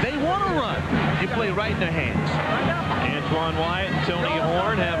scrimmage. They want to run. You play right in their hands. Antoine Wyatt and Tony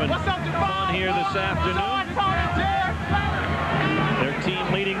Horn having fun here this afternoon. Their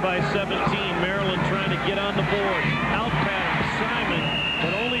team leading by 17. Maryland trying to get on the board. Out pattern, Simon,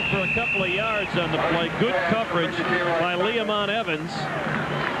 but only for a couple of yards on the play. Good coverage by Leamon Evans.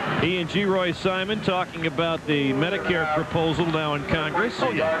 He and G-Roy Simon talking about the Medicare proposal now in Congress. Oh,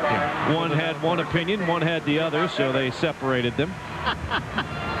 yeah. One had one opinion, one had the other, so they separated them.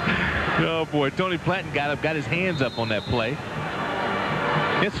 Oh, boy. Tony Platton got his hands up on that play.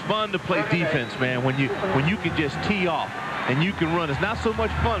 It's fun to play defense, man, when you can just tee off and you can run. It's not so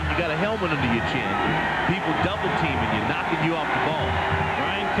much fun when you got a helmet under your chin. People double teaming you, knocking you off the ball.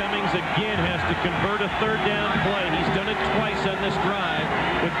 Ryan Cummings again has to convert a 3rd down play. He's done it twice on this drive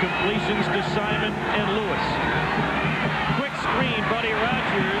with completions to Simon and Lewis. Quick screen, Buddy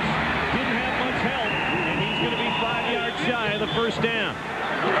Rogers didn't have much help, and he's going to be 5 yards shy of the 1st down.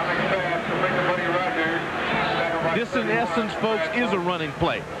 This, in essence, folks, is a running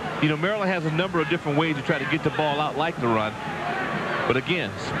play. You know, Maryland has a number of different ways to try to get the ball out like the run. But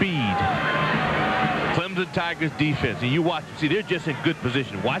again, speed. Clemson Tigers defense. And you watch them. See, they're just in good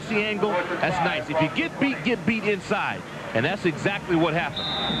position. Watch the angle. That's nice. If you get beat inside. And that's exactly what happened.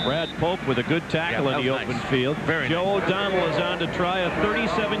 Brad Pope with a good tackle in the open field. Joe O'Donnell is on to try a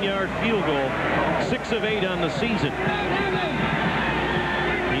 37-yard field goal. 6 of 8 on the season.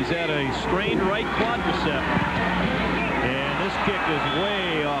 He's had a strained right quadricep. And this kick is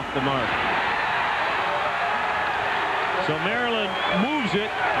way off the mark. So Maryland moves it,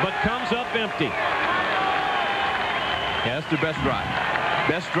 but comes up empty. Yeah, that's their best drive.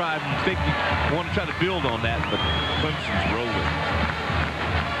 Best drive. You think you want to try to build on that, but Clemson's rolling.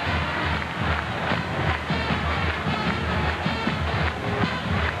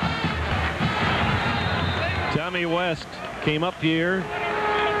 Tommy West came up here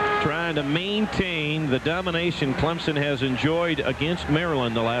trying to maintain the domination Clemson has enjoyed against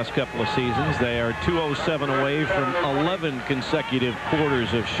Maryland the last couple of seasons. They are 207 away from 11 consecutive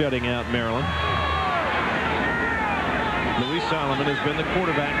quarters of shutting out Maryland. Louis Solomon has been the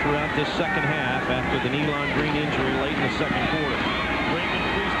quarterback throughout this 2nd half after the Elon Green injury late in the 2nd quarter. Raymond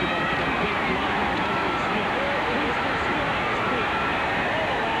Priester behind a big block.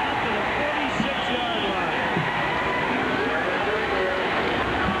 Out to the 46-yard line.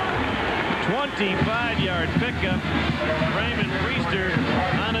 25-yard pickup. Raymond Priester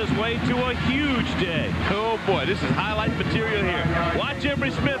on his way to a huge day. Oh, boy, this is highlight material here. Watch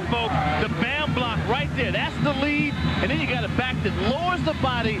Emory Smith, folks. The bam block right there. That's the lead. And then you got a back that lowers the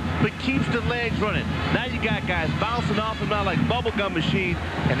body but keeps the legs running. Now you got guys bouncing off him now like bubblegum machines.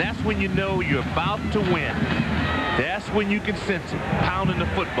 And that's when you know you're about to win. That's when you can sense it, pounding the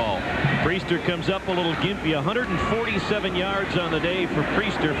football. Priester comes up a little gimpy. 147 yards on the day for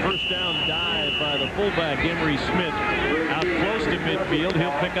Priester. First down dive by the fullback, Emory Smith. Out close to midfield.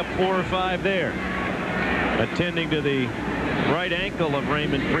 He'll pick up 4 or 5 there. Attending to the right ankle of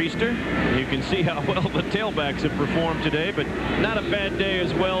Raymond Priester. You can see how well the tailbacks have performed today, but not a bad day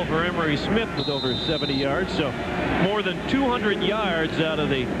as well for Emory Smith with over 70 yards. So more than 200 yards out of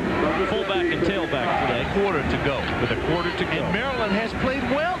the fullback and tailback today. Quarter to go. With a quarter to go. And Maryland has played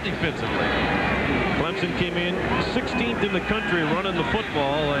well defensively. Clemson came in 16th in the country running the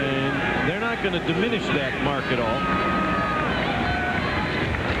football, and they're not going to diminish that mark at all.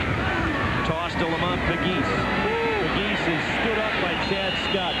 to Lamont Pegues. Pegues is stood up by Chad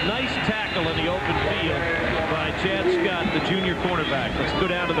Scott. Nice tackle in the open field by Chad Scott, the junior cornerback. Let's go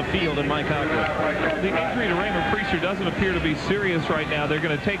down to the field and Mike Hogwood. The injury to Raymond Priester doesn't appear to be serious right now. They're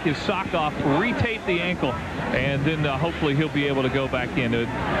going to take his sock off, retape the ankle, and then hopefully he'll be able to go back in. The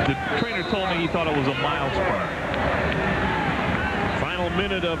trainer told me he thought it was a mild sprain. Final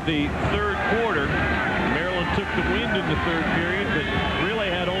minute of the third quarter. Maryland took the wind in the third period, but really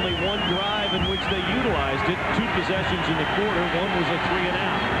had only one drive in which they utilized it. 2 possessions in the quarter. One was a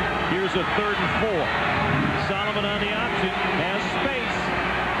 3-and-out. Here's a 3rd and 4. Solomon on the option, has space,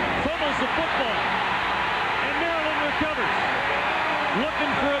 fumbles the football, and Maryland recovers.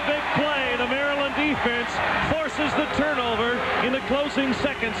 Looking for a big play, the Maryland defense forces the turnover in the closing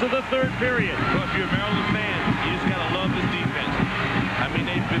seconds of the third period. Well, if you're a Maryland fan, you just got to love this defense. I mean,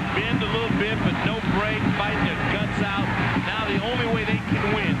 they've been bend a little bit, but no break, fighting their guts out. Now the only way they can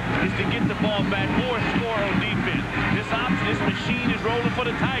win is to get the ball back or score on defense. This machine is rolling for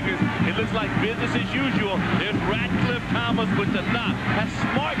the Tigers. It looks like business as usual. There's Ratcliffe Thomas with the knock. That's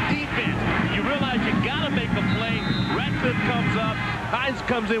smart defense. You realize you got to make a play. Ratcliffe comes up. Hines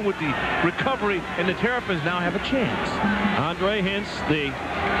comes in with the recovery, and the Terrapins now have a chance. Andre Hintz, the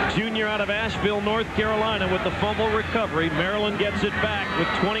junior out of Asheville, North Carolina, with the fumble recovery. Maryland gets it back with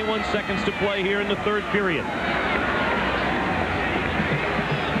 21 seconds to play here in the third period.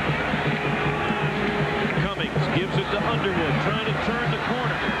 Cummings gives it to Underwood, trying to turn the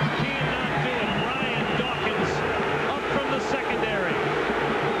corner. Cannot do it. Ryan Dawkins up from the secondary.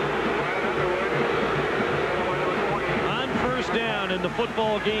 On first down in the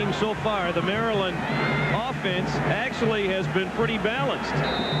football game so far, the Maryland offense actually has been pretty balanced.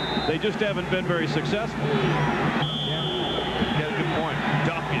 They just haven't been very successful. Yeah, good point.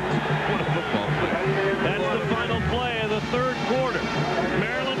 Dawkins, what a football play. That's the final play of the third quarter.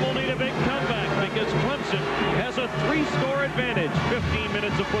 Maryland will need a big comeback because Clemson has a 3-score advantage. 15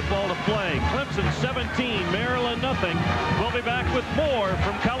 minutes of football to play. Clemson 17, Maryland nothing. We'll be back with more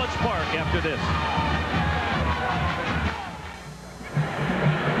from College Park after this.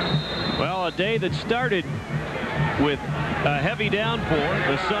 Well, a day that started with a heavy downpour.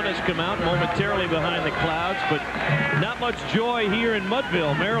 The sun has come out momentarily behind the clouds, but not much joy here in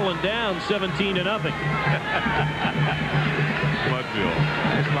Mudville. Maryland down 17-0. Mudville.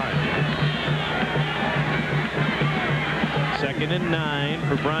 It's mine. 2nd and 9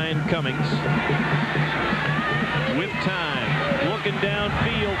 for Brian Cummings. With time, looking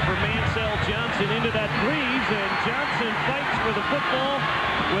downfield for Mansell Johnson into that breeze, and Johnson fights for the football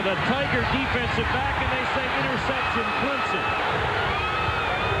with a Tiger defensive back, and they say interception, Clemson.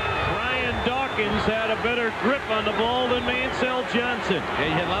 Brian Dawkins had a better grip on the ball than Mansell Johnson. Yeah,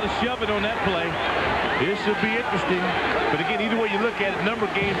 you had a lot of shoving on that play. This should be interesting. But again, either way you look at it, number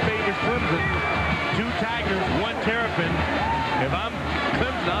game favors Clemson. 2 Tigers, 1 Terrapin. If I'm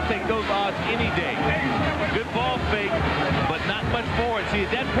Clemson, I'll take those odds any day. Good ball fake, but not much forward. See,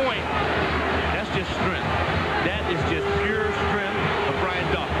 at that point, that's just strength. That is just pure strength of Brian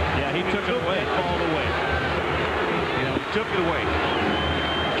Dawkins. Yeah, he took it away. Ball away. You know, he took it away.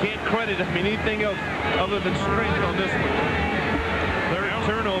 Can't credit, anything else other than strength on this one. Third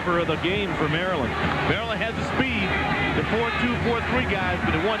turnover of the game for Maryland. Maryland has the speed. The 4-2, 4-3 guys,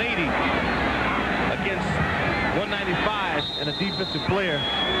 but at 180 against 195 and a defensive player,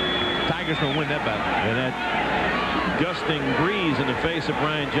 Tigers gonna win that battle. And that gusting breeze in the face of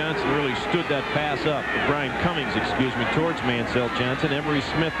Brian Johnson really stood that pass up. Brian Cummings, excuse me, towards Mansell Johnson. Emery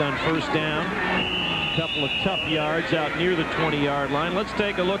Smith on first down. A couple of tough yards out near the 20-yard line. Let's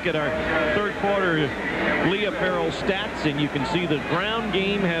take a look at our third quarter Lee Apparel stats, and you can see the ground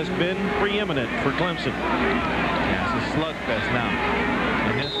game has been preeminent for Clemson. Yeah, it's a slugfest now.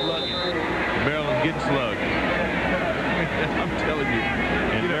 And they're slugging. Maryland's getting slugged. I'm telling you.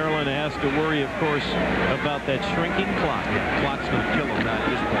 And Maryland has to worry, of course, about that shrinking clock. Yeah, the clock's going to kill them now at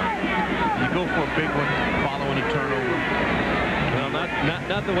this point. You go for a big one following a turnover. Well,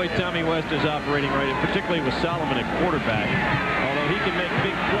 not the way Tommy West is operating right, and particularly with Solomon at quarterback. Although he can make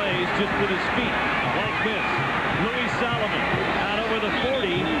big plays just with his feet, like this. Louis Solomon out over the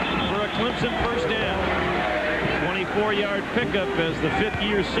 40 for a Clemson first down. 24-yard pickup as the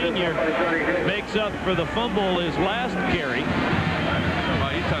 5th-year senior makes up for the fumble his last carry.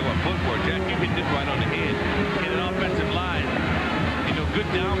 Well, you talk about footwork, Jack. You hit this right on the head. Hit an offensive line. You know, good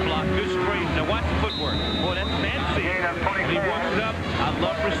down block, good straight. Now watch the footwork. Boy, that's fancy. When he works it up, I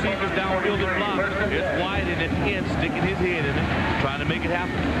love receivers downfield and block. It's wide and it's in, sticking his head in it, trying to make it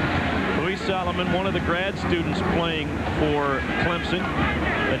happen. Louis Solomon, one of the grad students playing for Clemson,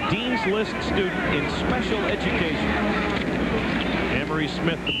 a Dean's List student in special education. Emery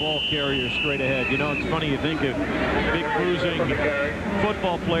Smith, the ball carrier, straight ahead. You know, it's funny, you think of big cruising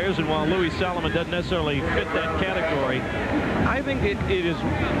football players, and while Louis Solomon doesn't necessarily fit that category, I think it is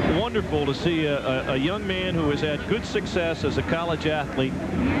wonderful to see a young man who has had good success as a college athlete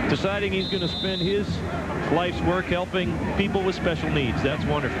deciding he's going to spend his life's work helping people with special needs. That's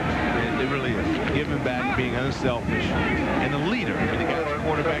wonderful. It really is. Giving back, being unselfish, and a leader. I mean, the guy's a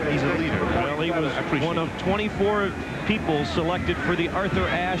quarterback, he's a leader. Well, he was one of 24 people selected for the Arthur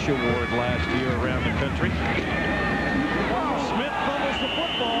Ashe Award last year around the country. Smith fumbles the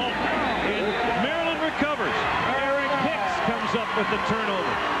football, and Maryland recovers. Eric Hicks comes up with the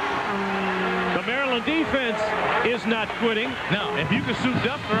turnover. The Maryland defense is not quitting. Now, if you can suit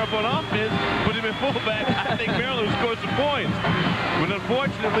Duffner up on offense, put him in fullback, I think Maryland will score some points. But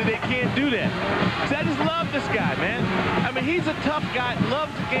unfortunately, they can't do that. See, I just love this guy, man. I mean, he's a tough guy,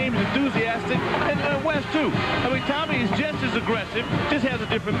 loves the game, enthusiastic, and West, too. I mean, Tommy is just as aggressive, just has a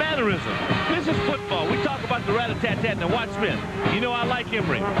different mannerism. This is football. We talk about the rat-a-tat-tat. Now, watch Smith. You know I like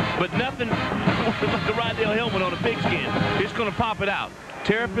Emery, but nothing like a Rydell helmet on a pigskin. It's going to pop it out.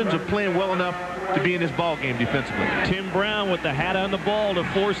 Terrapins are playing well enough to be in this ball game defensively. Tim Brown with the hat on the ball to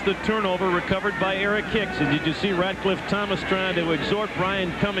force the turnover, recovered by Eric Hicks. And did you see Radcliffe Thomas trying to exhort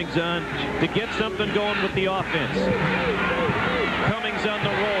Brian Cummings on to get something going with the offense? Cummings on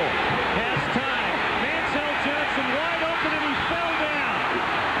the roll. Has time. Mansell Johnson wide open, and he fell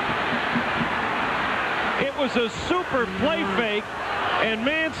down. It was a super play fake, and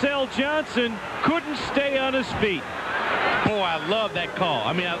Mansell Johnson couldn't stay on his feet. Boy, I love that call.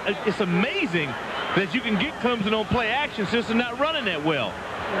 I mean, it's amazing that you can get Clemson on play action since they're not running that well.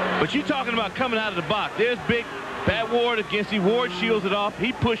 But you're talking about coming out of the box. There's big Pat Ward against you. Ward shields it off.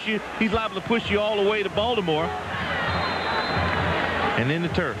 He push you. He's liable to push you all the way to Baltimore. And then the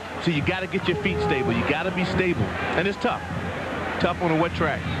turf. So you got to get your feet stable. You got to be stable. And it's tough. Tough on a wet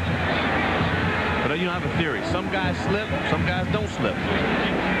track. But you know, I have a theory. Some guys slip, some guys don't slip.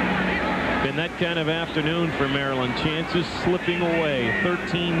 Been that kind of afternoon for Maryland. Chances slipping away.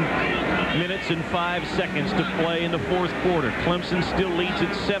 13 minutes and 5 seconds to play in the fourth quarter. Clemson still leads at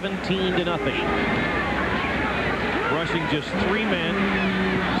 17-0. Rushing just 3 men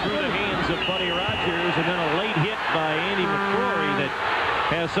through the hands of Buddy Rogers, and then a late hit by Andy McCrory that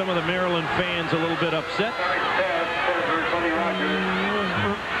has some of the Maryland fans a little bit upset.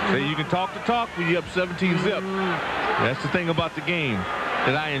 So you can talk the talk when you're up 17-0. That's the thing about the game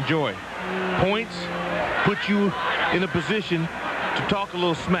that I enjoy. Points put you in a position to talk a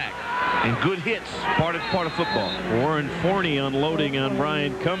little smack, and good hits, part of football. Warren Forney unloading on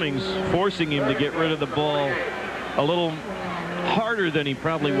Brian Cummings, forcing him to get rid of the ball a little harder than he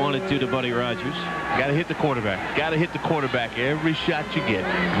probably wanted to Buddy Rogers. Got to hit the quarterback. Got to hit the quarterback every shot you get,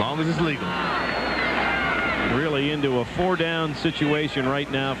 as long as it's legal. Really into a 4-down situation right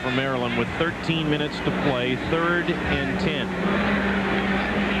now for Maryland with 13 minutes to play, 3rd and 10.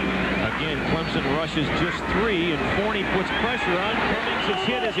 Again, Clemson rushes just 3, and Forney puts pressure on. Cummings is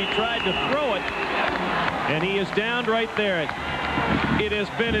hit as he tried to throw it, and he is down right there. It has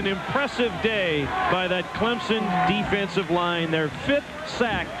been an impressive day by that Clemson defensive line. Their 5th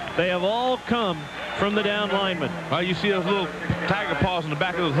sack. They have all come from the down linemen. Well, you see those little tiger paws on the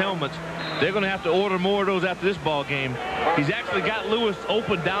back of those helmets. They're going to have to order more of those after this ball game. He's actually got Lewis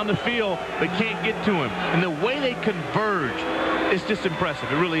open down the field, but can't get to him. And the way they converge, it's just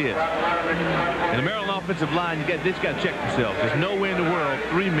impressive. It really is. And the Maryland offensive line, they just got to check themselves. There's no way in the world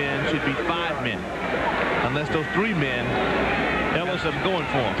 3 men should be 5 men, unless those 3 men Ellis is going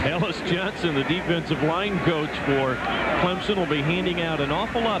for them. Ellis Johnson, the defensive line coach for Clemson, will be handing out an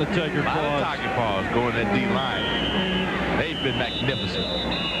awful lot of tiger paws. A lot of tiger paws going that D-line. They've been magnificent.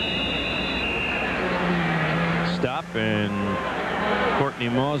 Stop, and Courtney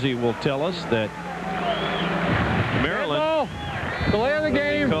Mawsey will tell us that Maryland delay of the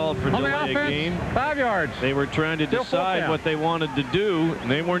game called for on delay the offense, game. 5 yards. They were trying to decide what they wanted to do, and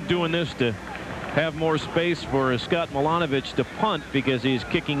they weren't doing this to have more space for Scott Milanovic to punt because he's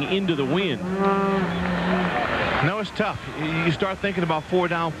kicking into the wind. No, it's tough. You start thinking about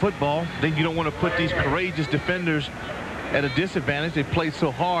 4-down football, then you don't want to put these courageous defenders at a disadvantage. They play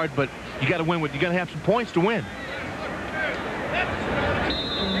so hard, but you got to win with. You got to have some points to win.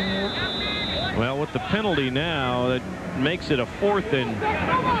 Well, with the penalty now, that makes it a 4th and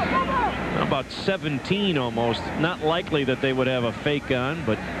about 17 almost. Not likely that they would have a fake on,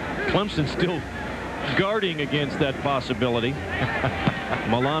 but Clemson still guarding against that possibility.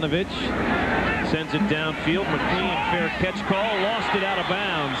 Milanovic sends it downfield. McLean, fair catch call, lost it out of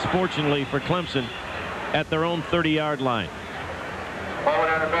bounds, fortunately for Clemson, at their own 30-yard line.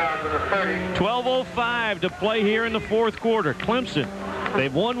 12:05 to play here in the fourth quarter. Clemson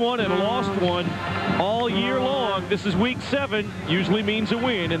They've won one and lost one all year long. This is week 7. Usually means a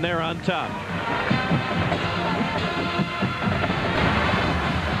win, and they're on top.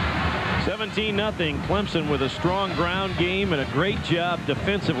 17-0. Clemson with a strong ground game and a great job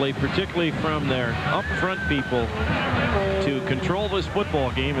defensively, particularly from their up front people, to control this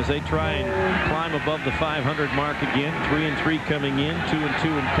football game as they try and climb above the 500 mark again. 3-3 coming in, 2-2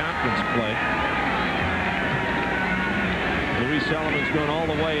 in conference play. Louis Solomon's going all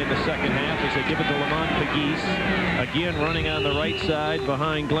the way in the second half as they give it to Lamont Pegues. Again running on the right side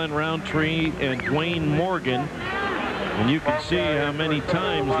behind Glenn Roundtree and Dwayne Morgan. And you can see how many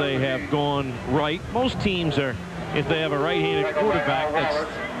times they have gone right. Most teams are, if they have a right-handed quarterback,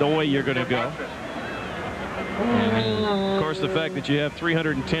 that's the way you're going to go. And of course, the fact that you have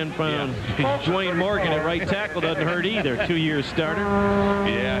 310-pound Dwayne Morgan at right tackle doesn't hurt either. 2-year starter.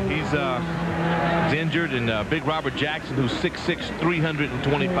 Yeah, he's injured, and Big Robert Jackson, who's 6'6",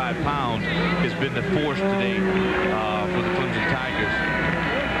 325 pounds, has been the force today for the Clemson Tigers.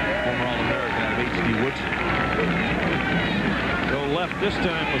 Former All-American out of H.D. Woodson. Go left this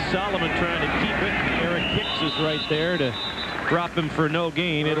time with Solomon trying to keep it. Eric Hicks is right there to drop him for no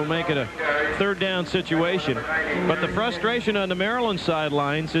gain. It'll make it a third down situation. But the frustration on the Maryland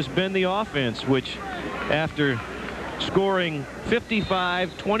sidelines has been the offense, which after scoring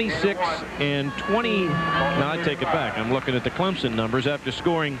 55, 26, and 20. Now, I take it back. I'm looking at the Clemson numbers. After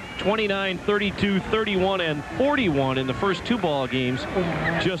scoring 29, 32, 31, and 41 in the first 2 ball games,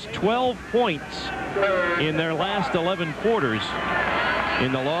 just 12 points in their last 11 quarters.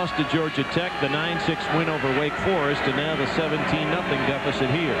 In the loss to Georgia Tech, the 9-6 win over Wake Forest, and now the 17-0 deficit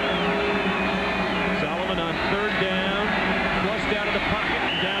here. Solomon on third down, flushed out of the pocket,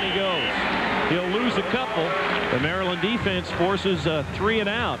 and down he goes. He'll lose a couple. The Maryland defense forces a 3 and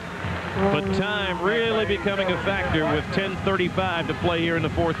out. But time really becoming a factor with 10:35 to play here in the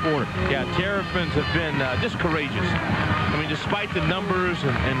fourth quarter. Yeah, Terrapins have been just courageous. I mean, despite the numbers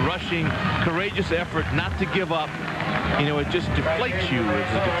and rushing, courageous effort not to give up. You know, it just deflates you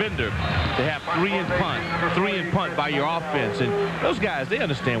as a defender to have 3 and punt by your offense. And those guys, they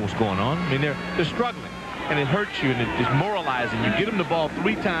understand what's going on. I mean, they're struggling. And it hurts you, and it's demoralizing. You get them the ball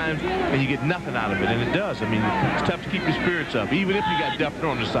 3 times, and you get nothing out of it, and it does. I mean, it's tough to keep your spirits up, even if you got Duffner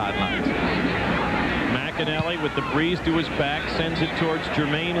on the sidelines. McAnally with the breeze to his back sends it towards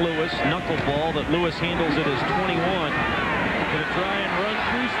Jermaine Lewis. Knuckleball that Lewis handles at his 21. Going to try and run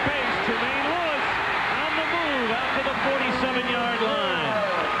through space. Jermaine Lewis on the move out to the 47-yard line.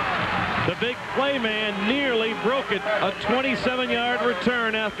 The big play man nearly broke it. A 27-yard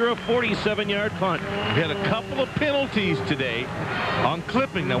return after a 47-yard punt. We had a couple of penalties today on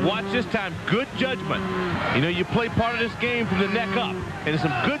clipping. Now watch this time. Good judgment. You know, you play part of this game from the neck up. And it's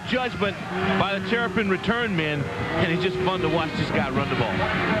some good judgment by the Terrapin return men. And it's just fun to watch this guy run the ball.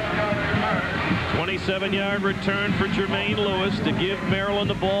 27-yard return for Jermaine Lewis to give Maryland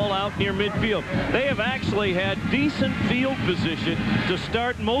the ball out near midfield. They have actually had decent field position to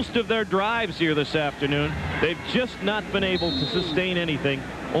start most of their drives here this afternoon. They've just not been able to sustain anything.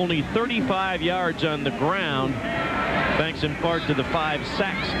 Only 35 yards on the ground, thanks in part to the 5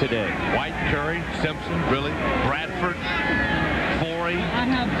 sacks today. White, Curry, Simpson, really, Bradford, Forey,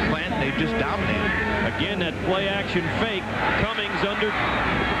 Plant, they've just dominated. Again, that play-action fake. Cummings under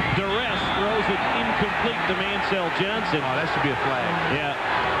duress throws it incomplete to Mansell Johnson. Oh, that should be a flag.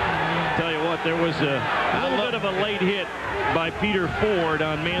 Yeah. Tell you what, there was a little bit of a late hit by Peter Ford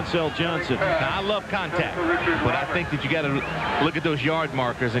on Mansell Johnson. Now, I love contact, but I think that you got to look at those yard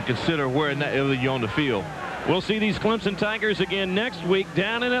markers and consider where you're on the field. We'll see these Clemson Tigers again next week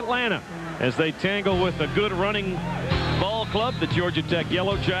down in Atlanta as they tangle with a good running ball club, the Georgia Tech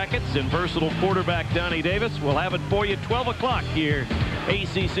Yellow Jackets, and versatile quarterback Donnie Davis. We'll have it for you 12 o'clock here.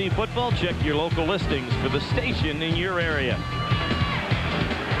 ACC football. Check your local listings for the station in your area.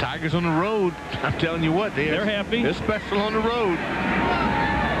 Tigers on the road. I'm telling you what, they're happy. They're special on the road.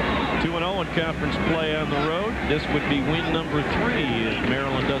 2-0 in conference play on the road. This would be win number 3 if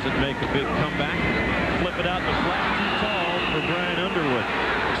Maryland doesn't make a big comeback. Flip it out to flat, too tall for Brian Underwood.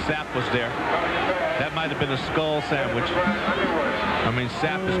 Sapp was there. That might have been a skull sandwich. I mean,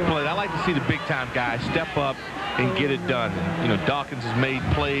 Sapp has played. I like to see the big-time guys step up and get it done. You know, Dawkins has made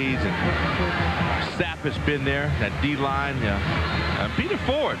plays, and Sapp has been there. That D-line, Peter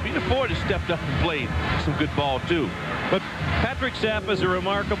Ford has stepped up and played some good ball, too. But Patrick Sapp is a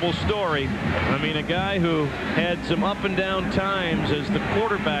remarkable story. I mean, a guy who had some up and down times as the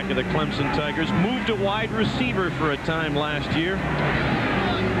quarterback of the Clemson Tigers, moved to wide receiver for a time last year.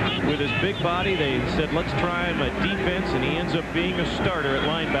 with his big body. They said, let's try him at defense, and he ends up being a starter at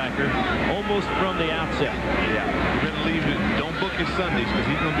linebacker almost from the outset. Yeah, you better leave it. Don't book his Sundays because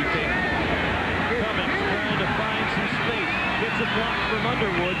he's going to be taking. Cummings trying to find some space. Gets a block from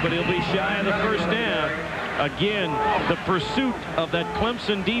Underwood, but he'll be shy of the first down. Again, the pursuit of that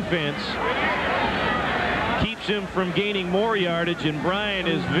Clemson defense keeps him from gaining more yardage, and Bryant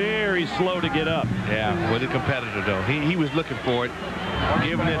is very slow to get up. Yeah, with a competitor, though. He was looking for it,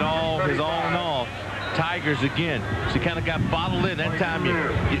 giving it all, his all in all. Tigers again. She kind of got bottled in. That time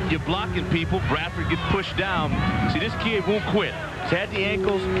you're blocking people. Bradford gets pushed down. See, this kid won't quit. He's had the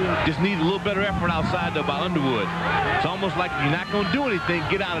ankles. Just needs a little better effort outside, though, by Underwood. It's almost like you're not going to do anything.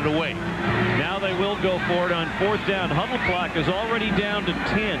 Get out of the way. Now they will go for it on 4th down. Huddle clock is already down to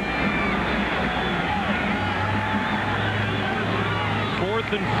 10.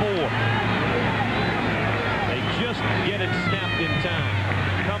 4th and 4. They just get it snapped in time.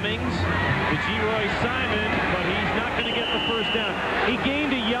 Cummings to G-Roy Simon, but he's not going to get the first down. He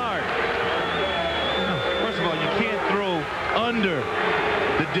gained a yard. First of all, you can't throw under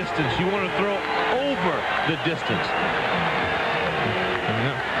the distance. You want to throw over the distance.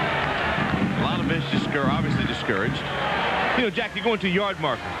 A lot of it's obviously discouraged. You know, Jack, you're going to a yard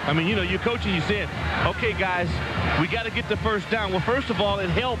marker. I mean, you know, you're coaching, you said, okay, guys, we got to get the first down. Well, first of all, it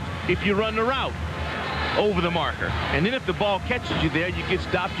helps if you run the route over the marker. And then if the ball catches you there, you get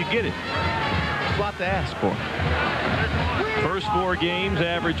stopped, you get it. It's a lot to ask for. First 4 games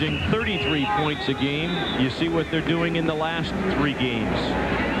averaging 33 points a game. You see what they're doing in the last 3 games.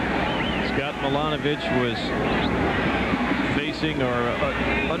 Scott Milanovic was facing or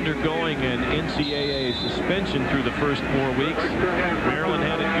undergoing an NCAA suspension through the first 4 weeks. Maryland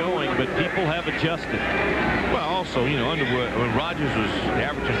had it going, but people have adjusted. Well, also, you know, Underwood, when Rogers was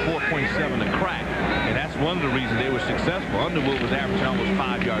averaging 4.7 a crack, and that's one of the reasons they were successful. Underwood was averaging almost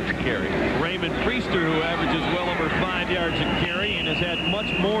 5 yards a carry. Raymond Priester, who averages well over 5 yards a carry and has had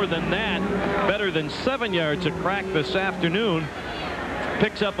much more than that, better than 7 yards a crack this afternoon,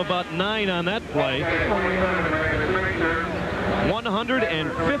 picks up about 9 on that play.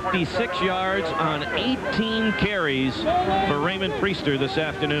 156 yards on 18 carries for Raymond Priester this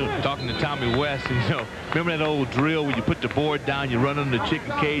afternoon. Talking to Tommy West, you know, remember that old drill where you put the board down, you run under the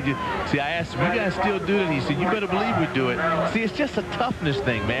chicken cages? See, I asked him, you guys still do that? He said, you better believe we do it. See, it's just a toughness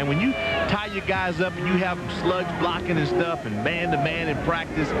thing, man. When you tie your guys up and you have them slugs blocking and stuff and man-to-man in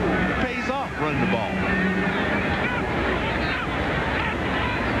practice, it pays off running the ball.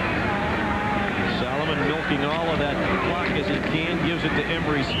 Solomon milking all of that clock as he can, gives it to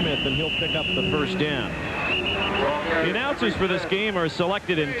Emory Smith, and he'll pick up the first down. The announcers for this game are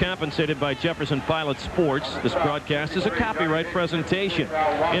selected and compensated by Jefferson Pilot Sports. This broadcast is a copyright presentation.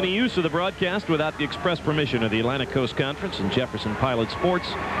 Any use of the broadcast without the express permission of the Atlantic Coast Conference and Jefferson Pilot Sports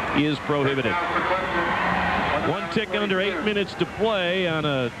is prohibited. 1 tick under 8 minutes to play on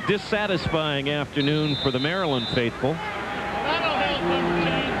a dissatisfying afternoon for the Maryland faithful.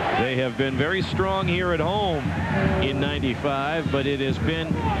 They have been very strong here at home in '95, but it has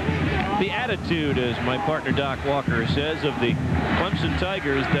been the attitude, as my partner Doc Walker says, of the Clemson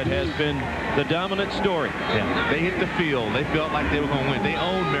Tigers that has been the dominant story. Yeah, they hit the field. They felt like they were going to win. They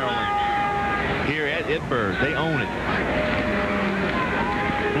own Maryland here at Edinburgh. They own it.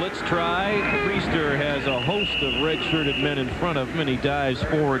 Blitz try. Priester has a host of red-shirted men in front of him, and he dives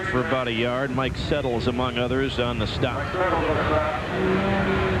forward for about a yard. Mike Settles, among others, on the stop.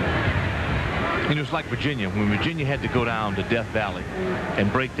 You know, it's like Virginia. When Virginia had to go down to Death Valley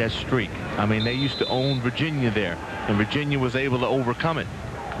and break that streak. I mean, they used to own Virginia there, and Virginia was able to overcome it.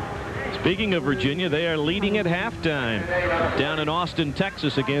 Speaking of Virginia, they are leading at halftime down in Austin,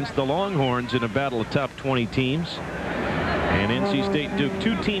 Texas, against the Longhorns in a battle of top 20 teams. And NC State Duke,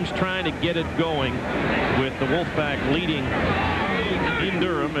 2 teams trying to get it going, with the Wolfpack leading in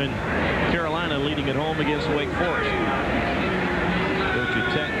Durham and Carolina leading at home against Wake Forest. Georgia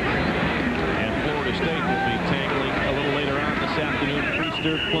Tech and Florida State will be tangling a little later on this afternoon.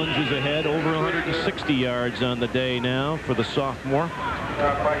 Priester plunges ahead, over 160 yards on the day now for the sophomore.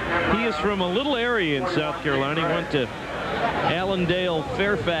 He is from a little area in South Carolina. He went to Allendale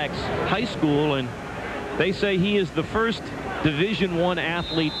Fairfax High School, and they say he is the first Division I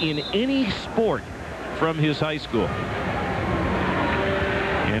athlete in any sport from his high school.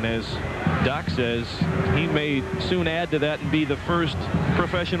 And as Doc says, he may soon add to that and be the first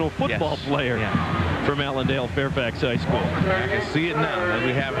professional football player from Allendale Fairfax High School. I can see it now that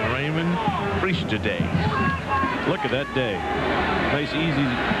we have Raymond Priester Day. Look at that day. Nice, easy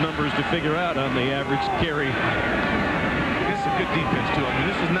numbers to figure out on the average carry. It's a good defense, too. I mean,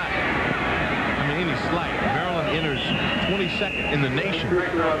 this is not, any slight. Maryland enters 22nd in the nation,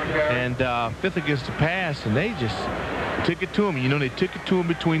 and 5th against the pass, and they just took it to him. You know, they took it to him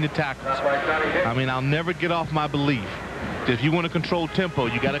between the tackles. I mean, I'll never get off my belief that if you want to control tempo,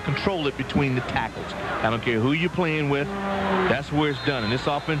 you got to control it between the tackles. I don't care who you're playing with. That's where it's done, and this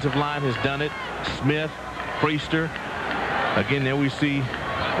offensive line has done it. Smith, Priester. Again, there we see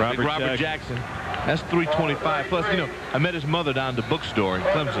Robert Jackson. That's 325. Plus, you know, I met his mother down at the bookstore in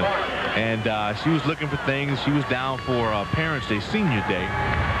Clemson, and she was looking for things. She was down for Parents' Day, Senior Day.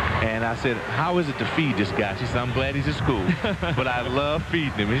 And I said, how is it to feed this guy? She said, I'm glad he's at school, but I love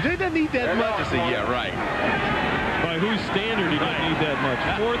feeding him. He doesn't eat that much. I said, yeah, right. By whose standard, he doesn't need that much.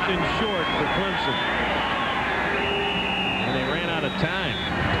 4th and short for Clemson. And they ran out of time.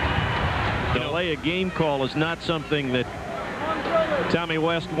 Delay a game call is not something that Tommy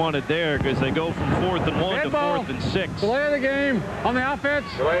West wanted there, because they go from 4th and 1 to 4th and 6. Delay of the game on the offense.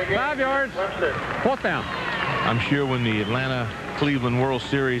 5 yards. 4th down. I'm sure when the Atlanta-Cleveland World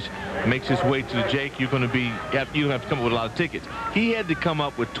Series makes its way to the Jake, you're going to be, you don't have to come up with a lot of tickets. He had to come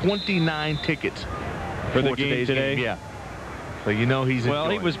up with 29 tickets for the game today. Yeah. So you know he's well,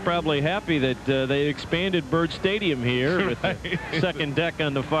 he was probably happy that they expanded Bird Stadium here with the second deck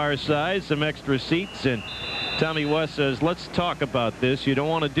on the far side, some extra seats, and Tommy West says, let's talk about this. You don't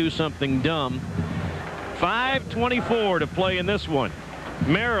want to do something dumb. 5:24 to play in this one.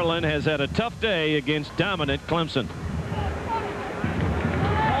 Maryland has had a tough day against dominant Clemson.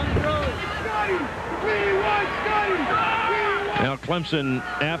 Now Clemson,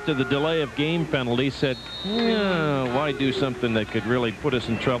 after the delay of game penalty, said, why do something that could really put us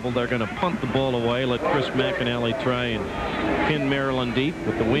in trouble? They're going to punt the ball away, let Chris McAnally try and pin Maryland deep.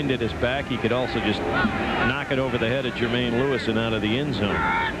 With the wind at his back, he could also just knock it over the head of Jermaine Lewis and out of the end zone.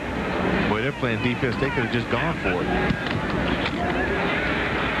 Boy, they're playing defense. They could have just gone for it.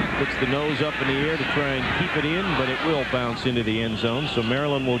 Puts the nose up in the air to try and keep it in, but it will bounce into the end zone. So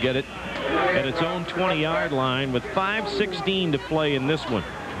Maryland will get it at its own 20-yard line with 5:16 to play in this one.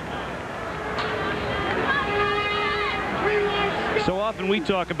 So often we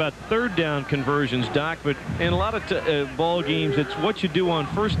talk about third down conversions, Doc, but in a lot of ball games, it's what you do on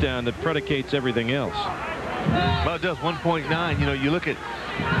first down that predicates everything else. Well, it does. 1.9. You know, you look at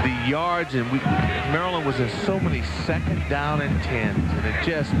the yards, and Maryland was in so many second down and 10s, and it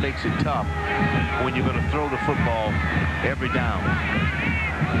just makes it tough when you're going to throw the football every down.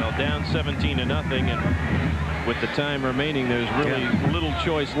 Well, down 17-0, and with the time remaining, there's really little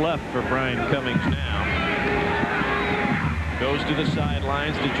choice left for Brian Cummings now. Goes to the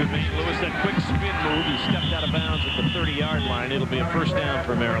sidelines to Jermaine Lewis. That quick spin move. He stepped out of bounds at the 30-yard line. It'll be a first down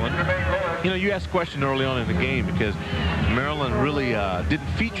for Maryland. You know, you asked a question early on in the game because Maryland really didn't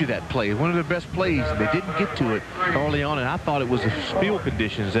feature that play. One of their best plays. They didn't get to it early on, and I thought it was the field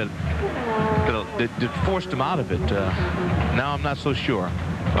conditions that forced them out of it. Now I'm not so sure.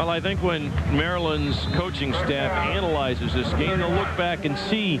 Well, I think when Maryland's coaching staff analyzes this game, they'll look back and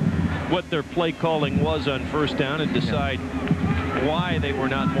see what their play calling was on first down and decide why they were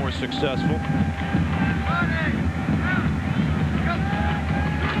not more successful.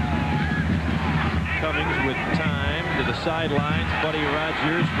 Cummings with time to the sidelines. Buddy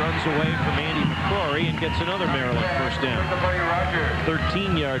Rogers runs away from Andy McCrory and gets another Maryland first down.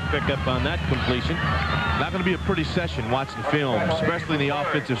 13-yard pickup on that completion. Not going to be a pretty session watching film, especially the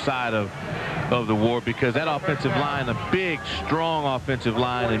offensive side of the war, because that offensive line, a big, strong offensive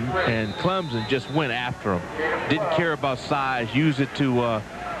line, and Clemson just went after them. Didn't care about size, used it to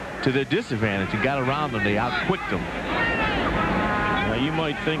their disadvantage, and got around them. They outquicked them. Now, you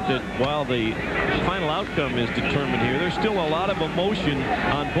might think that while the final outcome is determined here, there's still a lot of emotion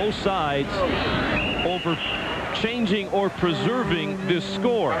on both sides over changing or preserving this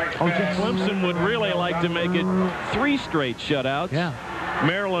score. Clemson would really like to make it 3 straight shutouts. Yeah.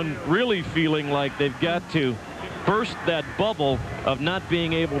 Maryland really feeling like they've got to burst that bubble of not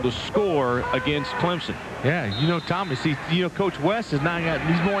being able to score against Clemson. Yeah, you know, Tommy, see, you know, Coach West is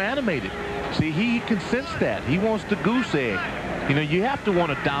he's more animated. See, he can sense that. He wants the goose egg. You know, you have to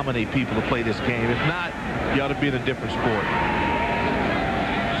want to dominate people to play this game. If not, you ought to be in a different sport.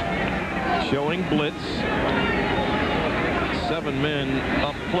 Showing blitz. 7 men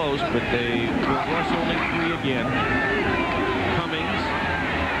up close, but they will rush only 3 again. Cummings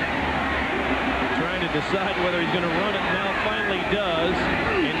trying to decide whether he's going to run it. Now finally does,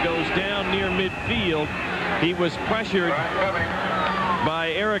 and goes down near midfield. He was pressured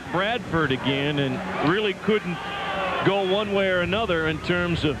by Eric Bradford again and really couldn't go one way or another in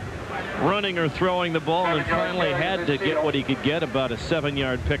terms of running or throwing the ball, and finally had to get what he could get, about a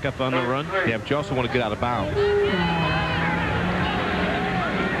 7-yard pickup on the run. Yeah, but you also want to get out of bounds.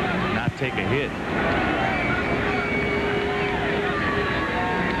 Not take a hit.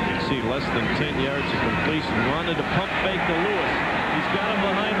 less than 10 yards of completion. Wanted to pump fake to Lewis. He's got him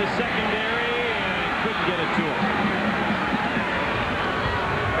behind the secondary and couldn't get it to him.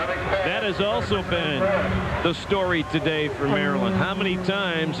 That has also been the story today for Maryland. How many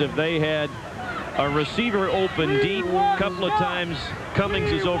times have they had a receiver open deep? A couple of times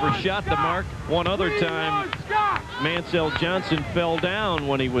Cummings has overshot the mark. One other time Mansell Johnson fell down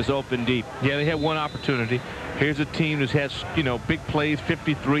when he was open deep. Yeah, they had one opportunity. Here's a team that's had, you know, big plays,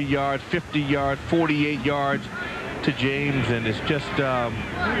 53 yards, 50 yards, 48 yards to James, and it's just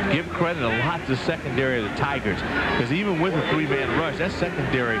give credit a lot to the secondary of the Tigers, because even with a three-man rush, that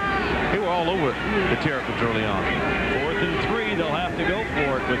secondary, they were all over the Terrapins early on. 4th and 3, they'll have to go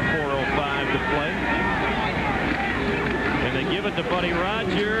for it with 4:05 to play. And they give it to Buddy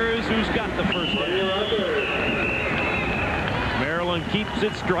Rogers, who's got the first down. Maryland keeps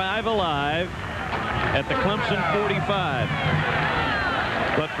its drive alive at the Clemson 45.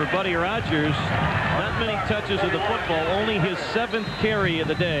 But for Buddy Rogers, not many touches of the football, only his 7th carry of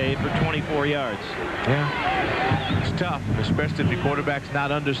the day for 24 yards. Yeah, it's tough, especially if the quarterback's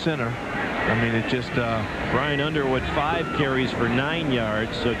not under center. I mean, it just... Brian Underwood, 5 carries for 9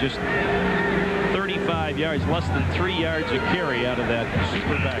 yards, so just 35 yards, less than 3 yards a carry out of that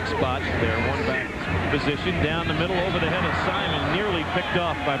super back spot there. One back position down the middle over the head of Simon, nearly picked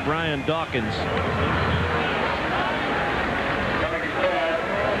off by Brian Dawkins.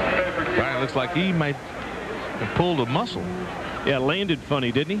 Brian looks like he might have pulled a muscle. Yeah, landed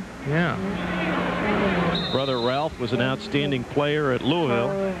funny, didn't he? Yeah. Brother Ralph was an outstanding player at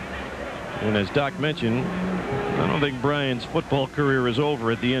Louisville. And as Doc mentioned, I don't think Brian's football career is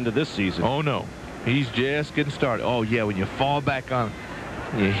over at the end of this season. Oh, no. He's just getting started. Oh, yeah, when you fall back on,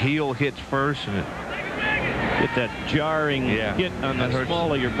 your heel hits first, and get that jarring hit on the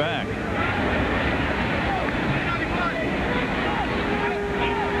small of your back.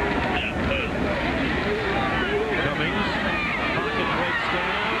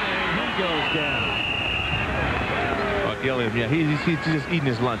 Gilliam, yeah, he's just eating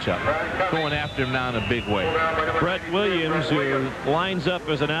his lunch up, going after him now in a big way. Brett Williams, who lines up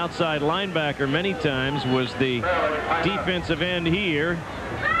as an outside linebacker many times, was the defensive end here.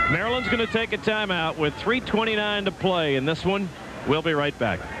 Maryland's going to take a timeout with 3:29 to play in this one. We'll be right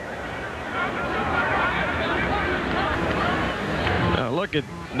back. Now look at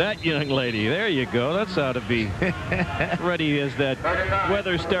that young lady. There you go. That's how to be ready as that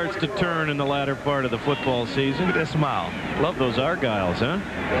weather starts to turn in the latter part of the football season. Look at that smile. Love those Argyles, huh?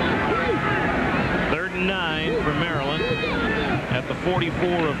 3rd and 9 for Maryland at the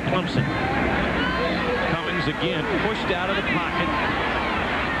 44 of Clemson. Cummings again pushed out of the pocket.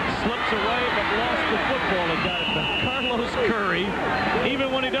 Slips away but lost the football and got it to Carlos Curry.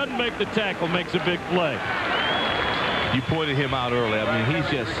 Even when he doesn't make the tackle, makes a big play. You pointed him out early. I mean,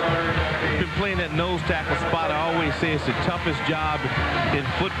 he's just been playing that nose tackle spot. I always say it's the toughest job in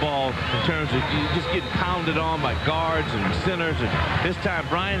football in terms of you just getting pounded on by guards and centers. And this time,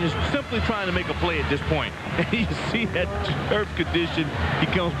 Brian is simply trying to make a play at this point. You see that turf condition. He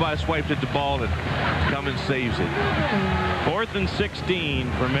comes by, swipes at the ball, and Cummins saves it. 4th and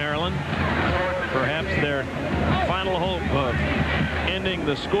 16 for Maryland. Perhaps their final hope of ending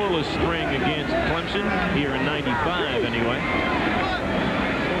the scoreless string against Clemson here in '95 anyway.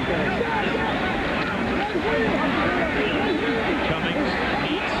 Cummings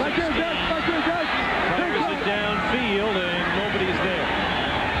needs 16. Fires it downfield and nobody's there.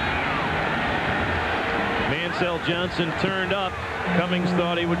 Mansell Johnson turned up. Cummings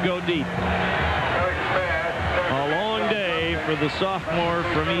thought he would go deep. A long day for the sophomore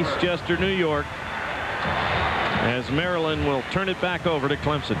from Eastchester, New York, as Maryland will turn it back over to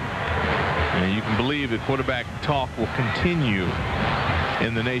Clemson. And you can believe that quarterback talk will continue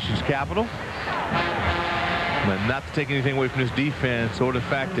in the nation's capital. But not to take anything away from this defense or the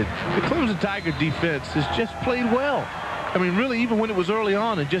fact that the Clemson Tiger defense has just played well. I mean, really, even when it was early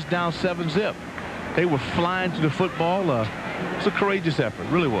on and just down 7-zip, they were flying to the football. It's a courageous effort,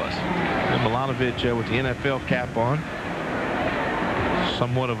 really was. And Milanovic with the NFL cap on.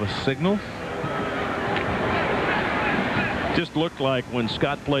 Somewhat of a signal. Just looked like when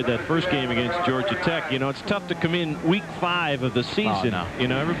Scott played that first game against Georgia Tech, you know, it's tough to come in week 5 of the season. Oh, no. You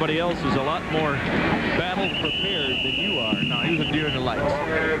know, everybody else is a lot more battle prepared than you are. No, he was a deer in the lights.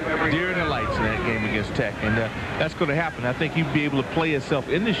 Deer in the lights in that game against Tech. And that's going to happen. I think he'd be able to play himself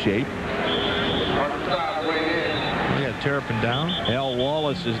into shape. Yeah, Terrapin down. Al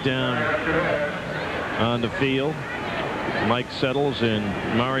Wallace is down on the field. Mike Settles and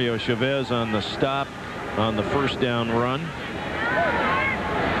Mario Chavez on the stop on the first down run.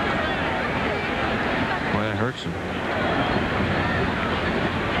 Well, that hurts him.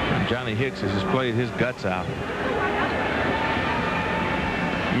 Johnny Hicks has just played his guts out.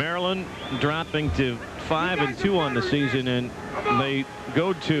 Maryland dropping to 5-2 on the season, and they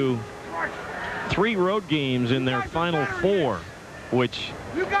go to 3 road games in their final 4, which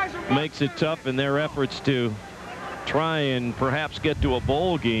makes it tough in their efforts to try and perhaps get to a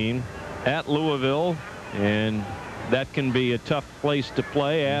bowl game at Louisville, and that can be a tough place to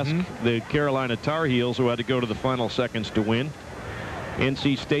play. Ask the Carolina Tar Heels, who had to go to the final seconds to win.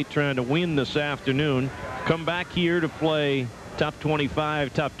 NC State trying to win this afternoon. Come back here to play top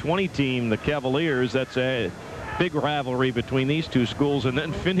 25, top 20 team, the Cavaliers. That's a big rivalry between these two schools, and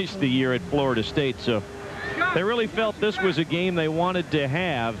then finish the year at Florida State. So they really felt this was a game they wanted to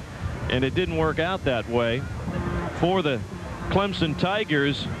have, and it didn't work out that way for the Clemson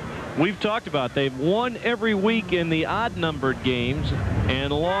Tigers. We've talked about they've won every week in the odd-numbered games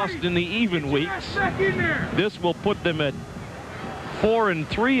and lost in the even weeks. This will put them at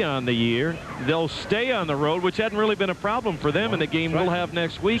 4-3 on the year. They'll stay on the road, which hadn't really been a problem for them in the game we'll have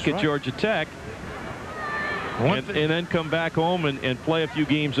next week at Georgia Tech. And then come back home and play a few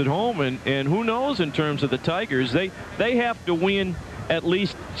games at home. And who knows in terms of the Tigers. They have to win at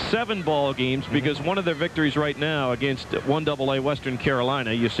least 7 ball games, because one of their victories right now against 1AA Western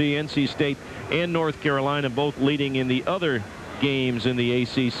Carolina, you see NC State and North Carolina both leading in the other games in the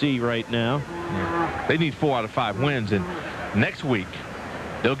ACC right now. They need 4 out of 5 wins, and next week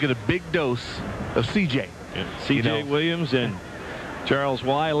they'll get a big dose of CJ. CJ Williams and Charles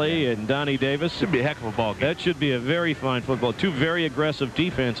Wiley and Donnie Davis. Should be a heck of a ball game. That should be a very fine football. 2 very aggressive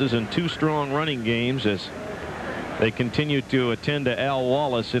defenses and 2 strong running games as they continue to attend to Al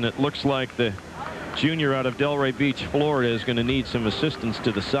Wallace, and it looks like the junior out of Delray Beach, Florida, is going to need some assistance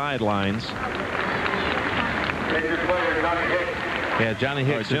to the sidelines. Yeah, Johnny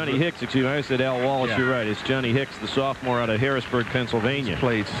Hicks. Johnny Hicks, excuse me. I said Al Wallace. Yeah. You're right. It's Johnny Hicks, the sophomore out of Harrisburg, Pennsylvania. He's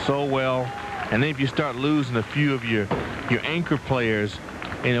played so well. And then if you start losing a few of your anchor players,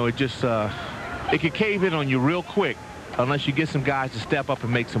 you know, it just it could cave in on you real quick unless you get some guys to step up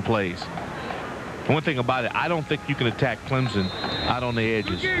and make some plays. One thing about it, I don't think you can attack Clemson out on the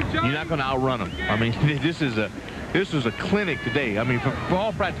edges. You're not going to outrun them. I mean, this was a clinic today. I mean, for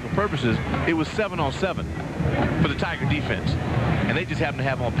all practical purposes, it was 7-on-7 for the Tiger defense, and they just happen to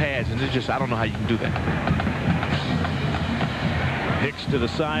have on pads, and it's just, I don't know how you can do that. Hicks to the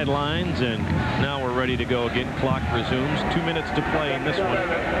sidelines, and now we're ready to go again. Clock resumes. 2 minutes to play in this one.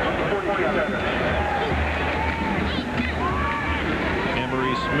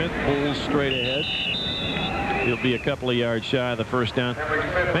 Emery Smith pulls straight ahead. He'll be a couple of yards shy of the first down.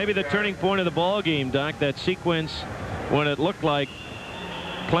 Maybe the turning point of the ball game, Doc, that sequence when it looked like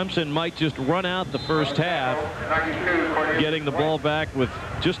Clemson might just run out the first half, getting the ball back with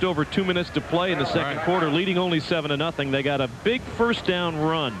just over 2 minutes to play in the second quarter, leading only 7-0. They got a big first down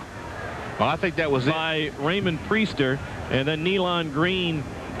run. Well, I think that was by Raymond Priester, and then Nealon Green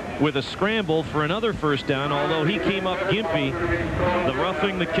with a scramble for another first down, although he came up gimpy. The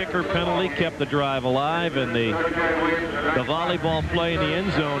roughing the kicker penalty kept the drive alive, and the volleyball play in the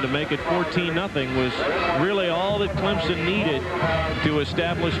end zone to make it 14-0 was really all that Clemson needed to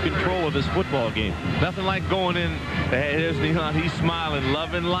establish control of this football game. Nothing like going in, there's Nealon, he's smiling,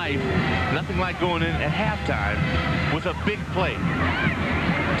 loving life. Nothing like going in at halftime with a big play.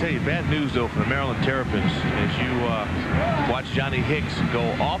 I'll tell you, bad news, though, for the Maryland Terrapins as you watch Johnny Hicks go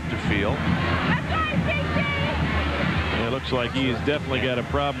off the field. It looks like he's definitely got a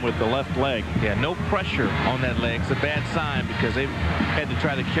problem with the left leg. Yeah, no pressure on that leg. It's a bad sign because they've had to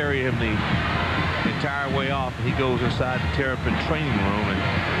try to carry him the entire way off, and he goes inside the Terrapin training room, and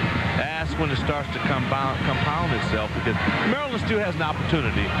that's when it starts to compound itself, because Maryland still has an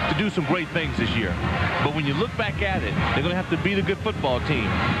opportunity to do some great things this year. But when you look back at it, they're going to have to beat a good football team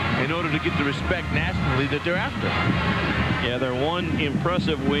in order to get the respect nationally that they're after. Yeah, their one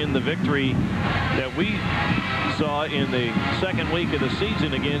impressive win, the victory that we saw in the second week of the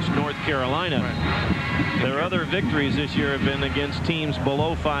season against North Carolina. Right. Their other victories this year have been against teams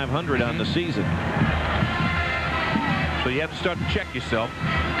below 500 on the season. So you have to start to check yourself.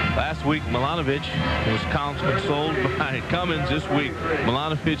 Last week, Milanovic was consoled by Cummins. This week,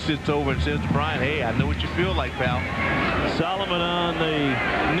 Milanovic sits over and says to Brian, hey, I know what you feel like, pal. Solomon on the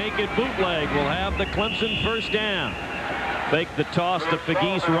naked bootleg will have the Clemson first down. Fake the toss to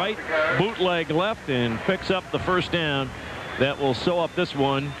Pegues right, bootleg left, and picks up the first down. That will sew up this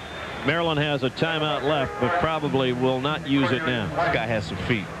one. Maryland has a timeout left, but probably will not use it now. This guy has some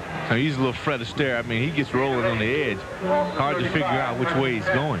feet. I mean, he's a little Fred Astaire. I mean, he gets rolling on the edge. Hard to figure out which way he's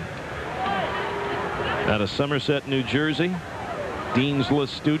going. Out of Somerset, New Jersey, Dean's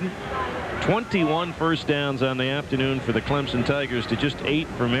List student, 21 first downs on the afternoon for the Clemson Tigers to just 8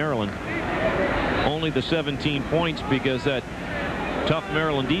 for Maryland. Only the 17 points because that tough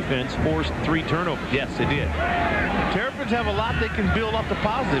Maryland defense forced 3 turnovers. Yes, it did. Terrapins have a lot they can build off the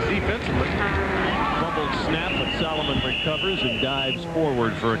positive defensively. Fumbled snap, but Solomon recovers and dives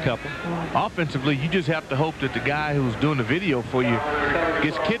forward for a couple. Offensively, you just have to hope that the guy who's doing the video for you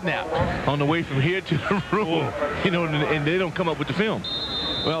gets kidnapped on the way from here to the room, you know, and they don't come up with the film.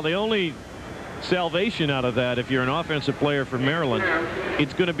 Well, the only salvation out of that, if you're an offensive player for Maryland,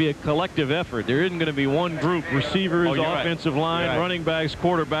 it's going to be a collective effort. There isn't going to be one group, receivers, offensive line, running backs,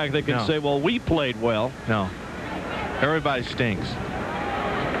 quarterback, that can say, well, we played well. No. Everybody stinks.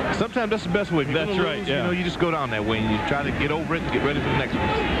 Sometimes that's the best way. That's right. Lose, you know, you just go down that way and you try to get over it and get ready for the next one.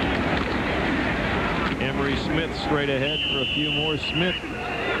 Emery Smith straight ahead for a few more. Smith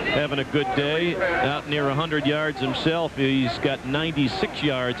having a good day, out near 100 yards himself. He's got 96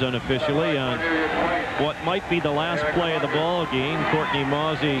 yards unofficially on what might be the last play of the ball game. Courtney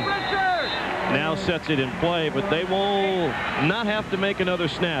Mawsey now sets it in play, but they will not have to make another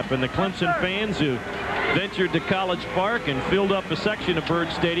snap. And the Clemson fans who ventured to College Park and filled up a section of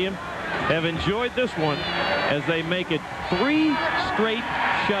Byrd Stadium have enjoyed this one as they make it 3 straight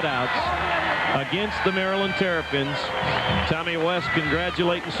shutouts against the Maryland Terrapins. Tommy West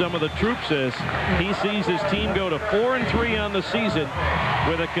congratulating some of the troops as he sees his team go to 4-3 on the season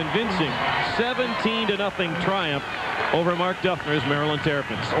with a convincing 17-0 triumph over Mark Duffner's Maryland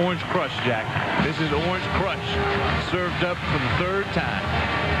Terrapins. Orange Crush, Jack. This is Orange Crush served up for the 3rd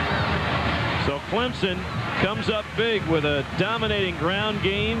time. So Clemson comes up big with a dominating ground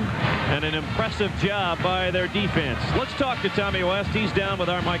game and an impressive job by their defense. Let's talk to Tommy West. He's down with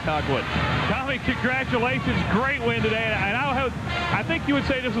our Mike Hogwood. Tommy, congratulations. Great win today. And I think you would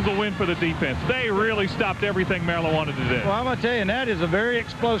say this was a win for the defense. They really stopped everything Maryland wanted to do. Well, I'm going to tell you, and that is a very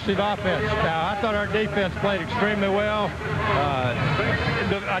explosive offense. Now, I thought our defense played extremely well.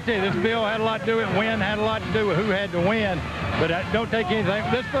 I tell you, this Bill had a lot to do with it. Win had a lot to do with who had to win. But don't take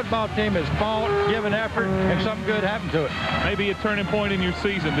anything. This football team has fought, given effort, and something good happened to it. Maybe a turning point in your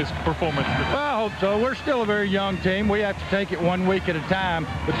season, this performance. Well, I hope so. We're still a very young team. We have to take it 1 week at a time.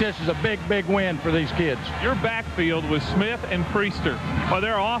 But this is a big, big win for these kids. Your backfield was Smith and Priester. Well,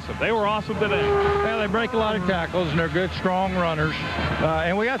 they're awesome. They were awesome today. Well, they break a lot of tackles, and they're good, strong runners.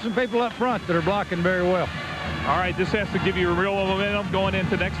 And we got some people up front that are blocking very well. All right, this has to give you a real momentum going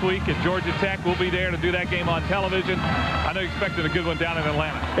into next week at Georgia Tech. We'll be there to do that game on television. I know you're expecting a good one down in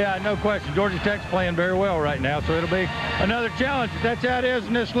Atlanta. Yeah, no question. Georgia Tech's playing very well right now, so it'll be another challenge. That's how it is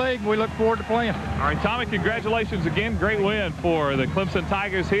in this league. We look forward to playing. All right, Tommy, congratulations again. Great win for the Clemson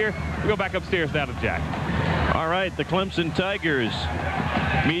Tigers here. We'll go back upstairs now to Jack. All right, the Clemson Tigers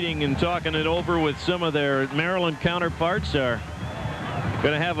meeting and talking it over with some of their Maryland counterparts are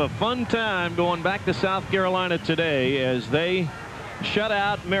going to have a fun time going back to South Carolina today as they shut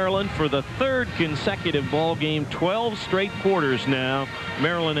out Maryland for the 3rd consecutive ball game. 12 straight quarters now.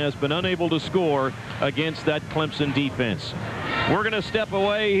 Maryland has been unable to score against that Clemson defense. We're going to step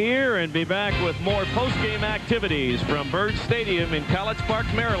away here and be back with more post-game activities from Byrd Stadium in College Park,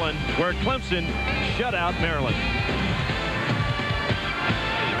 Maryland, where Clemson shut out Maryland.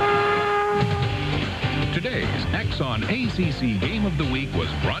 Today's Exxon ACC Game of the Week was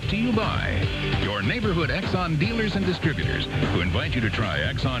brought to you by your neighborhood Exxon dealers and distributors who invite you to try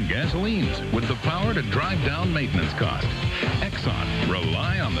Exxon gasolines with the power to drive down maintenance costs. Exxon,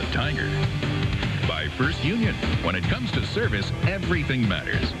 rely on the Tiger. By First Union, when it comes to service, everything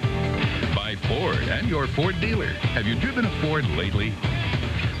matters. By Ford and your Ford dealer. Have you driven a Ford lately?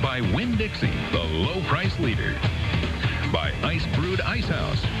 By Winn-Dixie, the low price leader. By Ice Brewed Ice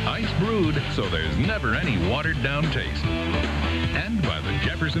House. Ice brewed so there's never any watered down taste. And by the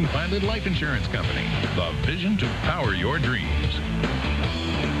Jefferson Pilot Life Insurance Company. The vision to power your dreams.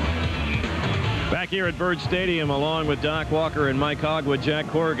 Back here at Byrd Stadium along with Doc Walker and Mike Hogwood, Jack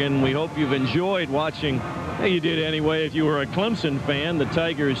Corrigan. We hope you've enjoyed watching. You did anyway if you were a Clemson fan. The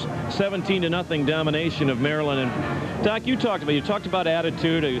Tigers 17-0 domination of Maryland. And Doc, you talked about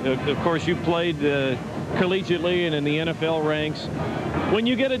attitude. Of course, you played collegiately and in the NFL ranks. When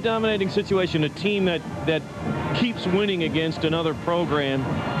you get a dominating situation, a team that keeps winning against another program,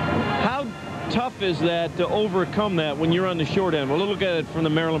 how tough is that to overcome that when you're on the short end? We'll look at it from the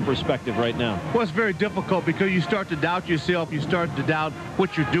Maryland perspective right now. Well, it's very difficult because you start to doubt yourself. You start to doubt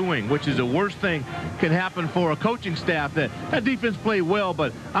what you're doing, which is the worst thing can happen for a coaching staff. That defense played well,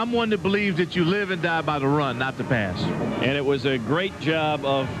 but I'm one that believes that you live and die by the run, not the pass. And it was a great job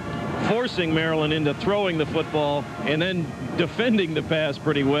of forcing Maryland into throwing the football and then defending the pass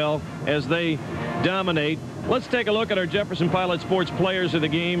pretty well as they dominate. Let's take a look at our Jefferson Pilot Sports players of the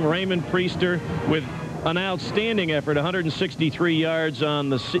game. Raymond Priester with an outstanding effort, 163 yards on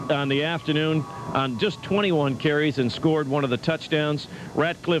the afternoon on just 21 carries and scored one of the touchdowns.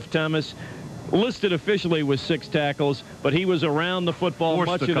 Ratcliffe Thomas listed officially with 6 tackles, but he was around the football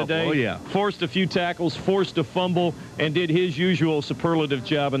much of the day. Oh, yeah. Forced a few tackles, forced a fumble, and did his usual superlative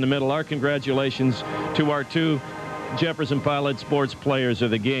job in the middle. Our congratulations to our 2 Jefferson Pilot Sports players of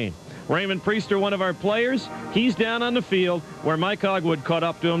the game. Raymond Priester, one of our players, he's down on the field where Mike Hogwood caught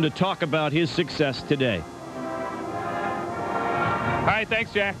up to him to talk about his success today. All right,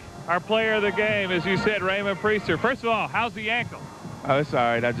 thanks, Jack. Our player of the game, as you said, Raymond Priester. First of all, how's the ankle? Oh, it's all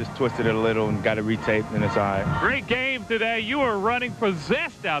right. I just twisted it a little and got it retaped, and it's all right. Great game today. You were running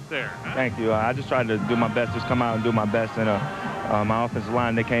possessed out there. Huh? Thank you. I just tried to do my best, just come out and do my best. And my offensive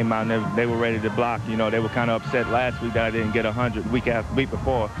line, they came out and they were ready to block. You know, they were kind of upset last week that I didn't get 100 week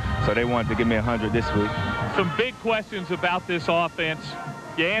before, so they wanted to give me 100 this week. Some big questions about this offense.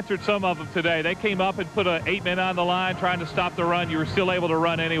 You answered some of them today. They came up and put 8 men on the line trying to stop the run. You were still able to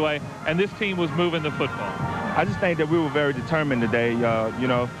run anyway, and this team was moving the football. I just think that we were very determined today. You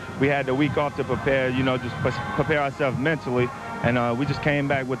know, we had the week off to prepare, you know, just prepare ourselves mentally. And we just came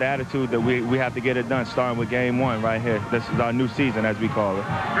back with the attitude that we have to get it done, starting with game 1 right here. This is our new season, as we call it.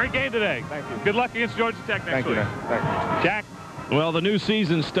 Great game today. Thank you. Good luck against Georgia Tech next week. Thank you. Jack? Well, the new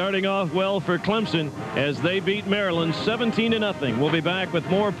season starting off well for Clemson as they beat Maryland 17-0. We'll be back with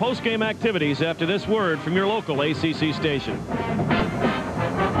more post-game activities after this word from your local ACC station.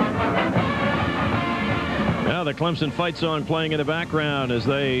 Now the Clemson fight song playing in the background as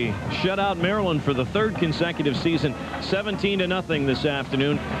they shut out Maryland for the 3rd consecutive season, 17-0 this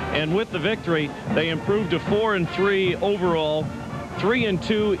afternoon. And with the victory, they improved to 4-3 overall,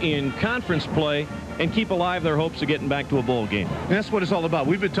 3-2 in conference play, and keep alive their hopes of getting back to a bowl game. And that's what it's all about.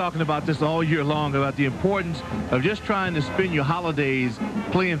 We've been talking about this all year long, about the importance of just trying to spend your holidays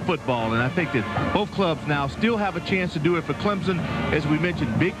playing football. And I think that both clubs now still have a chance to do it. For Clemson, as we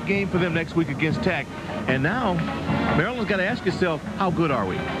mentioned, big game for them next week against Tech. And now Maryland's got to ask itself, how good are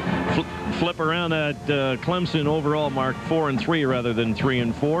we? Flip around that Clemson overall mark, 4-3 rather than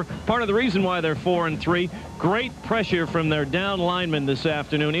 3-4. Part of the reason why they're 4-3, great pressure from their down linemen this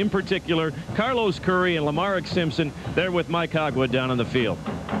afternoon. In particular, Carlos Curry and Lamarick Simpson. They're with Mike Hogwood down on the field.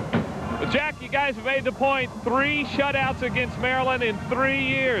 Well, Jack, you guys have made the point. 3 shutouts against Maryland in 3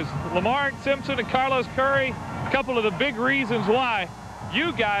 years. Lamarick Simpson and Carlos Curry, a couple of the big reasons why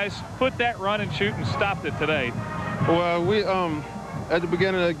you guys put that run and shoot and stopped it today. Well, we at the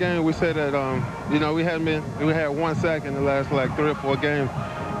beginning of the game, we said that you know, we had 1 sack in the last like 3 or 4 games,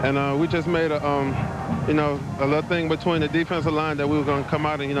 and we just made a you know, a little thing between the defensive line that we were going to come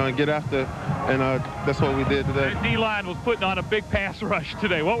out and, you know, and get after, and that's what we did today. The D-line was putting on a big pass rush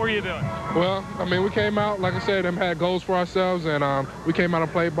today. What were you doing? Well, I mean, we came out, like I said, and had goals for ourselves, and we came out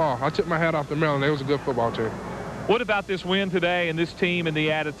and played ball. I took my hat off to Maryland. It was a good football team. What about this win today and this team and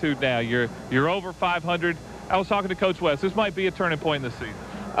the attitude now? You're over 500. I was talking to Coach West. This might be a turning point in the season.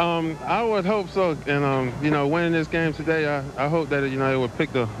 I would hope so, and you know, winning this game today, I hope that, you know, it would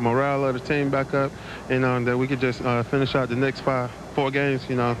pick the morale of the team back up, and that we could just finish out the next 4 games,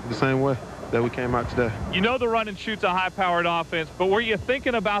 you know, the same way that we came out today. You know the run and shoot's a high-powered offense, but were you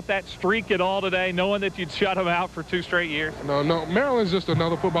thinking about that streak at all today, knowing that you'd shut them out for 2 straight years? No, Maryland's just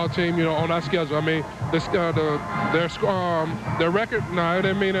another football team, you know, on our schedule. I mean, their record, no, it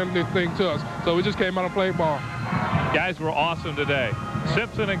didn't mean anything to us. So we just came out and played ball. Guys were awesome today.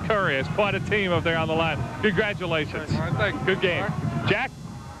 Simpson and Curry is quite a team up there on the line. Congratulations. All right, thank you. Good game. Right. Jack?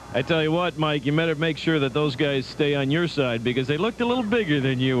 I tell you what, Mike, you better make sure that those guys stay on your side because they looked a little bigger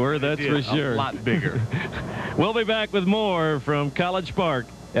than you were, that's for sure. A lot bigger. We'll be back with more from College Park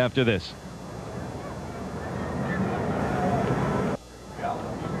after this.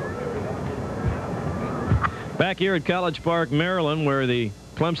 Back here at College Park, Maryland, where the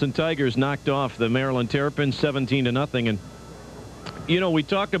Clemson Tigers knocked off the Maryland Terrapins 17-0. And, you know, we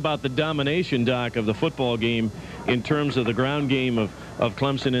talked about the domination, Doc, of the football game in terms of the ground game of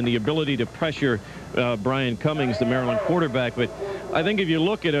Clemson and the ability to pressure Brian Cummings, the Maryland quarterback. But I think if you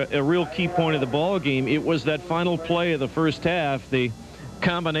look at a real key point of the ball game, it was that final play of the first half, the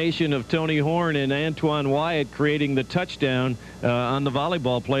combination of Tony Horn and Antoine Wyatt creating the touchdown on the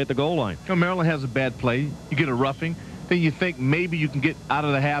volleyball play at the goal line. You know, Maryland has a bad play. You get a roughing. Then you think maybe you can get out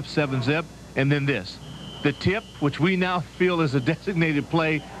of the half 7-zip, and then this. The tip, which we now feel is a designated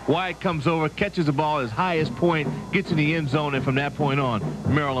play. Wyatt comes over, catches the ball at his highest point, gets in the end zone, and from that point on,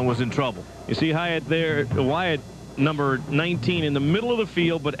 Maryland was in trouble. You see Wyatt there, Wyatt, number 19, in the middle of the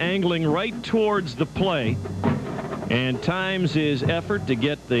field, but angling right towards the play. And times his effort to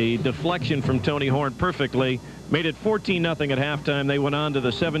get the deflection from Tony Horn perfectly. Made it 14-0 at halftime. They went on to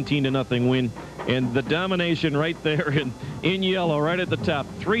the 17-0 win. And the domination right there in yellow, right at the top,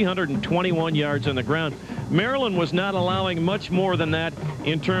 321 yards on the ground. Maryland was not allowing much more than that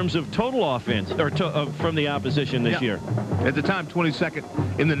in terms of total offense or from the opposition this year. At the time,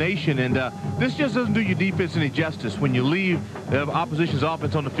 22nd in the nation, and this just doesn't do your defense any justice when you leave the opposition's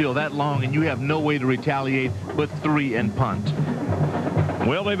offense on the field that long and you have no way to retaliate but 3 and punt.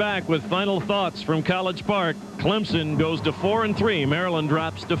 We'll be back with final thoughts from College Park. Clemson goes to 4-3. Maryland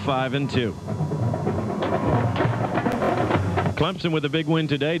drops to 5-2. Clemson with a big win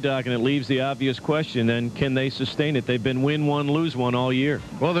today, Doc, and it leaves the obvious question, then, can they sustain it? They've been win one, lose one all year.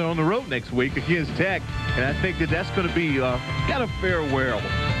 Well, they're on the road next week against Tech, and I think that's going to be kind of farewell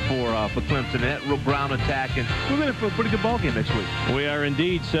for Clemson. That Brown attack, and we're in for a pretty good ball game next week. We are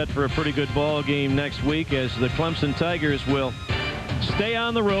indeed set for a pretty good ball game next week as the Clemson Tigers will stay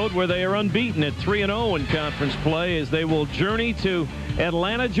on the road where they are unbeaten at 3-0 in conference play as they will journey to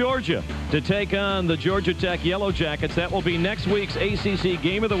Atlanta, Georgia to take on the Georgia Tech Yellow Jackets. That will be next week's ACC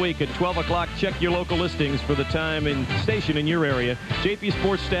Game of the Week at 12 o'clock. Check your local listings for the time and station in your area. JP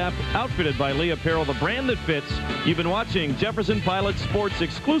Sports staff outfitted by Lee Apparel, the brand that fits. You've been watching Jefferson Pilot Sports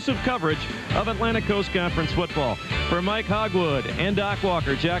exclusive coverage of Atlantic Coast Conference football. For Mike Hogwood and Doc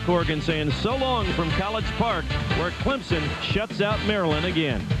Walker, Jack Horgan saying so long from College Park, where Clemson shuts out Maryland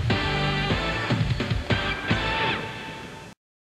again.